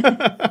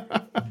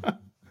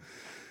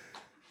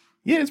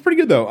 Yeah, it's pretty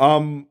good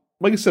though.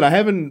 Like I said, I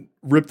haven't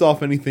ripped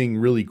off anything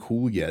really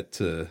cool yet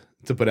to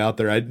put out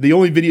there. The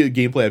only video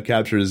gameplay I've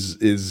captured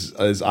is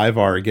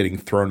Ivar getting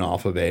thrown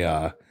off of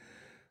a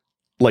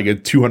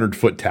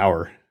 200-foot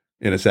tower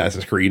in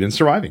Assassin's Creed and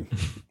surviving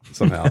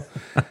somehow.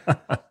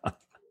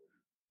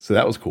 So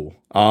that was cool.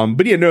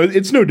 But yeah, no,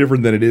 it's no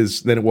different than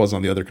it was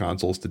on the other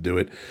consoles to do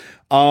it.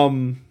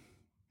 Yeah,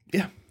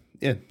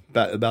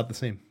 about the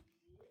same.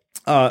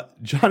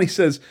 Johnny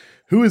says,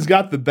 who has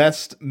got the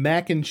best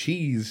mac and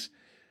cheese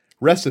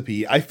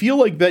recipe? I feel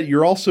like that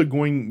you're always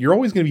going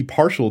to be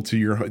partial to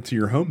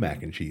your home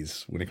mac and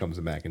cheese when it comes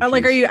to mac and cheese.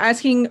 Like, are you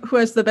asking who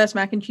has the best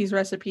mac and cheese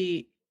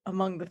recipe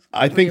among the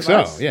I think so.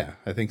 Us? Yeah,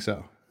 I think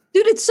so.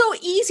 Dude, it's so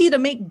easy to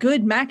make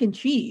good mac and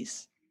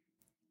cheese.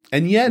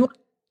 And yet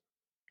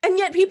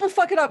people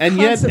fuck it up and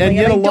constantly.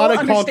 Yet and a lot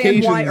of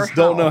Caucasians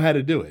don't know how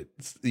to do it.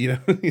 You know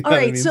All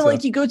right, so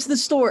like you go to the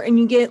store and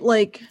you get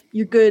like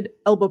your good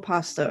elbow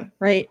pasta,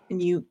 right?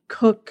 And you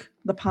cook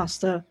the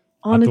pasta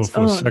on its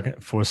own.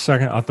 For a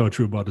second, I thought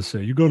you were about to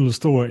say you go to the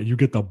store and you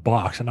get the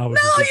box, and I was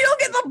you don't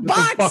get the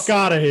box. Get the fuck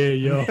out of here,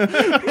 yo.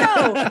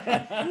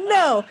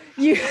 No.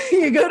 You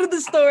go to the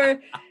store,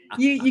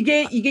 you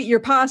get your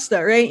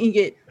pasta, right? You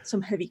get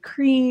some heavy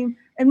cream.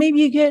 And maybe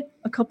you get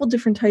a couple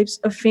different types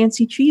of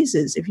fancy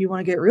cheeses. If you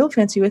want to get real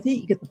fancy with it,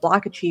 you get the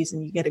block of cheese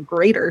and you get a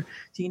grater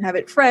so you can have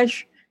it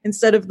fresh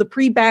instead of the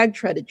pre-bagged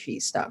shredded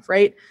cheese stuff,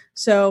 right?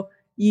 So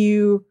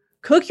you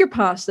cook your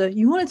pasta.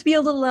 You want it to be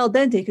a little al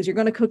dente because you're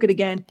going to cook it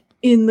again.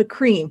 in the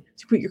cream.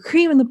 So you put your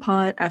cream in the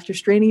pot. After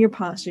straining your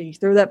pasta, you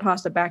throw that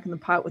pasta back in the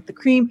pot with the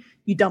cream.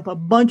 You dump a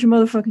bunch of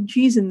motherfucking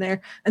cheese in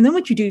there. And then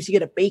what you do is you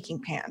get a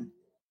baking pan.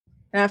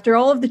 And after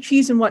all of the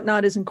cheese and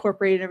whatnot is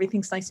incorporated and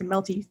everything's nice and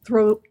melty, you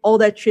throw all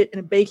that shit in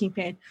a baking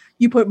pan.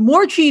 You put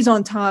more cheese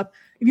on top.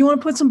 If you want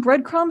to put some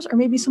breadcrumbs or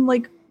maybe some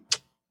like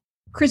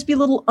crispy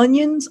little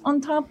onions on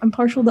top. I'm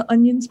partial to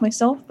onions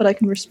myself, but I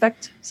can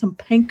respect some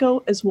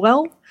panko as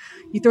well.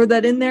 You throw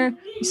that in there.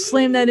 You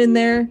slam that in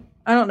there.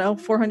 I don't know,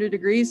 400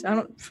 degrees.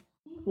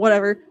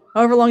 Whatever.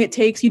 However long it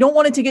takes. You don't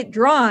want it to get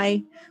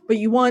dry, but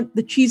you want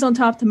the cheese on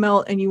top to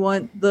melt and you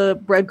want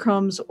the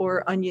breadcrumbs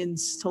or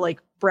onions to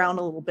like brown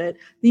a little bit.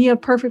 Then you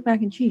have perfect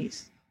mac and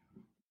cheese.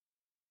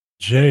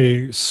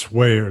 Jay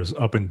swears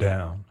up and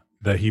down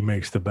that he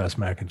makes the best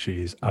mac and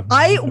cheese.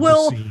 I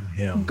will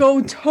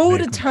go toe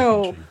to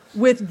toe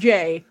with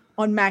Jay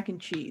on mac and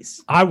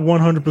cheese. I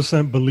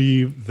 100%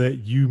 believe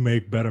that you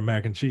make better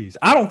mac and cheese.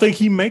 I don't think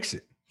he makes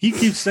it. He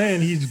keeps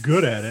saying he's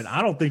good at it.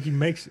 I don't think he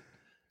makes it.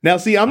 Now,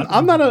 see,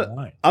 I'm not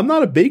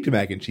a baked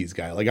mac and cheese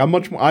guy. Like I'm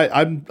much more.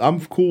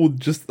 I'm cool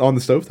just on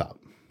the stovetop.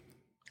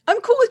 I'm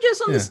cool with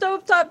just on the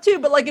stovetop too.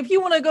 But like, if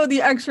you want to go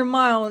the extra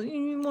mile,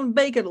 you want to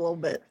bake it a little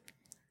bit.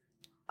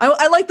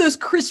 I like those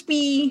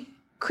crispy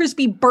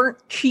burnt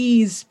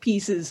cheese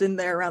pieces in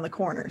there around the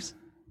corners.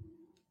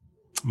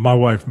 My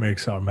wife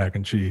makes our mac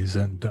and cheese,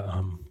 and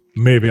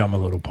maybe I'm a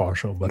little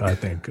partial, but I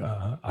think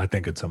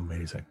it's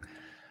amazing.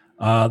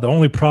 The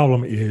only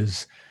problem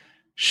is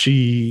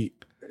she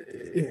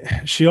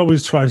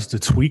always tries to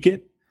tweak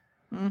it,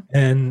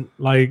 and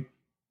like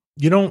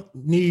you don't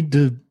need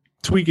to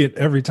tweak it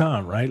every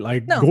time, right?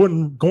 Like No.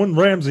 Gordon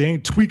Ramsay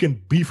ain't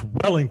tweaking beef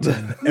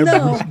Wellington every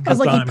No, because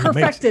like he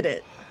perfected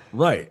it.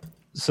 Right.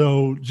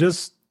 So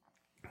just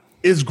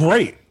it's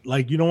great.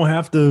 Like you don't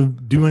have to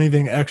do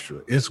anything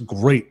extra. It's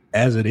great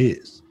as it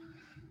is.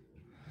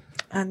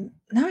 And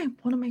now I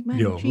want to make mac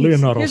and cheese.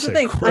 Leonardo Here's the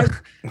thing.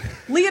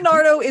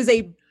 Leonardo is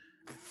a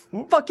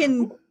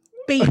fucking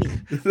baby.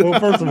 Well,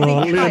 first of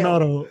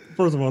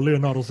all,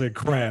 Leonardo said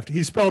craft.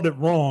 He spelled it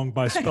wrong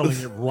by spelling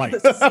it right.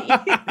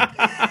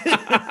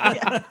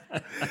 Yeah.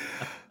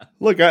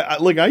 Look,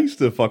 I used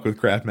to fuck with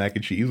Kraft mac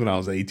and cheese when I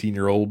was an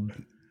 18-year-old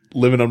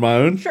living on my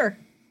own. Sure.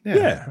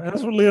 Yeah,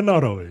 that's what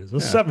Leonardo is. A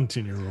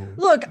 17-year-old.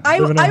 Look,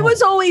 I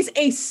was always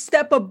a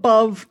step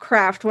above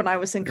Kraft when I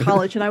was in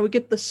college, and I would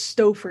get the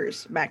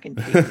Stouffer's mac and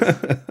cheese.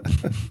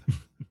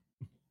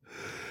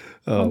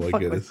 Oh my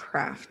goodness.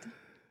 Kraft.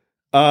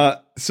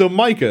 So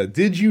Micah,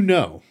 did you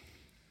know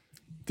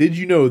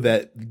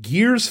that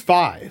Gears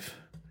 5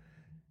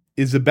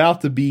 is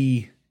about to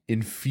be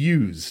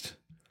infused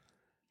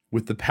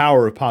with the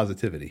power of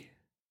positivity?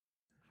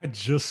 I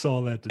just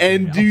saw that today.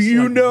 And do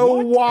you know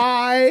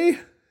why,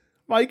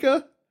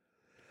 Micah?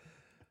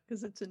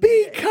 Because it's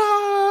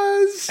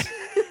because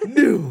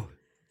new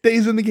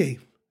days in the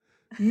game.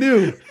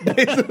 New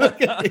days in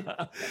the game.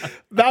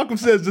 Malcolm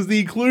says, does the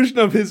inclusion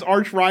of his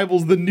arch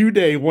rivals, the New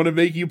Day, want to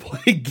make you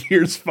play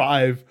Gears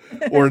 5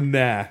 or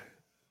nah?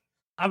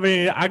 I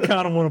mean, I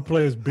kind of want to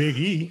play as Big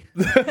E.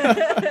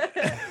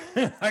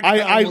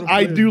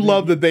 I do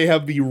love that they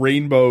have the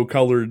rainbow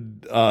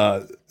colored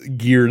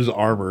Gears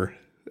armor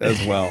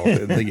as well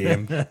in the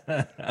game.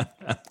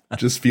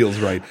 Just feels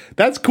right.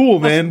 That's cool,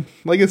 man.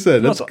 Like I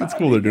said, it's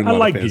cool they're doing a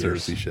lot of fan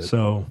service shit.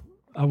 So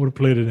I would have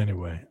played it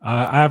anyway.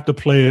 I have to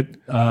play it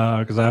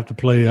because I have to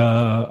play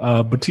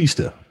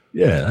Batista.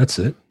 Yeah, that's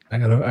it. I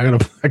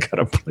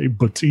gotta play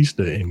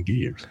Batista in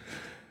Gears.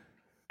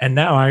 And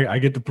now I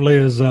get to play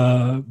as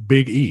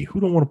Big E.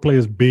 Who don't want to play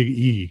as Big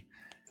E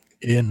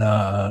in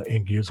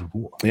Gears of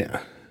War?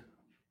 Yeah.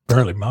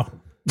 Apparently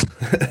Malcolm.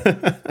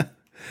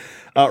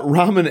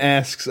 Raman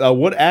asks,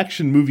 what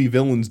action movie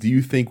villains do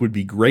you think would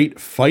be great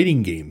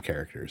fighting game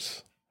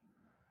characters?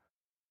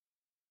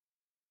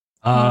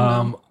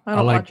 I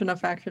don't watch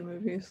enough action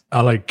movies.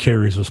 I like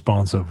Carrie's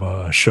response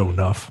of show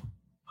enough.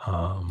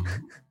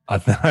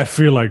 I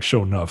feel like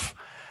show enough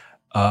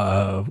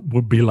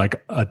would be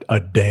like a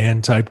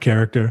Dan type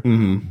character,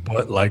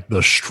 but like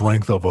the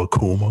strength of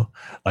Akuma.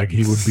 Like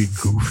he would be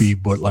goofy,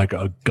 but like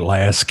a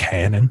glass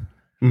cannon.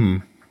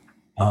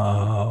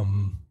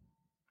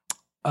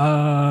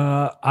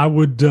 I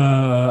would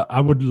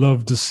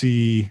love to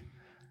see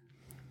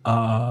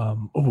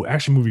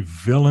action movie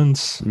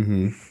villains.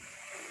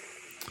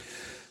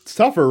 It's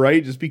tougher,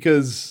 right? Just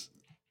because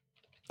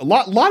a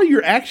lot of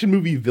your action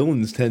movie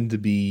villains tend to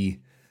be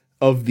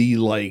of the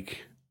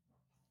like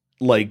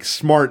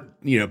smart,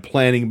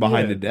 planning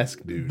behind the desk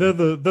dude. They're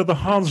the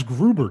Hans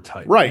Gruber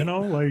type, right?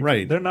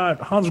 Right. They're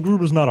not Hans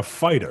Gruber's not a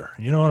fighter.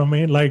 You know what I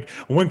mean? Like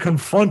when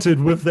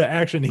confronted with the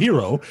action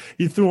hero,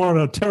 he threw on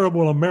a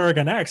terrible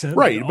American accent.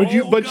 Right, but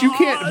you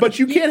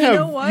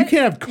can't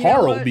have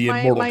Carl be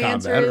in Mortal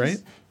Kombat,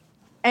 right?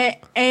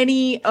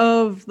 Any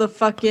of the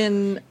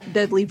fucking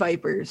Deadly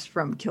Vipers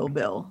from Kill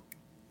Bill.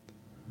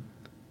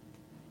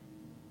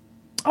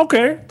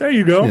 Okay, there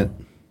you go. Yeah.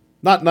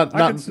 Not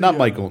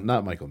Michael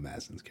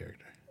Madsen's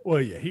character.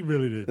 Well, yeah, he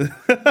really did.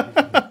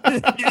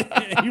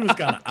 He was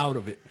kind of out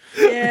of it.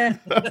 Yeah.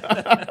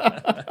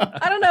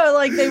 I don't know.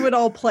 Like they would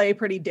all play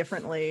pretty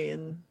differently,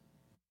 and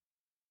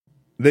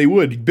They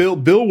would.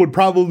 Bill would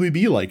probably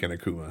be like an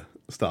Akuma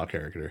style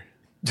character.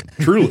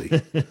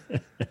 Truly.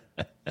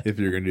 If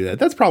you're gonna do that.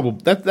 That's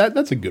probably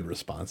that's a good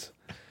response.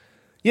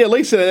 Yeah,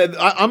 like I said,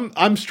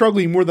 I'm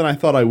struggling more than I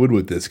thought I would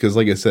with this, because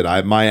like I said,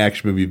 my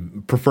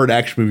preferred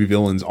action movie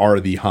villains are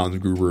the Hans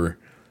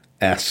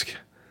Gruber-esque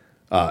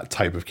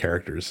type of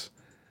characters.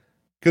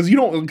 Because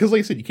like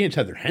I said, you can't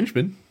have their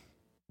henchmen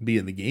be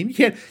in the game.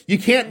 You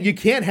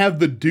can't have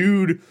the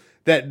dude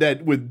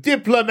that with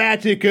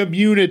diplomatic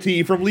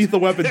immunity from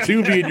Lethal Weapon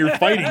 2 be in your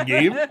fighting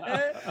game.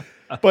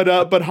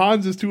 But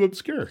Hans is too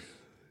obscure.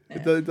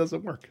 It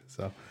doesn't work.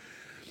 So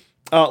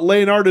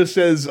Leonardo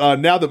says,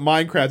 now that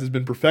Minecraft has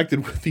been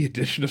perfected with the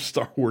addition of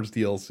Star Wars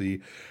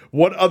DLC,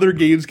 what other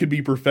games can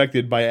be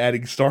perfected by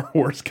adding Star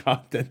Wars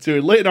content to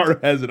it? Leonardo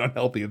has an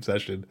unhealthy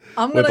obsession.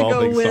 I'm gonna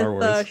go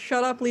with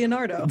 "Shut Up,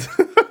 Leonardo."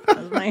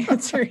 That's my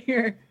answer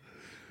here.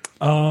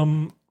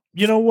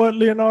 You know what,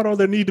 Leonardo?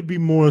 There need to be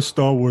more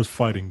Star Wars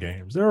fighting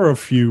games. There are a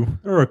few.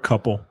 There are a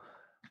couple,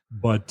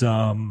 but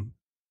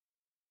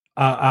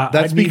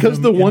that's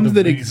because the ones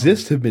that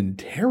exist have been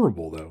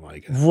terrible, though,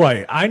 Mike.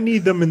 Right. I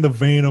need them in the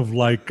vein of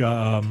like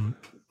an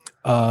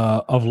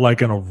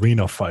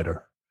arena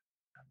fighter,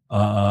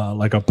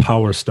 like a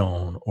Power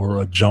Stone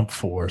or a Jump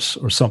Force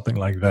or something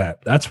like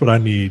that. That's what I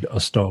need a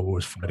Star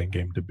Wars fighting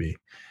game to be.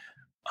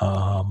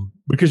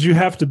 Because you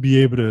have to be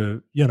able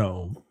to,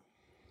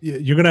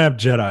 you're gonna have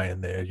Jedi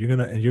in there.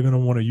 You're gonna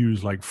want to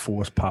use like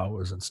Force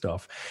powers and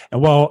stuff.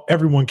 And while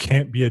everyone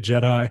can't be a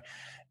Jedi,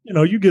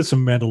 you get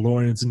some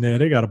Mandalorians in there.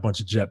 They got a bunch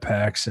of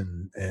jetpacks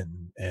and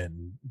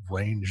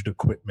ranged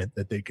equipment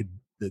that they could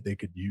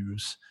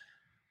use.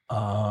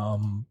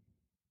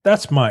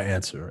 That's my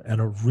answer. An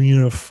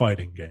arena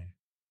fighting game.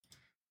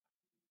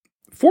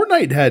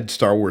 Fortnite had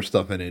Star Wars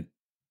stuff in it,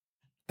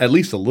 at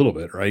least a little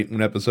bit, right?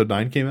 When Episode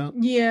 9 came out.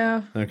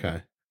 Yeah.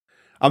 Okay.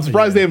 I'm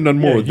surprised they haven't done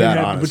more with that,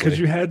 honestly. Because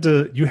you had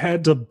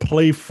to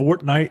play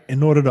Fortnite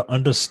in order to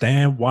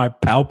understand why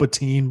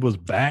Palpatine was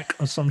back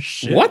or some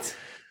shit. What?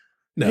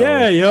 No.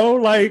 Yeah,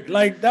 like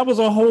that was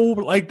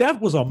that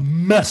was a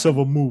mess of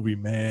a movie,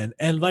 man.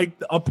 And like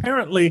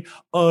apparently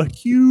a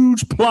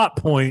huge plot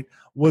point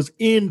was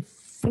in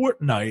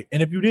Fortnite,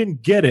 and if you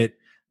didn't get it,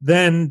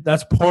 then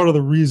that's part of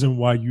the reason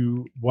why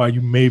you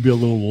may be a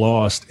little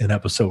lost in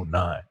Episode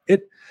 9.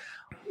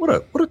 What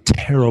a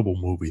terrible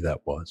movie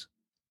that was.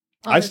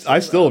 I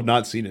still have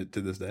not seen it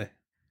to this day.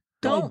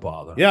 Don't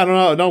bother. Yeah, I don't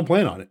know. I don't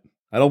plan on it.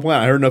 I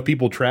heard enough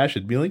people trash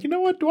it, be like, you know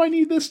what? Do I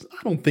need this?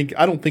 I don't think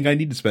I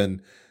need to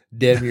spend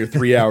damn near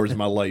 3 hours of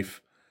my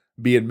life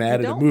being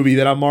mad at a movie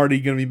that I'm already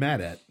going to be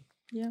mad at.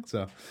 Yeah.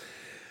 So,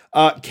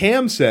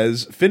 Cam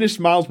says, finished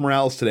Miles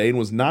Morales today and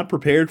was not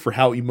prepared for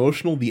how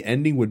emotional the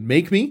ending would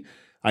make me.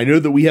 I know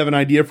that we have an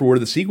idea for where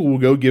the sequel will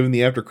go given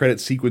the after credit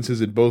sequences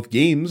in both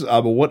games,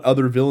 but what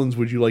other villains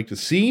would you like to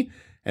see?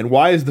 And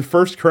why is the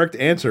first correct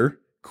answer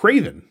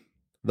Kraven,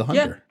 the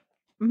Hunter?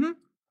 Yeah. Mm-hmm.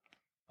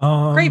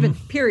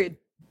 Kraven, period.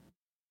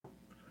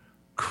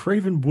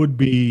 Kraven would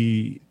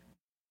be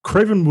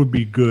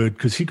good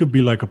because he could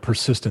be like a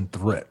persistent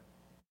threat.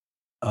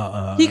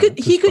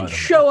 He could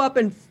show up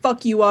and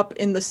fuck you up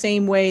in the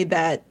same way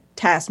that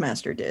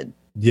Taskmaster did.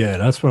 Yeah,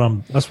 that's what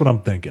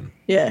I'm thinking.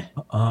 Yeah.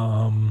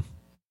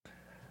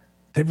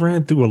 They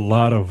ran through a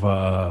lot.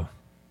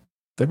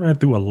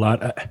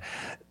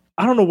 I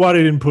don't know why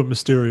they didn't put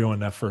Mysterio in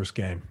that first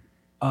game.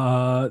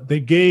 They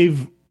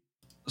gave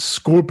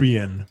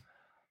Scorpion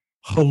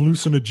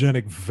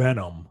hallucinogenic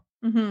venom.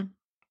 Mm-hmm.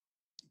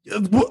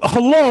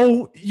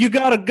 Hello, you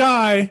got a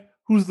guy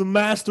who's the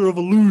master of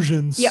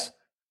illusions. Yep.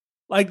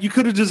 Like you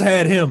could have just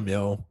had him,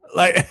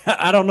 Like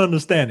I don't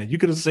understand it. You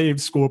could have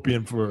saved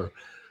Scorpion for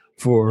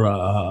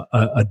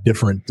a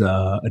different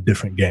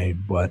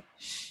game, but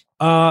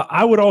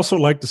I would also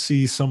like to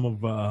see some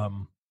of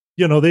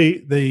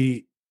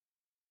they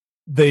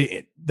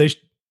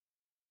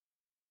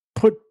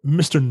put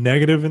Mr.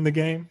 Negative in the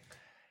game,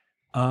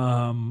 which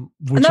and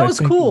that was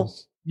cool.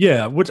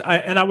 I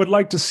would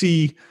like to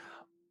see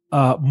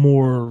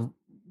more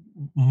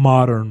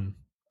modern.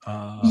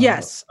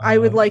 Yes, I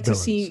would like villains.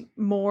 to see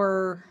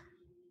more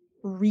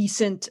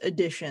recent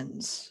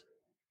additions.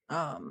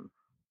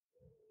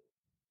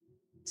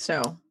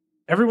 So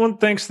everyone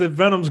thinks that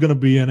Venom's going to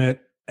be in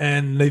it,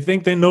 and they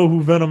think they know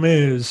who Venom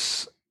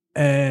is,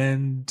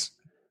 and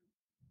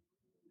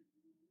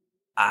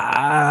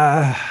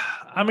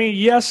I mean,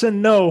 yes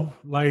and no.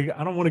 Like,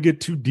 I don't want to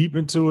get too deep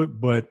into it,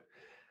 but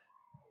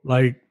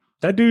like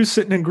that dude's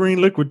sitting in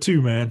green liquid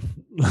too, man.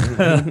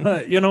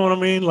 You know what I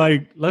mean?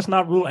 Like, let's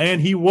not rule.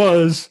 And he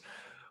was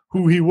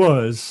who he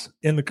was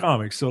in the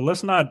comics, so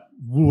let's not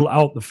rule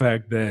out the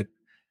fact that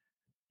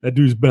that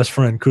dude's best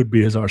friend could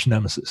be his arch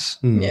nemesis.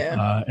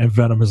 Yeah. And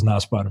Venom is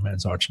not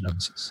Spider-Man's arch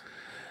nemesis.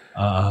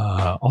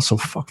 Also,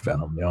 fuck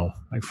Venom,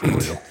 like for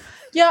real.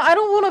 Yeah, I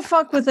don't want to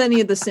fuck with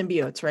any of the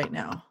symbiotes right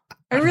now.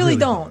 I really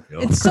don't.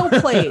 It's so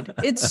played.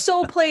 It's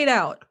so played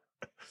out.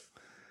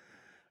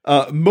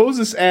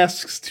 Moses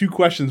asks 2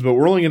 questions, but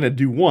we're only going to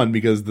do one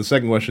because the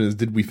second question is,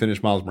 did we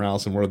finish Miles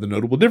Morales and what are the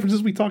notable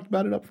differences? We talked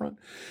about it up front.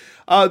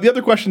 The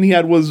other question he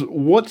had was,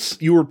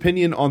 what's your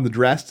opinion on the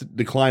drastic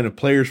decline of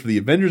players for the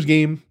Avengers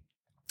game?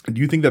 Do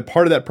you think that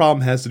part of that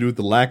problem has to do with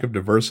the lack of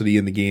diversity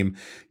in the game,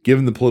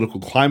 given the political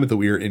climate that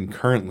we are in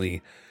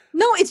currently?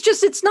 No,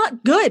 it's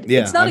not good.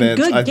 Yeah, it's not a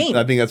good game.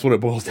 I think that's what it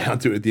boils down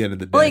to at the end of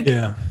the day. Like,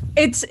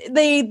 it's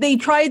they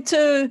tried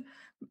to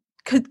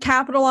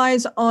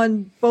capitalize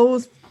on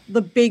both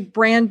the big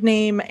brand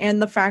name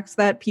and the fact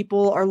that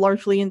people are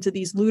largely into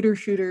these looter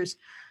shooters,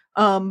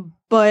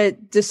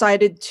 but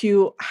decided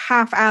to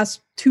half-ass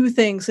 2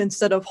 things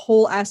instead of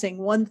whole-assing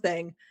 1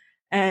 thing.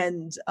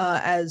 And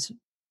as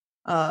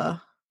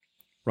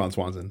Ron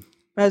Swanson.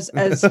 As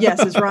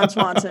Ron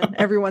Swanson,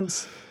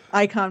 everyone's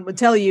icon would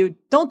tell you,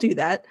 don't do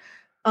that.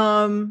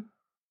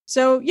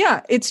 So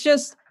yeah, it's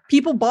just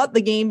people bought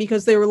the game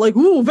because they were like,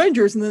 ooh,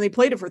 Avengers, and then they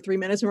played it for 3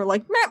 minutes and were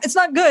like, man, it's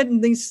not good,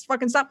 and they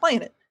fucking stopped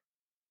playing it.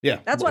 Yeah.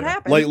 That's what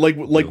happened.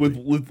 Like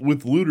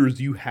with looters,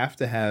 you have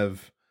to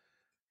have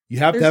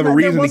a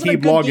reason to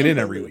keep logging in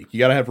every week. You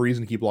got to have a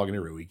reason to keep logging in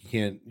every week.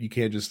 You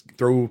can't just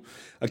throw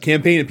a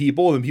campaign at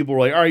people and then people are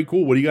like, all right,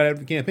 cool. What do you got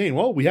after the campaign?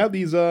 Well, we have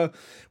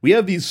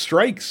these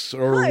strikes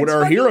or what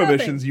are hero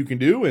missions you can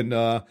do. And,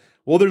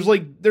 well, there's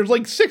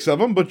like 6 of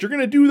them, but you're going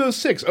to do those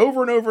 6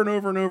 over and over and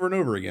over and over and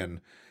over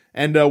again.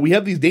 And, we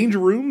have these danger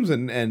rooms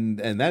and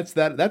that's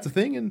a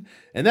thing. And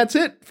that's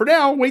it for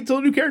now. Wait till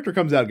a new character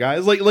comes out,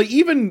 guys. Like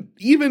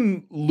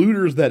even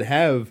looters that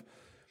have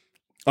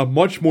a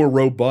much more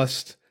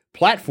robust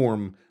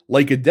platform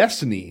like a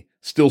Destiny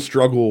still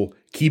struggle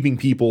keeping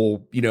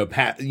people,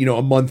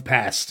 a month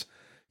past,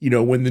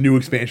 when the new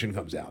expansion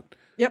comes out.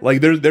 Yep.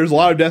 Like there's a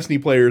lot of Destiny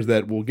players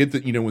that will get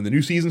when the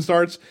new season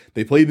starts,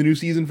 they play the new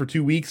season for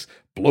 2 weeks,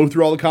 blow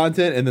through all the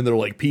content, and then they're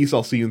like, peace,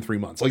 I'll see you in 3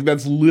 months. Like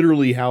that's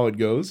literally how it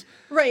goes.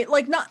 Right.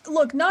 Like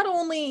not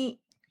only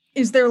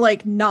is there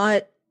like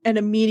not an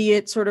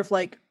immediate sort of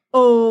like,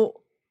 oh,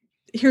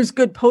 here's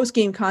good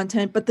post-game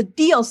content, but the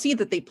DLC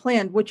that they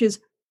planned, which is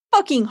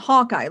fucking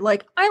Hawkeye.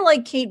 Like, I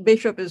like Kate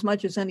Bishop as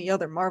much as any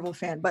other Marvel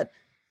fan, but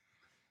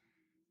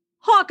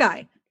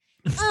Hawkeye.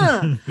 They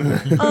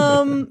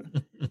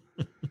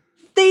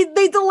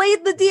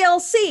delayed the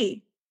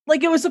DLC.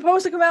 Like, it was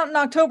supposed to come out in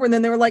October, and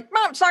then they were like,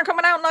 no, it's not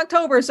coming out in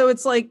October. So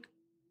it's like,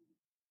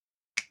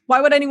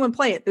 why would anyone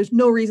play it? There's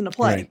no reason to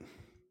play. Right.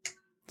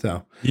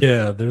 So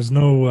yeah, there's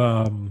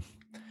no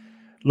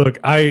look,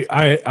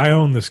 I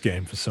own this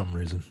game for some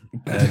reason.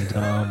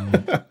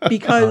 And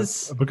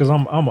because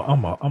I'm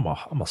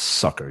a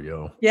sucker,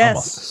 yo. Yes. I'm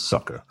a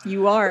sucker.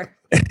 You are.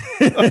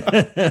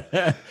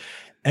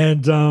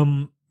 And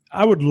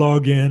I would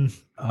log in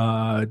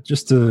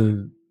just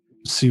to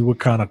see what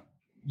kind of,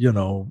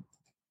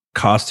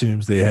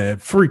 costumes they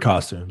had. Free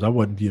costumes. I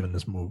wasn't giving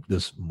this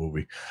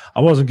movie. I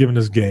wasn't giving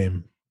this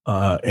game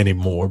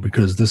anymore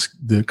because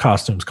the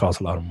costumes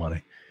cost a lot of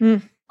money.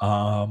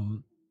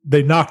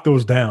 They knocked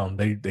those down.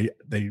 They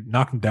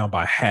knocked them down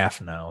by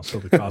half now. So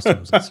the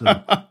costumes instead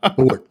of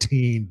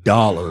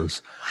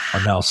 $14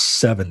 are now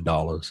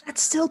 $7.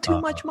 That's still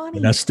too much money.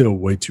 And that's still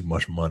way too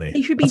much money.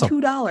 They should be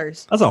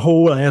 $2. That's a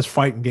whole ass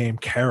fighting game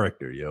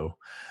character, yo.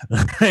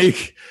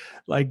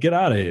 like get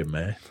out of here,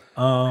 man.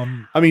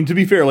 I mean, to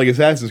be fair, like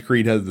Assassin's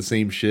Creed has the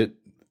same shit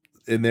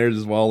in theirs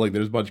as well. Like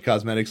there's a bunch of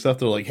cosmetic stuff.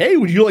 They're like, hey,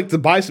 would you like to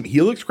buy some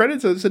Helix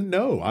credits? I said,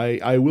 no,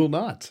 I will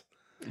not.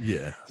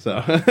 Yeah. So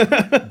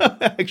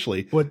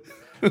actually, but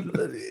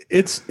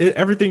it's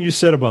everything you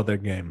said about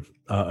that game,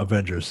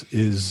 Avengers,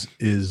 is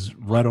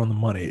right on the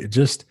money.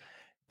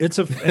 It's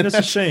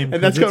a shame,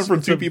 and that's coming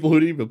from 2 people who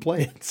didn't even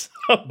play it. So.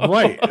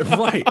 Right.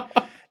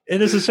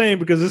 And it's a shame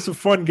because it's a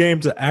fun game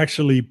to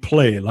actually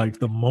play. Like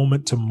the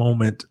moment to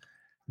moment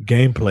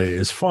gameplay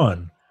is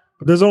fun,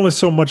 but there's only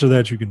so much of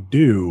that you can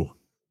do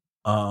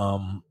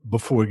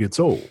before it gets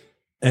old.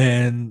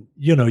 And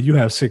you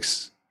have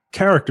 6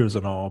 characters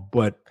and all,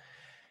 but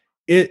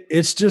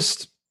it's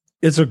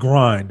a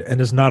grind, and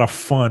it's not a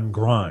fun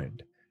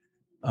grind.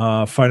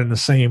 Fighting the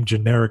same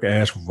generic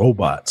ass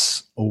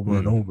robots over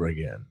and over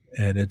again,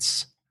 and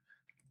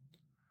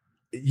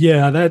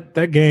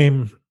that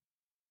game.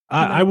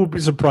 I would be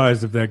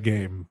surprised if that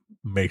game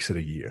makes it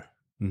a year.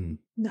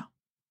 No.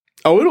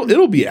 Oh,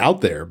 it'll be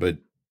out there, but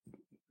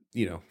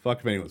fuck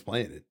if anyone's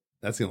playing it.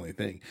 That's the only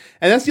thing,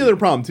 and that's the other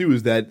problem too,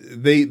 is that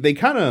they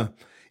kind of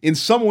in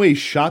some ways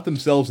shot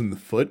themselves in the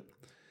foot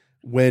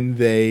when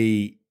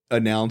they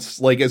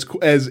announced, like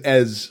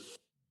as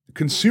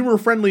consumer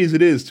friendly as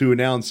it is to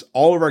announce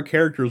all of our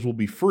characters will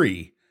be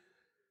free.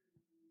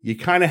 You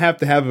kind of have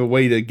to have a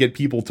way to get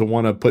people to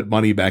want to put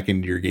money back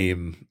into your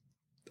game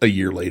a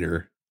year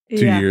later.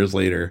 2 years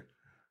later,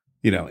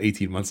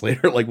 18 months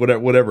later, like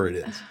whatever it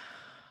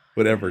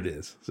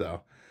is.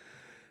 So,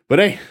 but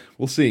hey,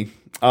 we'll see.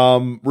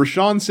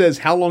 Rashawn says,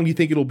 how long do you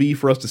think it'll be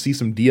for us to see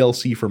some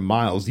DLC from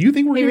Miles? Do you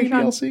think we're getting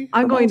DLC?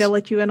 I'm going to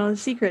let you in on a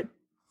secret.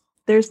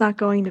 There's not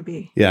going to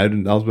be. Yeah, I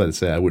was about to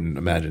say, I wouldn't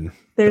imagine.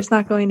 There's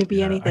not going to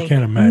be anything. I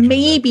can't imagine.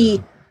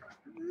 Maybe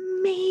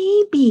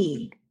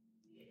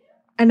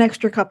an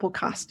extra couple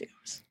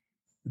costumes.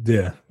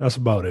 Yeah, that's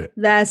about it.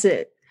 That's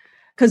it.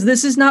 Because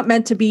this is not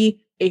meant to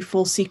be a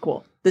full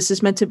sequel. This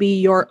is meant to be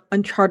your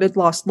Uncharted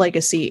Lost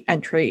Legacy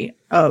entry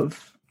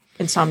of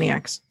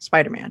Insomniac's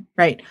Spider-Man,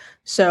 right?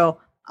 So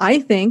I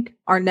think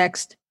our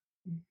next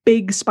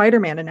big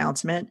Spider-Man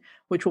announcement,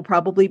 which will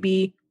probably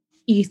be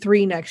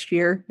E3 next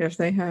year, if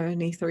they have an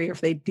E3, or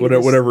if they do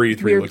whatever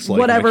E3 looks like,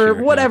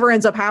 whatever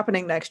ends up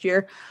happening next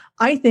year.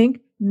 I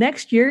think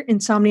next year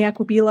Insomniac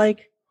will be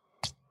like,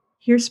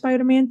 here's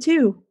Spider-Man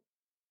 2.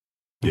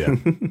 Yeah,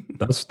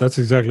 that's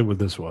exactly what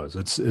this was.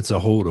 It's a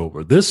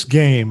holdover. This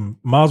game,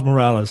 Miles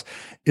Morales,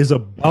 is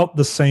about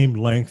the same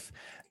length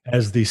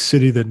as the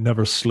City That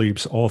Never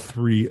Sleeps. All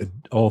three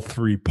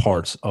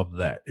parts of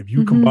that. If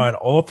you combine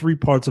all three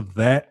parts of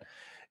that,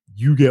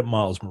 you get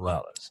Miles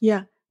Morales.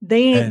 Yeah,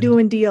 they ain't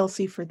doing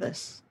DLC for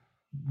this.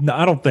 No,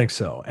 I don't think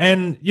so.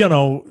 And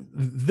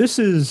this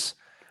is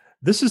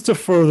to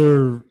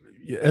further,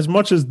 as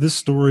much as this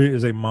story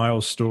is a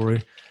Miles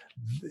story,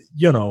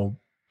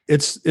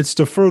 it's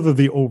to further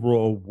the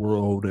overall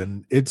world,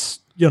 and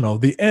it's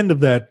the end of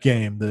that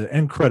game, the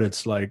end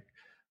credits, like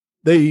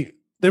they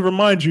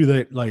remind you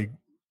that like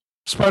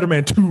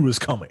Spider-Man 2 is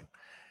coming,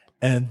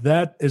 and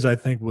that is, I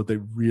think, what they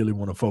really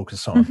want to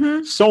focus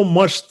on. So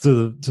much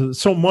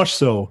so much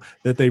so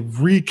that they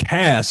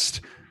recast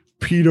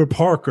Peter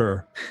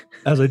Parker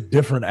as a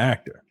different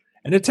actor,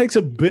 and it takes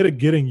a bit of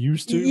getting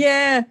used to.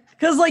 Yeah,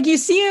 because like you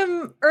see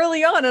him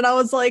early on, and I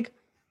was like,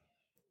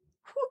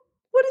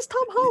 what is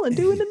Tom Holland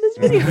doing in this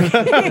video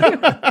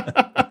game?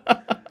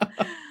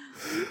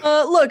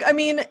 Look, I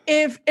mean,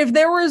 if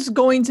there was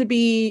going to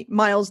be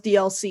Miles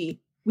DLC,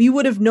 we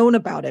would have known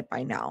about it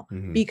by now.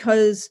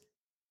 Because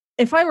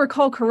if I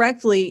recall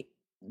correctly,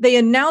 they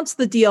announced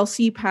the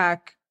DLC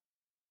pack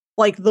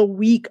like the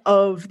week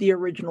of the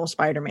original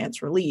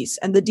Spider-Man's release,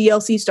 and the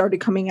DLC started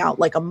coming out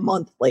like a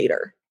month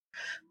later.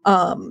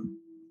 I'm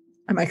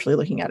actually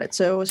looking at it.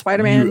 So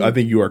Spider-Man, I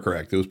think you are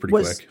correct. It was pretty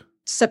quick.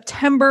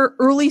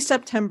 Early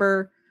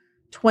September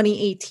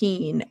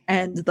 2018,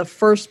 and the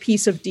first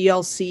piece of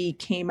DLC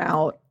came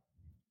out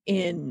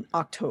in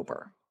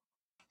October.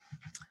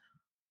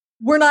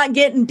 We're not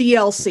getting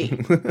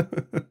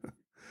DLC.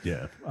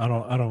 Yeah, I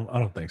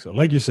don't think so.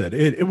 Like you said,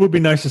 it would be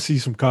nice to see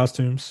some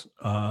costumes,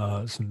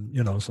 some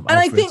outfits. And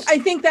I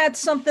think that's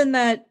something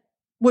that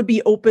would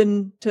be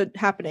open to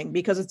happening,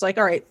 because it's like,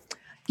 all right,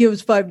 give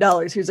us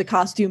 $5. Here's a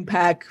costume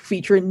pack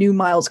featuring new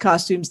Miles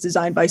costumes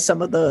designed by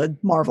some of the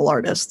Marvel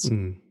artists.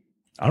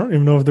 I don't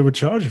even know if they would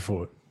charge you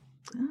for it.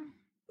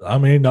 I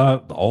mean,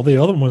 all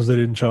the other ones they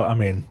didn't charge. I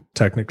mean,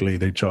 technically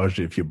they charged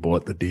you if you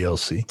bought the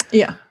DLC.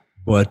 Yeah.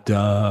 But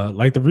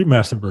like the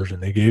remastered version,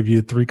 they gave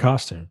you 3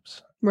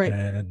 costumes. Right.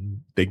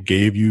 And they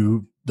gave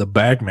you the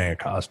Bagman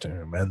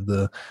costume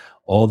and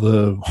all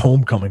the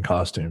Homecoming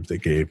costumes they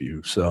gave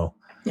you. So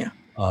yeah.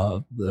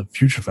 The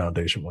Future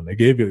Foundation one, they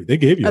gave you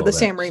all the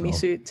Sam Raimi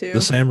suit too.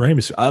 The Sam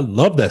Raimi suit. I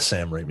love that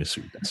Sam Raimi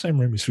suit. That Sam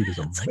Raimi suit is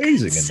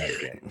amazing in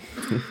that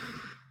game.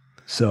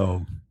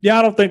 So yeah,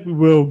 I don't think we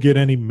will get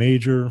any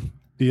major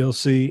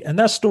DLC. And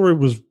that story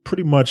was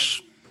pretty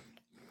much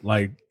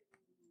like,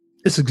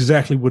 it's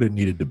exactly what it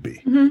needed to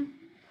be.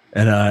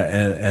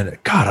 And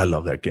God, I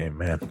love that game,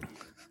 man.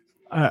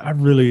 I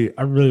really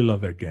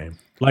love that game.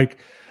 Like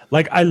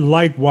I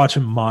like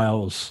watching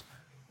Miles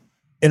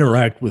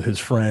interact with his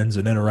friends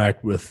and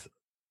interact with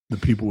the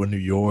people in New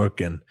York,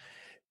 and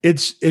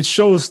it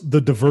shows the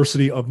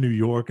diversity of New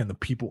York and the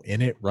people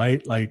in it,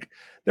 right? Like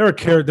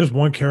there's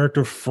one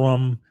character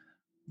from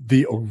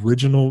the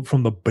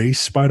base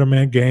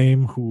Spider-Man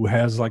game who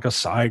has like a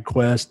side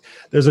quest.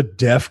 There's a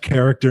deaf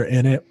character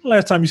in it.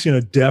 Last time you've seen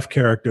a deaf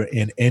character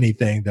in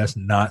anything that's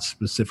not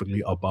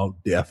specifically about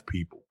deaf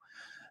people.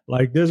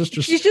 Like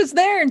she's just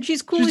there, and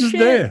she's cool as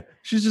shit.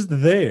 She's just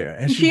there,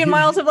 and she and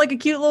Miles have like a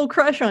cute little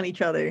crush on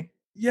each other.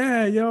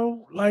 Yeah,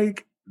 yo,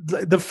 like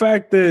the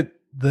fact that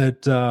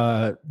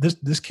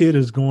this kid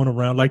is going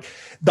around, like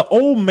the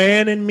old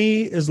man in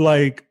me is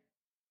like,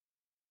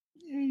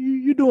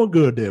 you're doing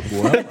good there,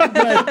 boy.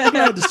 I'm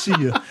glad to see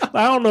you.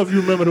 I don't know if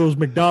you remember those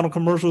McDonald's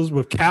commercials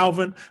with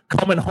Calvin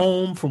coming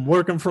home from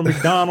working for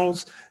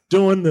McDonald's,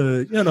 doing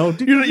the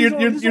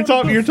you're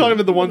talking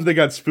about the ones that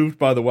got spoofed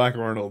by the Whack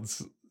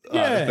Arnold's.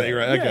 Thing,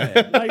 right? Yeah.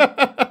 Okay.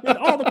 Like,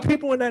 all the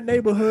people in that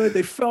neighborhood,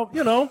 they felt,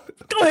 go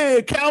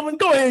ahead, Calvin,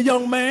 go ahead,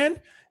 young man.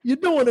 You're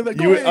doing it.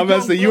 I'm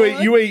gonna say you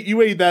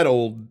ain't that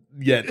old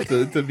yet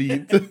to be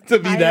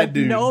that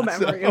dude. No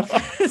memory of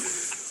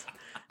this.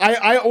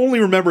 I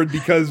only remembered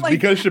because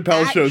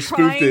Chappelle's show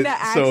spoofed it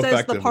so effectively.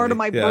 Access the part of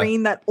my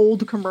brain that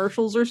old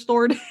commercials are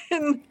stored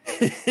in.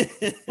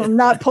 I'm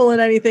not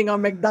pulling anything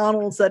on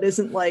McDonald's that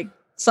isn't like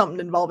something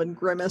involving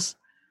Grimace.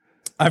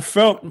 I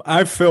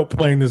felt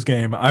playing this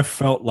game. I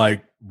felt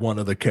like one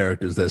of the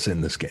characters that's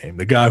in this game.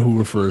 The guy who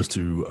refers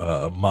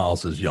to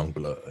Miles as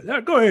Youngblood.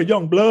 Yeah, go ahead,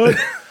 Youngblood.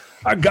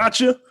 I got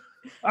you.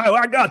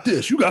 I got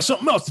this. You got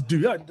something else to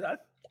do. I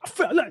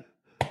felt like.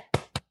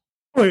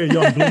 Go ahead,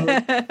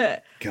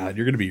 Youngblood. God,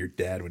 you're gonna be your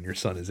dad when your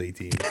son is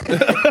 18.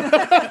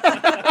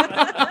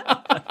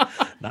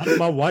 Not if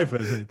my wife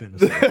has anything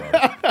to say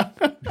about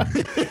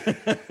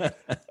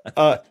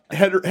it.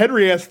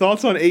 Henry asks,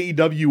 thoughts on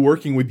AEW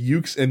working with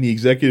Ukes and the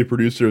executive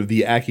producer of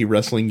the Aki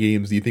wrestling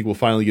games. Do you think we'll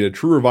finally get a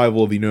true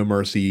revival of the No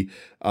Mercy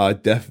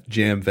Def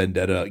Jam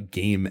Vendetta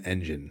game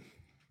engine?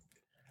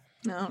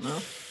 I don't know.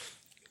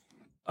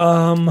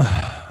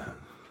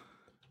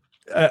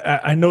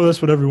 I know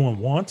that's what everyone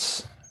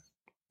wants.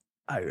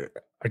 I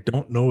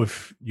don't know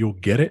if you'll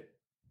get it.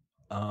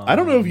 I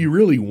don't know if you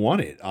really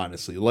want it,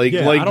 honestly. Like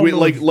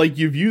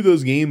you view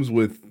those games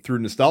through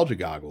nostalgia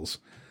goggles.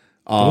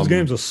 Those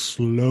games are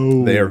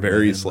slow. They are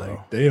very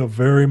slow. They are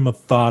very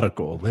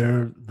methodical.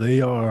 They're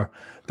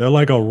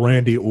like a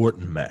Randy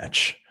Orton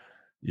match.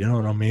 You know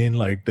what I mean?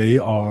 Like they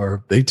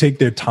take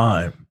their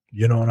time.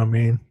 You know what I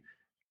mean?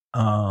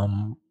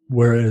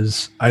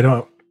 Whereas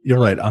you're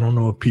right. I don't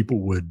know if people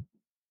would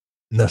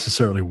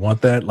necessarily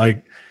want that.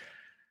 Like,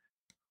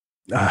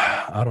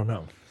 I don't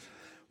know.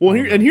 Well,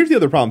 here's the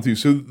other problem too.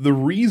 So the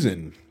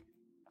reason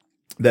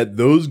that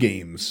those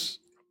games,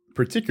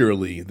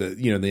 particularly the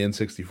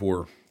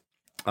N64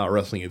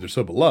 wrestling games, are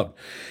so beloved,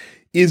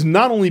 is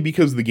not only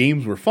because the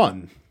games were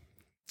fun,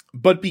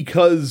 but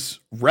because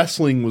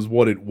wrestling was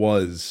what it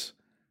was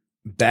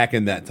back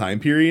in that time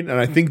period. And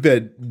I think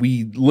that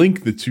we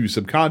link the two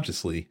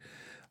subconsciously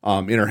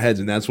in our heads,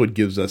 and that's what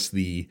gives us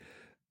the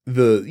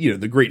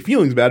great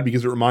feelings about it,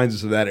 because it reminds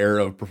us of that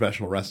era of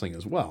professional wrestling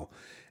as well.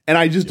 And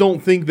I just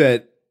don't think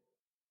that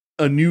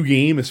a new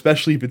game,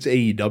 especially if it's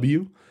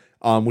AEW,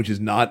 which is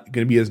not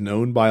going to be as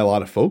known by a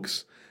lot of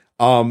folks,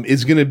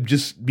 is going to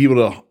just be able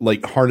to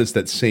like harness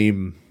that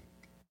same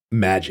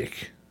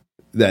magic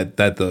that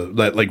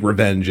like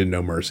Revenge and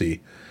No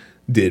Mercy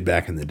did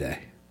back in the day.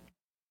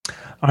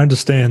 I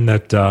understand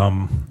that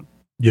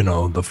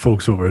the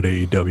folks over at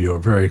AEW are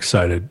very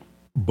excited,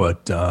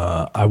 but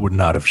I would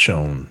not have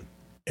shown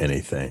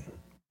anything.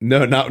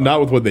 No, not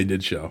with what they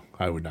did show.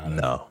 I would not have.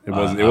 No, it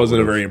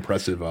wasn't a very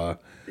impressive.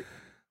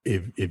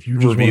 If you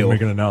just want to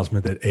make an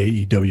announcement that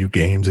AEW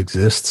Games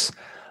exists,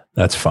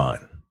 that's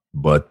fine.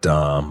 But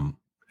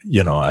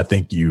I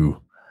think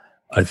you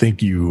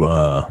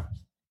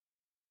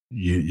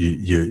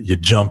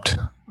jumped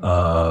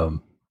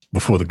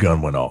before the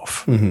gun went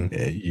off. Mm-hmm.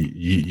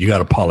 You got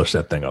to polish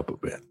that thing up a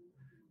bit.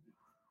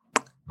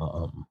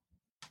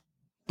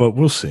 But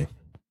we'll see.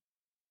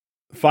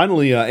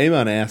 Finally,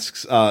 Amon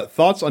asks,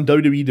 thoughts on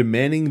WWE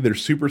demanding their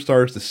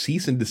superstars to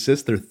cease and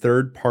desist their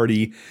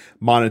third-party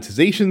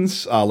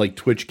monetizations, like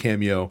Twitch,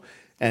 Cameo,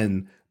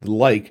 and the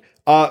like.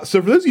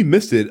 So for those of you who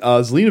missed it,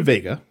 Zelina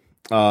Vega,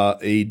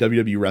 a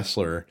WWE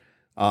wrestler,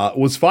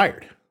 was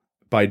fired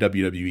by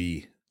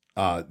WWE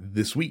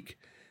this week,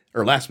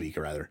 or last week,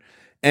 rather.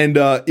 And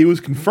it was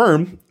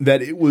confirmed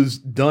that it was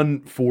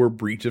done for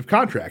breach of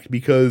contract,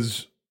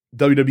 because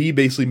WWE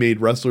basically made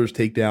wrestlers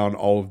take down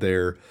all of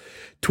their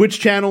Twitch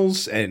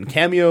channels and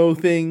Cameo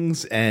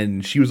things,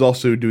 and she was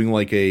also doing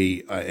like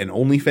an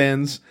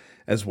OnlyFans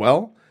as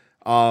well.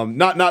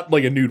 Not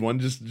like a nude one,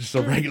 just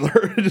a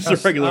regular, a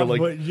regular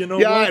like. But you know,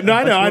 yeah, what? No,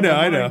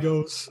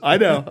 I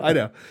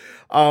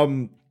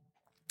know.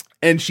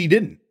 And she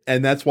didn't,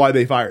 and that's why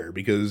they fired her,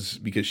 because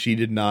she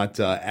did not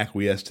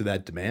acquiesce to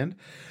that demand.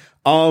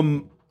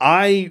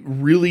 I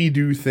really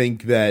do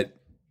think that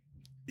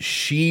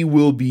she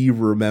will be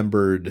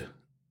remembered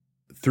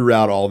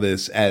throughout all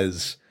this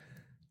as,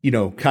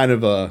 kind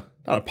of not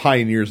a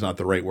pioneer is not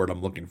the right word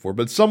I'm looking for,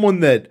 but someone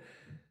that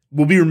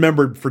will be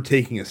remembered for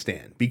taking a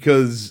stand,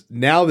 because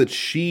now that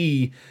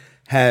she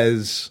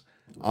has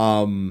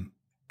done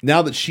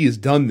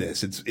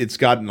this, it's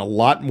gotten a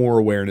lot more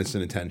awareness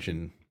and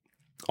attention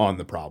on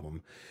the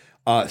problem.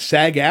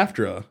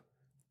 SAG-AFTRA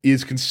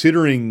is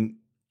considering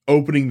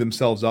opening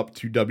themselves up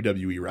to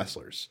WWE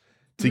wrestlers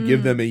to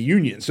give them a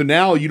union. So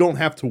now you don't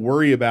have to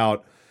worry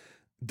about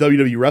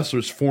WWE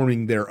wrestlers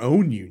forming their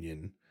own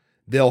union.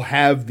 They'll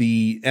have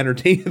the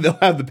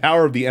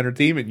power of the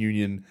entertainment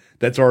union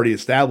that's already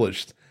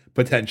established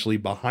potentially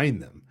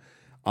behind them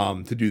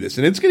to do this.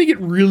 And it's going to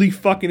get really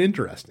fucking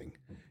interesting.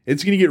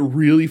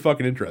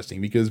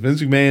 Because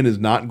Vince McMahon is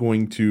not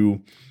going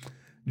to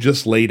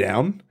just lay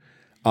down.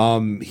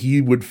 He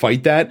would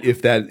fight that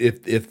if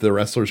the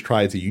wrestlers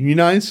try to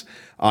unionize.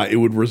 It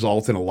would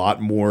result in a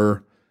lot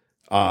more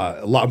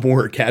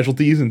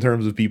casualties in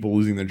terms of people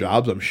losing their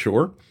jobs, I'm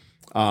sure.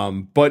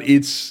 But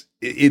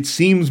it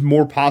seems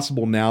more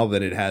possible now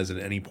than it has at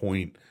any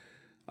point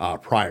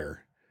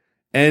prior.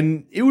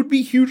 And it would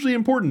be hugely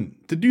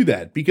important to do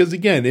that, because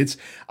again,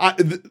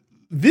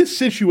 this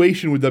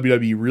situation with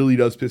WWE really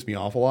does piss me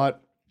off a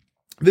lot.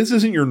 This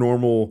isn't your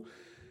normal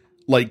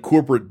like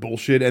corporate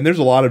bullshit, and there's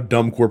a lot of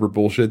dumb corporate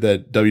bullshit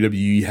that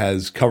WWE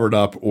has covered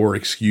up or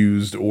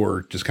excused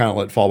or just kind of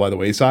let fall by the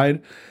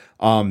wayside.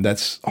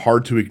 That's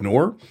hard to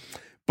ignore.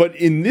 But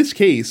in this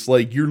case,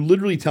 like, you're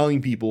literally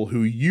telling people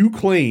who you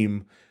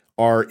claim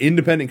are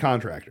independent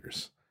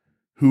contractors,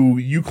 who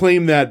you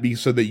claim that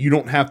so that you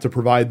don't have to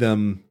provide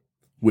them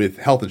with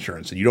health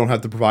insurance, and you don't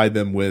have to provide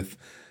them with,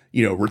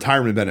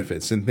 retirement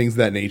benefits and things of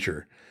that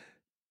nature.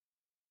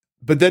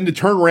 But then to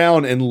turn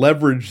around and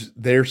leverage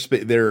their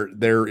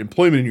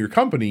employment in your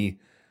company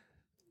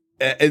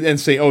and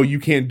say, oh, you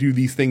can't do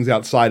these things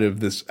outside of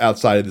this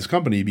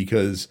company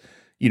because,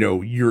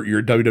 you're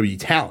a WWE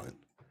talent.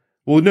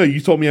 Well, no, you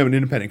told me I'm an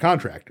independent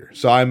contractor.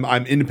 So I'm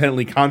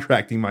independently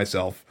contracting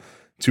myself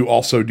to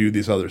also do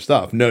this other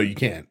stuff. No, you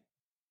can't.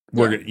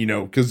 We're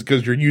gonna,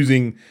 because you're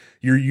using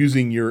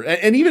your,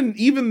 and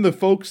even the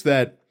folks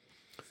that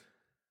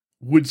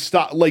would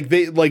stop,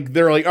 they're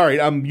like, all right,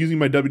 I'm using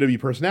my WWE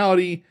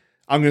personality.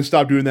 I'm going to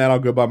stop doing that. I'll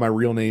go by my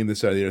real name,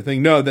 this or the other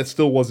thing. No, that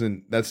still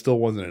wasn't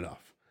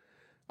enough.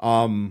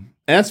 And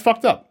that's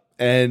fucked up.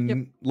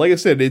 And like I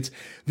said, it's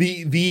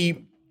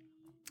the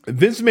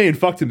Vince McMahon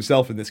fucked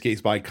himself in this case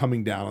by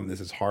coming down on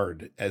this as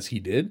hard as he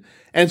did.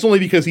 And it's only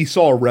because he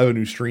saw a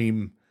revenue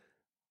stream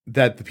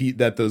that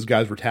those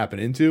guys were tapping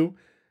into.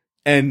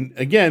 And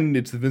again,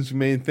 it's the Vince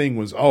McMahon thing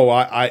was,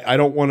 I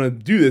don't want to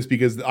do this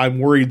because I'm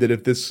worried that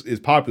if this is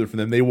popular for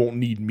them, they won't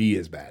need me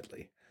as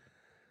badly.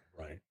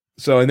 Right.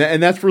 So, and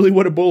that's really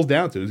what it boils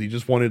down to, is he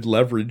just wanted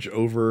leverage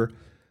over,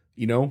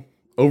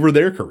 over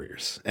their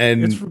careers.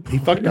 And he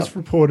fucked up. It's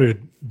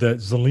reported that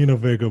Zelina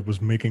Vega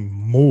was making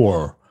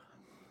more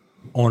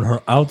on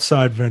her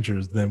outside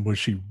ventures than what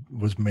she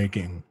was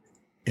making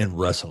in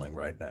wrestling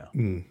right now.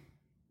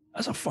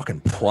 That's a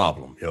fucking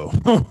problem, yo.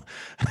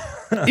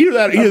 either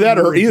that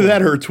or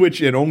her Twitch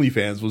and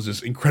OnlyFans was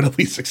just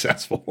incredibly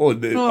successful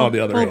on the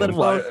other hand.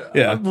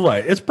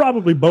 Right. It's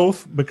probably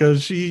both,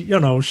 because she's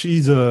a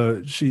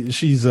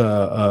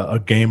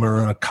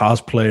gamer and a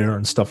cosplayer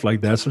and stuff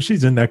like that. So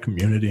she's in that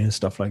community and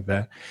stuff like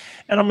that.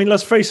 And I mean,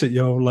 let's face it,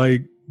 yo,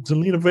 like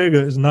Zelina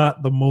Vega is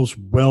not the most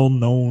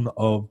well-known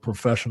of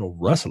professional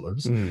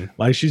wrestlers.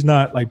 Like, she's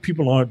not, like,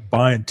 people aren't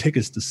buying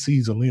tickets to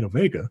see Zelina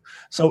Vega.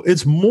 So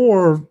it's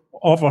more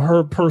off of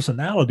her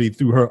personality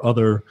through her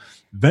other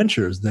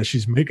ventures that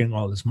she's making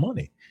all this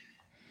money.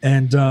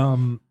 And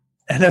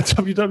that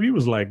WWE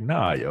was like,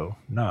 nah,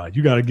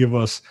 you gotta give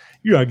us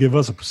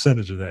a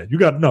percentage of that.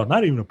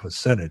 Not even a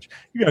percentage.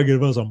 You gotta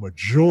give us a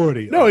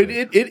majority. No,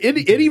 it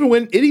even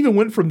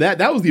went from that.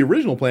 That was the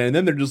original plan, and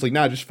then they're just like,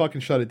 nah, just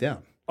fucking shut it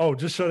down. Oh,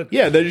 just shut it.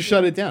 Yeah, they just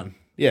shut it down.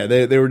 Yeah,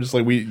 they were just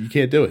like, you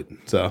can't do it.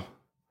 So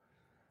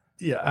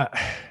yeah,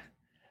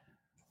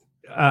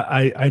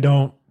 I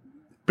don't.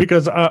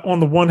 Because on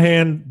the one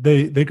hand,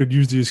 they could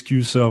use the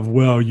excuse of,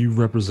 well, you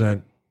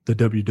represent the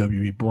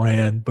WWE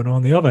brand. But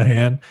on the other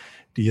hand,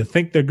 do you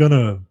think they're going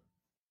to,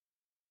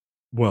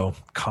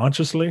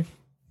 consciously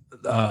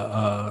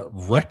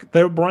wreck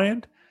their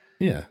brand?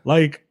 Yeah.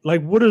 Like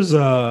what does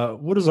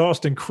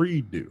Austin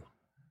Creed do?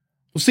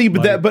 Well, see,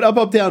 but Up,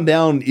 Up, Down,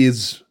 Down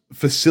is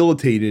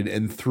facilitated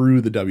and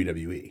through the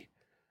WWE.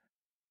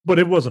 But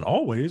it wasn't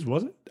always,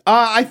 was it?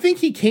 I think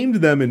he came to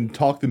them and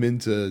talked them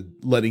into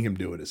letting him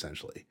do it,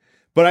 essentially.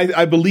 But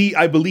I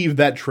believe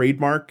that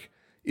trademark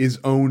is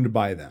owned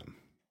by them.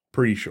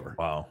 Pretty sure.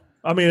 Wow.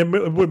 I mean,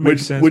 it would make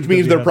sense. Which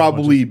means they're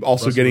probably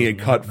also getting a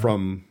cut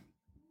from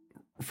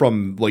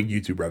like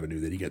YouTube revenue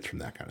that he gets from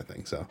that kind of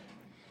thing. So,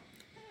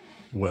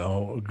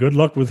 well, good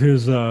luck with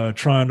his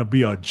trying to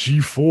be a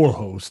G4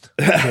 host.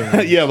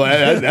 Yeah,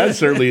 but that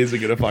certainly isn't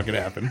going to fucking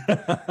happen.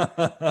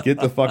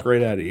 Get the fuck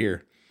right out of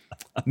here.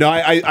 No,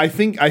 I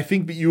think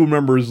that you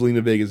remember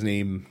Zelina Vega's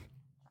name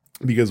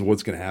because of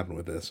what's going to happen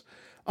with this.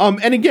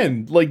 And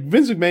again, like,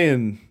 Vince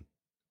McMahon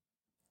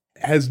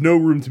has no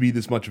room to be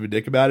this much of a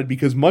dick about it,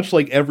 because much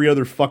like every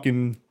other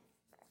fucking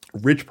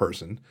rich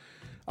person,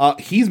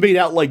 he's made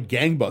out like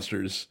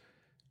gangbusters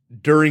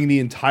during the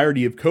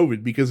entirety of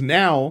COVID, because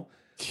now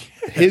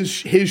his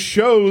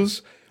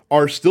shows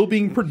are still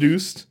being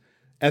produced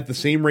at the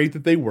same rate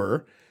that they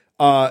were.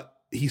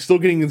 He's still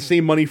getting the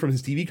same money from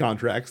his TV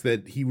contracts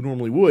that he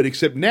normally would,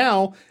 except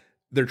now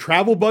their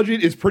travel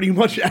budget is pretty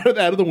much out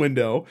of the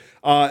window.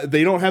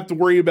 They don't have to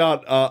worry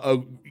about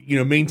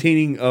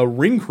maintaining a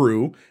ring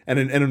crew and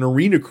an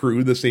arena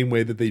crew the same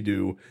way that they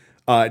do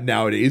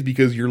nowadays,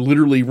 because you're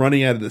literally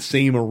running out of the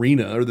same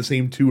arena or the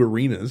same two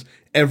arenas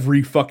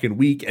every fucking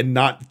week and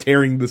not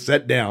tearing the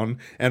set down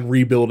and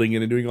rebuilding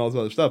it and doing all this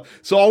other stuff.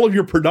 So all of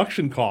your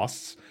production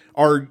costs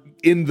are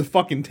in the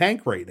fucking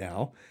tank right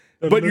now,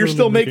 but you're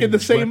still making the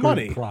same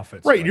money.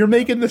 Right, you're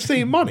making the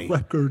same money.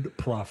 Record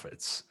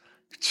profits.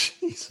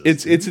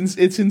 Jesus,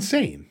 it's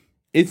insane.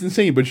 It's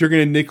insane, but you're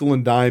going to nickel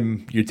and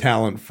dime your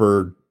talent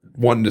for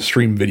wanting to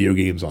stream video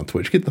games on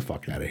Twitch. Get the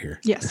fuck out of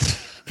here.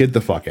 Yes. Get the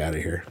fuck out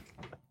of here.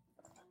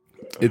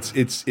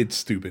 It's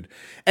stupid.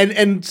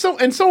 And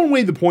someone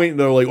made the point,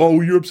 they're like, "Oh,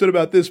 you're upset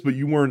about this, but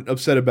you weren't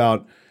upset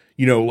about,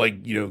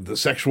 the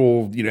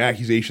sexual,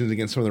 accusations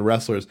against some of the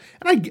wrestlers."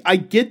 And I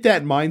get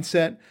that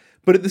mindset,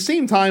 but at the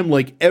same time,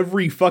 like,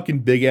 every fucking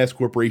big ass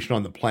corporation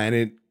on the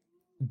planet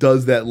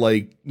does that,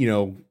 like,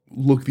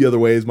 look the other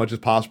way as much as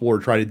possible or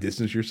try to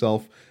distance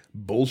yourself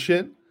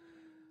bullshit.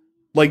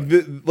 Like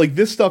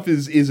this stuff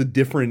is a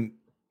different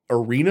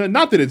arena.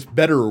 Not that it's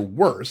better or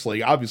worse.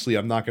 Like, obviously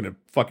I'm not going to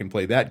fucking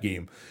play that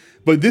game,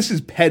 but this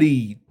is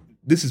petty.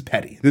 This is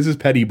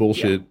petty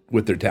bullshit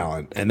with their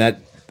talent. And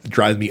that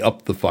drives me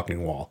up the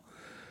fucking wall.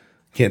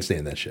 Can't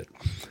stand that shit.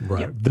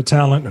 Right. Yep. The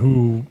talent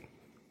who,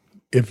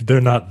 if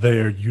they're not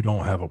there, you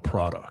don't have a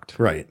product.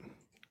 Right.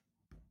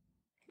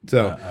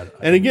 So,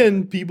 and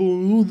again,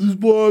 people, oh, this is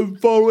why I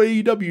follow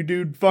AEW,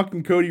 dude.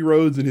 Fucking Cody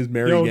Rhodes and his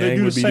merry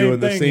gang would be doing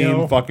the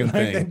same fucking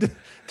thing.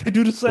 They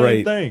do the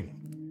same thing.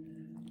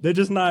 They're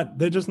just not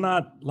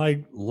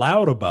like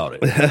loud about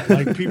it.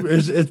 Like people,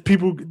 it's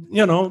people,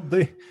 you know,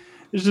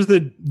 it's just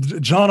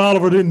that John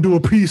Oliver didn't do a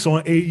piece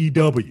on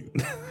AEW.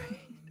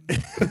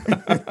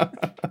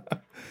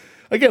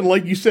 Again,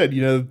 like you said,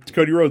 you know,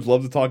 Cody Rhodes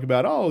loves to talk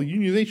about, oh,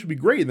 Union should be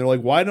great. And they're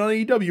like, why not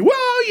AEW?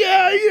 Well,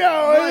 yeah, you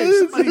know. Right,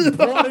 somebody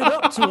brought it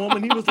up to him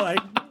and he was like,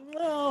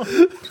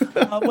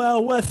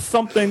 well, that's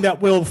something that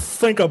we'll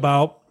think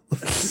about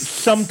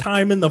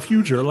sometime in the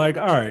future. Like,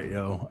 all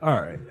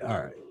right.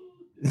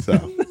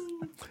 So,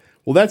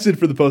 well, that's it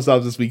for the Post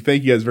Office this week.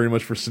 Thank you guys very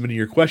much for submitting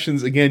your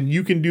questions. Again,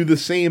 you can do the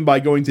same by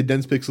going to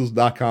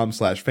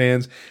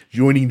densepixels.com/fans,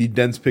 joining the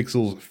Dense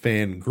Pixels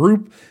fan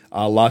group.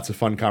 Lots of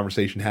fun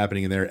conversation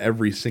happening in there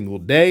every single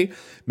day.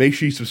 Make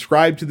sure you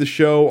subscribe to the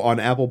show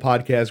on Apple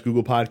Podcasts,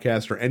 Google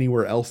Podcasts, or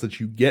anywhere else that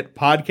you get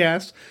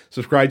podcasts.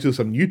 Subscribe to us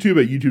on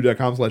YouTube at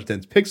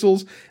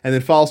youtube.com/densepixels. And then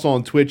follow us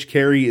on Twitch.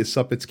 Carrie is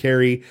Suppets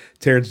Carrie,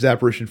 Terrence is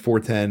Apparition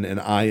 410, and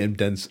I am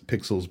Dense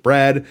Pixels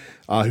Brad,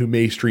 who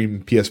may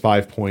stream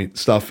PS5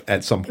 stuff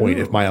at some point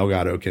if my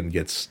Elgato can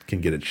get its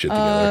shit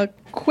together.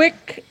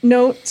 Quick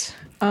note,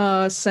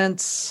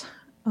 since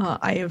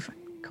I have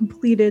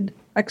completed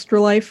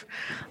Extra Life,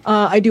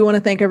 I do want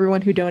to thank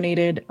everyone who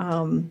donated.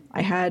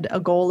 I had a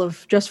goal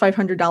of just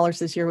 $500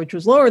 this year, which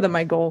was lower than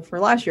my goal for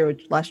last year.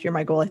 Last year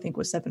my goal I think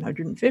was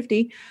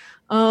 $750.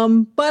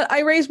 But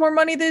I raised more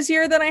money this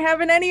year than I have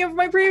in any of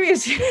my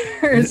previous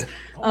years.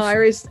 I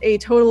raised a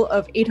total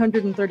of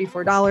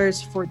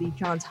 $834 for the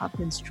Johns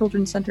Hopkins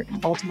Children's Center in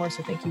Baltimore.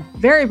 So thank you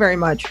very, very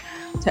much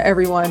to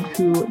everyone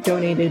who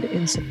donated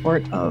in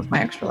support of my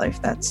Extra Life.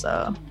 That's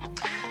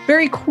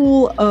very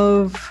cool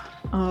of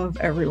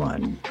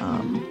everyone.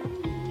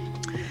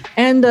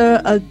 And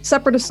a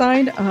separate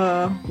aside,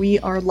 we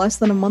are less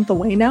than a month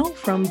away now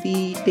from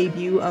the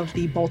debut of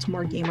the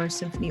Baltimore Gamers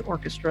Symphony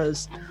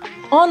Orchestra's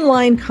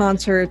online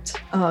concert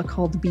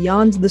called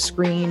Beyond the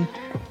Screen.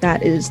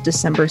 That is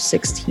December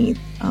 16th.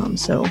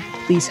 So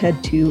please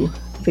head to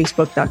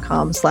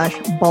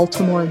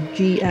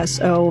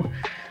facebook.com/BaltimoreGSO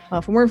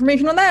for more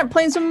information on that.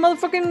 Playing some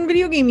motherfucking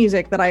video game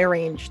music that I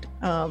arranged.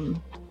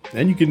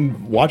 And you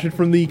can watch it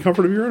from the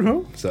comfort of your own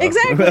home. So.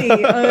 Exactly.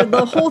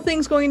 The whole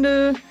thing's going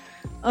to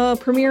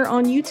premiere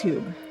on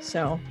YouTube.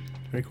 So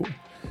very cool.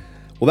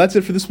 Well, that's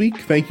it for this week.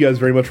 Thank you guys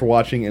very much for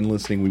watching and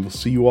listening. We will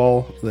see you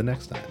all the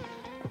next time.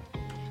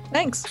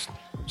 Thanks.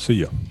 See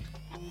ya.